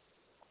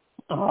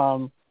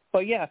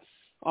 But, yeah,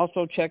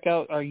 also check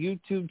out our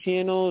YouTube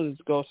channel.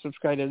 Go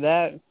subscribe to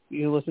that.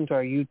 You listen to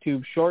our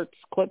YouTube shorts,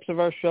 clips of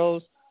our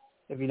shows,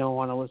 if you don't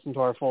want to listen to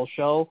our full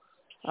show,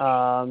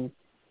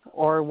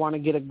 or want to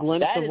get a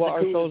glimpse of what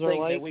our shows are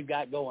like. That we've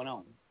got going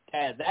on.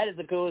 Taz, that is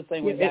the coolest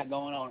thing we've got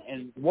going on.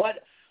 And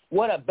what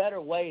a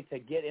better way to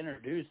get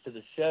introduced to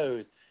the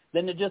shows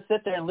than to just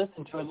sit there and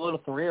listen to a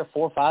little 3 or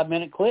 4 or 5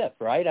 minute clip,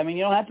 right? I mean,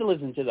 you don't have to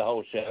listen to the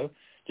whole show.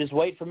 Just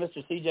wait for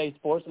Mr. CJ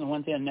Sports and the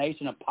 110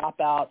 Nation to pop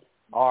out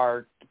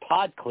our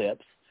pod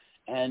clips.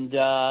 And,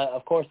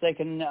 of course, they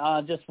can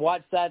just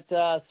watch that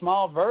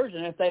small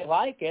version. If they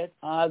like it,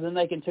 then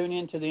they can tune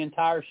into the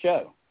entire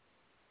show.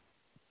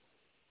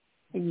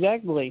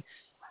 Exactly.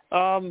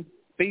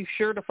 Be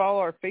sure to follow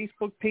our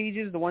Facebook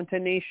pages, the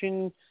 110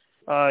 Nation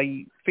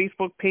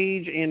Facebook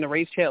page and the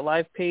Race Chat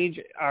Live page.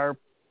 Our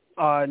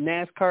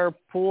NASCAR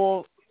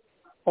pool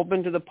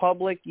open to the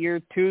public.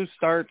 Year 2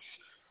 starts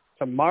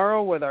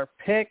tomorrow with our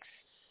picks.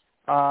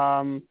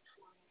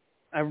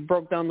 I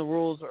broke down the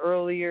rules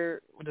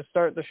earlier to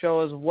start the show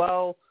as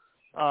well.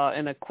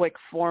 in a quick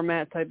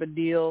format type of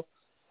deal.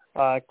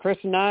 Chris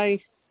and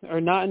I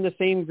are not in the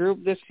same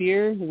group this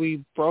year.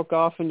 We broke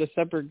off into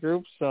separate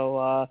groups.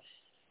 So,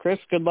 Chris,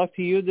 good luck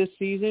to you this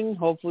season.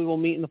 Hopefully we'll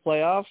meet in the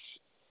playoffs.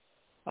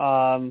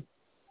 And,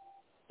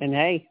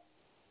 hey,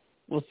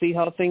 we'll see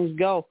how things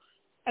go.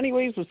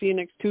 Anyways, we'll see you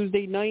next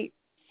Tuesday night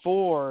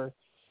for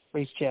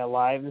Race Chat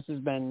Live. This has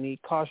been the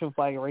Caution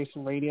Flag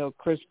Racing Radio.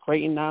 Chris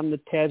Creighton, I'm the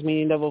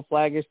Tasmanian Devil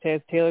Flaggers,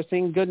 Taz Taylor,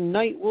 saying good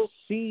night. We'll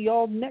see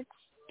y'all next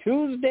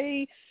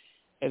Tuesday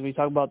as we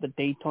talk about the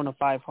Daytona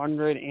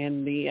 500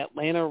 and the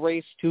Atlanta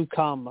race to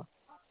come.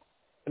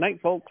 Good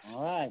night, folks.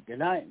 All right. Good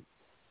night.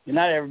 Good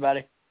night,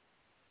 everybody.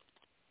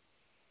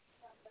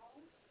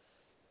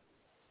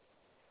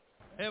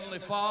 Heavenly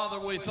Father,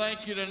 we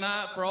thank you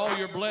tonight for all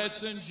your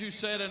blessings. You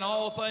said in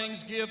all things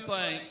give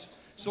thanks.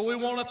 So we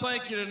want to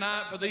thank you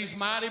tonight for these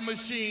mighty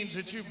machines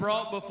that you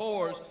brought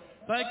before us.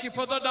 Thank you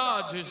for the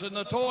Dodges and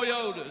the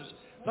Toyotas.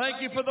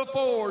 Thank you for the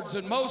Fords.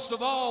 And most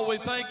of all, we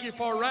thank you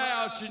for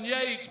Roush and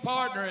Yates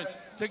partnering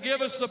to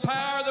give us the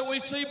power that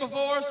we see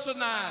before us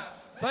tonight.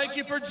 Thank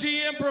you for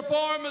GM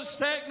Performance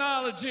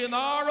Technology and the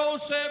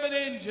R07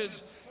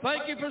 engines.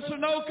 Thank you for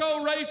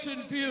Sunoco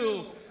Racing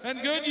Fuel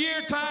and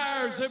Goodyear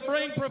tires that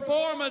bring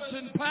performance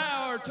and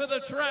power to the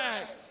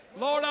track.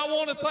 Lord, I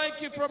want to thank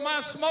you for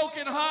my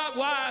smoking hot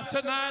wife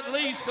tonight,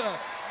 Lisa.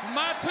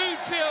 My two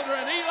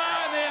children, Eli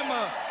and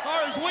Emma, or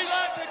as we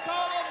like to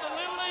call them, the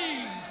Little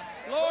E's.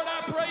 Lord, I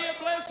pray you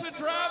bless the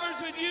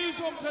drivers and use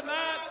them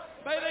tonight.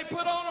 May they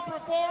put on a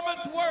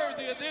performance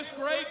worthy of this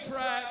great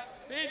track.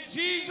 In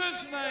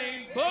Jesus'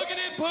 name,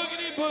 boogity,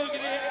 boogity,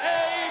 boogity,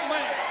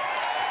 amen.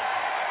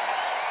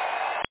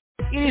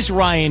 It is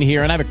Ryan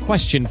here, and I have a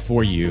question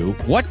for you.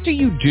 What do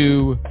you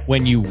do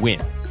when you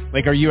win?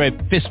 Like, are you a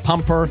fist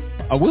pumper,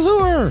 a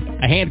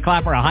woohooer, a hand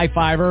clapper, a high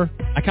fiver?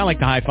 I kind of like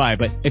the high five,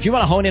 but if you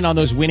want to hone in on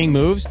those winning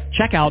moves,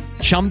 check out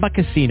Chumba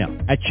Casino.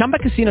 At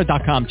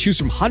ChumbaCasino.com, choose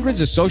from hundreds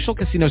of social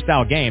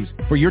casino-style games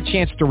for your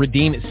chance to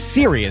redeem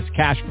serious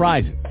cash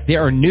prizes.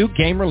 There are new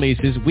game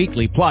releases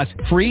weekly, plus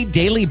free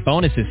daily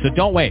bonuses, so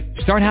don't wait.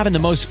 Start having the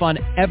most fun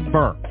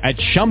ever at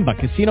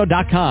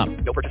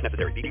ChumbaCasino.com. No purchase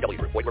necessary. VGW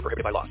Group. Void where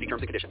prohibited by law. See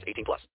terms and conditions. 18+.